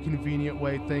pretty convenient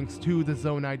way thanks to the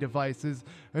Zonai devices.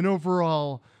 And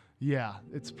overall, yeah,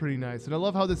 it's pretty nice. And I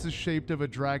love how this is shaped of a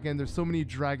dragon. There's so many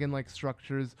dragon-like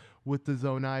structures with the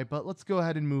Zonai, but let's go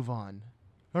ahead and move on.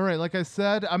 All right, like I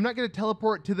said, I'm not going to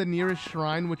teleport to the nearest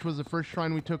shrine, which was the first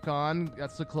shrine we took on.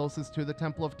 That's the closest to the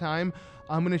Temple of Time.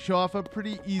 I'm going to show off a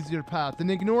pretty easier path.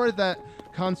 And ignore that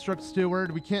Construct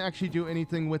Steward. We can't actually do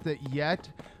anything with it yet,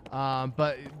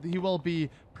 but he will be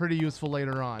pretty useful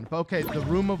later on. But okay, the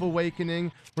Room of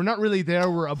Awakening. We're not really there.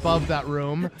 We're above that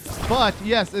room. But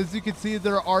yes, as you can see,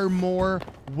 there are more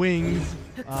wings,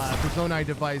 the Zonai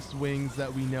device wings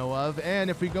that we know of. And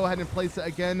if we go ahead and place it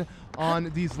again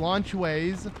on these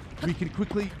launchways, we can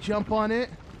quickly jump on it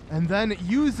and then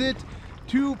use it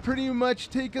to pretty much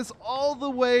take us all the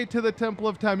way to the Temple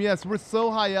of Time. Yes, we're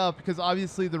so high up because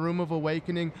obviously the Room of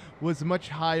Awakening was much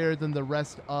higher than the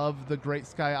rest of the Great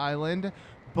Sky Island.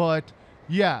 But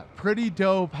yeah, pretty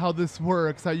dope how this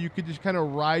works, how you could just kind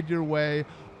of ride your way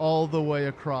all the way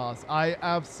across. I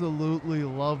absolutely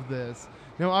love this.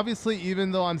 Now, obviously,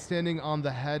 even though I'm standing on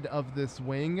the head of this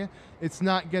wing, it's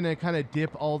not going to kind of dip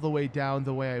all the way down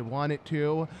the way I want it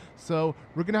to. So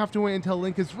we're going to have to wait until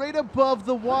Link is right above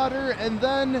the water and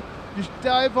then just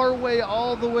dive our way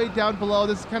all the way down below.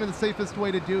 This is kind of the safest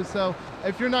way to do so.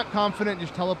 If you're not confident,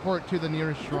 just teleport to the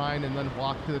nearest shrine and then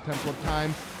walk to the Temple of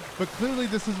Time. But clearly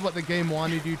this is what the game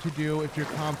wanted you to do if you're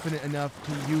confident enough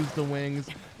to use the wings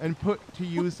and put to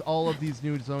use all of these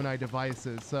new Zonai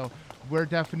devices. So we're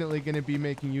definitely going to be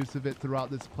making use of it throughout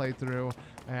this playthrough.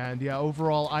 And yeah,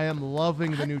 overall, I am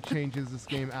loving the new changes this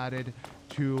game added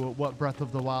to what Breath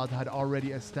of the Wild had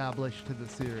already established to the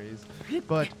series.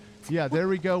 But yeah, there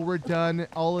we go. We're done.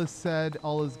 All is said.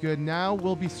 All is good. Now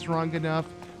we'll be strong enough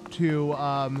to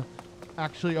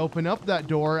actually open up that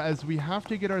door, as we have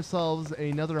to get ourselves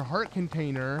another heart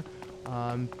container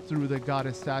through the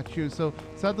goddess statue. So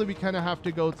sadly, we kind of have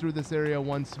to go through this area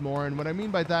once more. And what I mean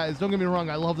by that is, don't get me wrong,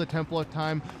 I love the Temple of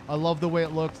Time. I love the way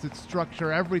it looks, its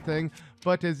structure, everything.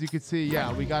 But as you can see,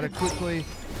 yeah, we got to quickly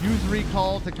use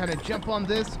recall to kind of jump on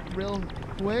this real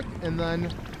quick and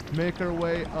then make our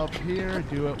way up here.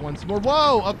 Do it once more.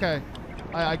 Whoa! Okay.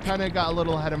 I kind of got a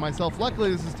little ahead of myself.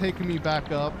 Luckily, this is taking me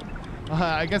back up.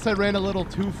 I guess I ran a little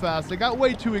too fast. I got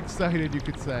way too excited, you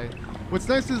could say. What's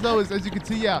nice is, though, is as you can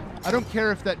see, yeah, I don't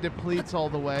care if that depletes all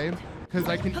the way, because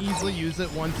I can easily use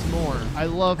it once more. I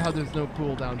love how there's no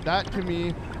cooldown. That, to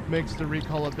me, makes the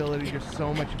recall ability just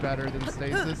so much better than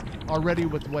stasis already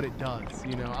with what it does,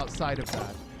 you know, outside of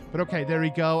that. But okay, there we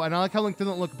go. And I like how Link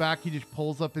doesn't look back. He just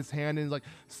pulls up his hand and is like,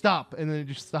 stop. And then it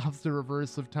just stops the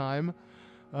reverse of time.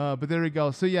 But there we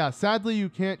go. So yeah, sadly you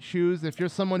can't choose. If you're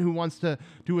someone who wants to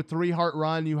do a 3-heart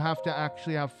run, you have to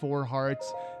actually have 4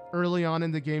 hearts early on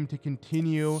in the game to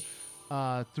continue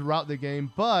throughout the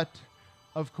game. But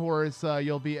of course,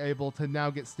 you'll be able to now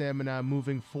get stamina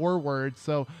moving forward.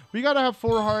 So we gotta have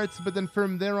 4 hearts, but then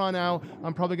from there on out,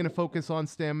 I'm probably gonna focus on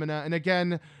stamina. And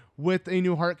again, with a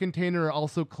new heart container, it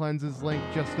also cleanses Link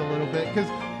just a little bit, because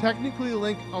technically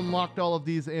Link unlocked all of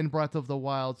these in Breath of the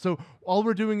Wild. So all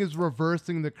we're doing is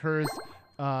reversing the curse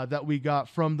that we got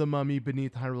from the mummy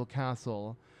beneath Hyrule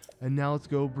Castle. And now let's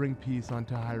go bring peace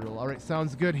onto Hyrule. All right,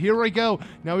 sounds good. Here we go.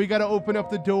 Now we got to open up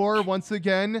the door once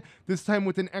again, this time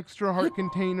with an extra heart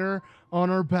container on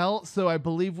our belt. So I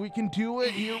believe we can do it.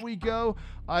 Here we go.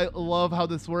 I love how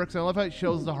this works. I love how it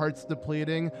shows the hearts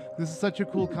depleting. This is such a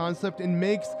cool concept and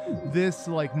makes this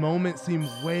like moment seem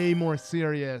way more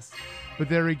serious. But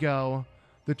there we go.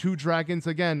 The 2 dragons,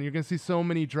 again, you're going to see so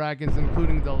many dragons,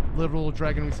 including the literal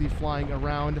dragon we see flying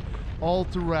around all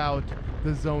throughout the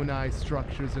Zonai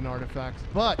structures and artifacts.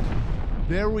 But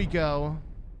there we go.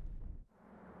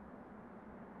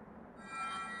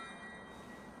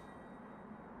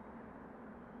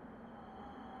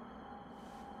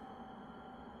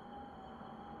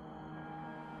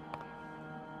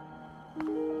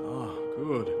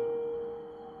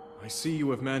 I see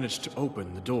you have managed to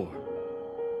open the door.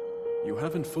 You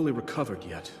haven't fully recovered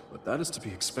yet, but that is to be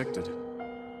expected.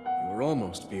 You are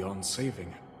almost beyond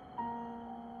saving.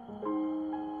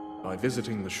 By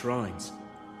visiting the shrines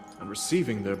and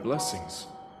receiving their blessings,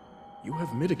 you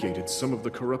have mitigated some of the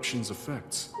corruption's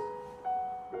effects.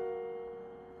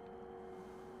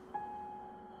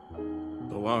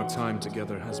 Though our time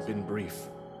together has been brief,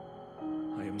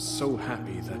 I am so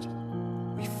happy that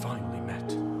we finally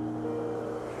met.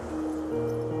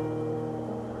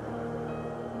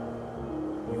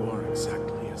 You are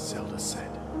exactly as Zelda said.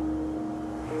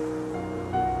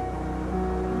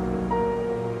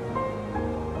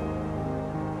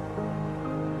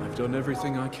 I've done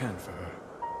everything I can for her.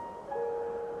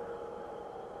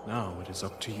 Now it is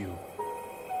up to you.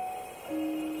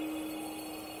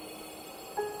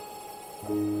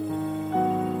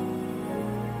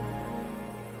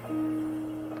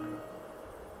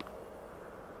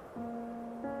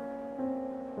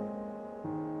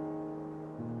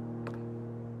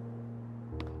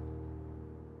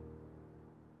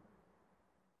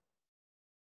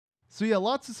 So yeah,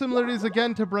 lots of similarities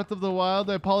again to Breath of the Wild.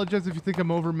 I apologize if you think I'm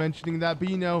over mentioning that,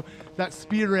 but you know, that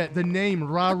spirit, the name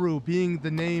Rauru being the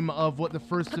name of what the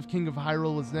first of King of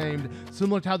Hyrule was named,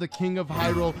 similar to how the King of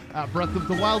Hyrule at Breath of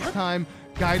the Wild's time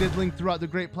guided Link throughout the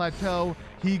Great Plateau.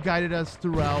 He guided us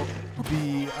throughout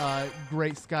the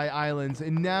Great Sky Islands,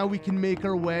 and now we can make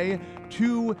our way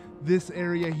to this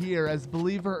area here, as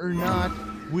believe it or not,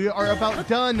 we are about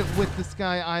done with the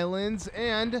Sky Islands,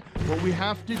 and what we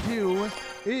have to do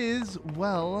is,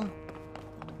 well,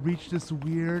 reach this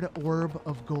weird orb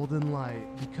of golden light,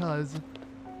 because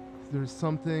there's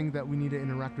something that we need to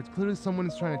interact with. Clearly someone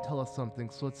is trying to tell us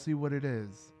something, so let's see what it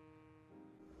is.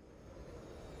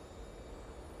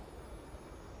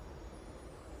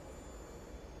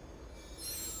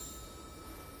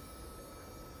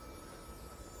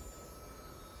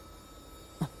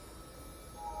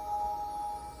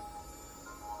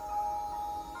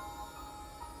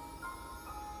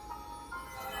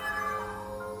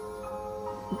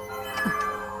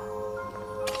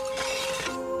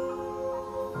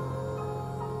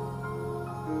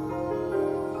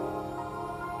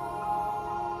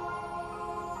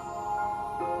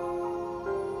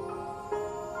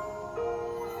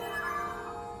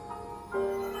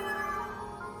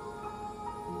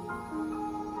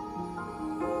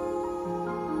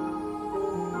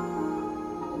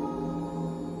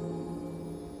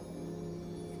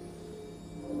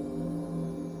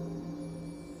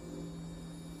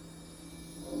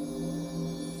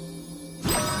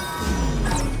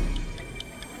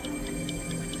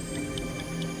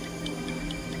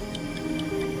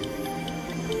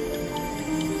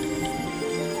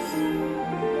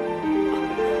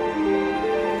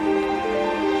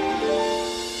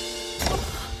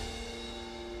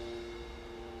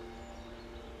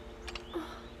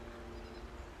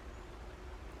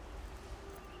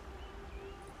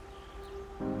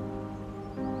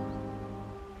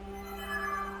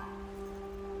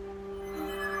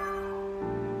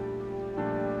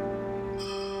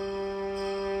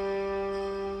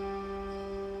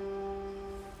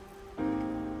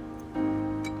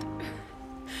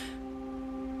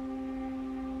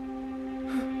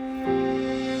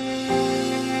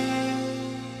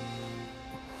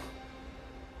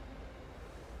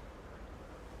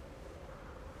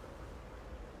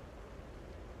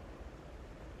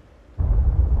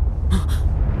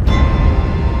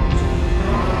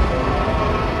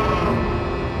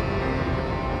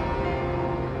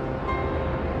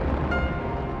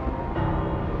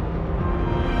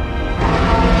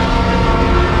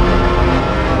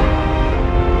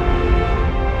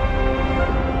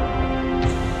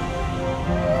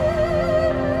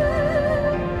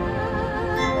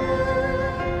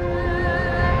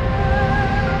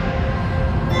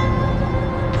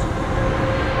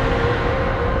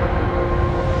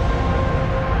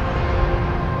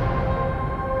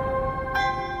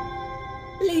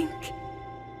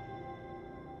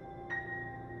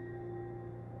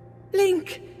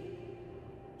 Link!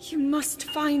 You must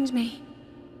find me.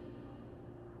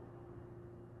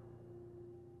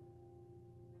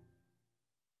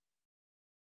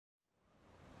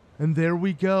 And there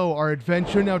we go, our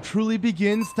adventure now truly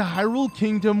begins. To Hyrule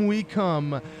Kingdom we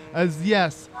come. As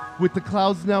yes, with the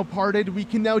clouds now parted, we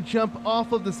can now jump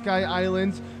off of the Sky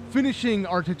Islands, finishing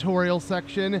our tutorial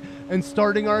section and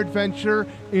starting our adventure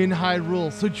in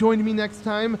Hyrule. So join me next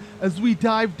time as we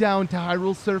dive down to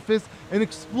Hyrule's surface and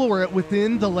explore it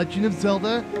within The Legend of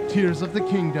Zelda: Tears of the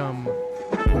Kingdom.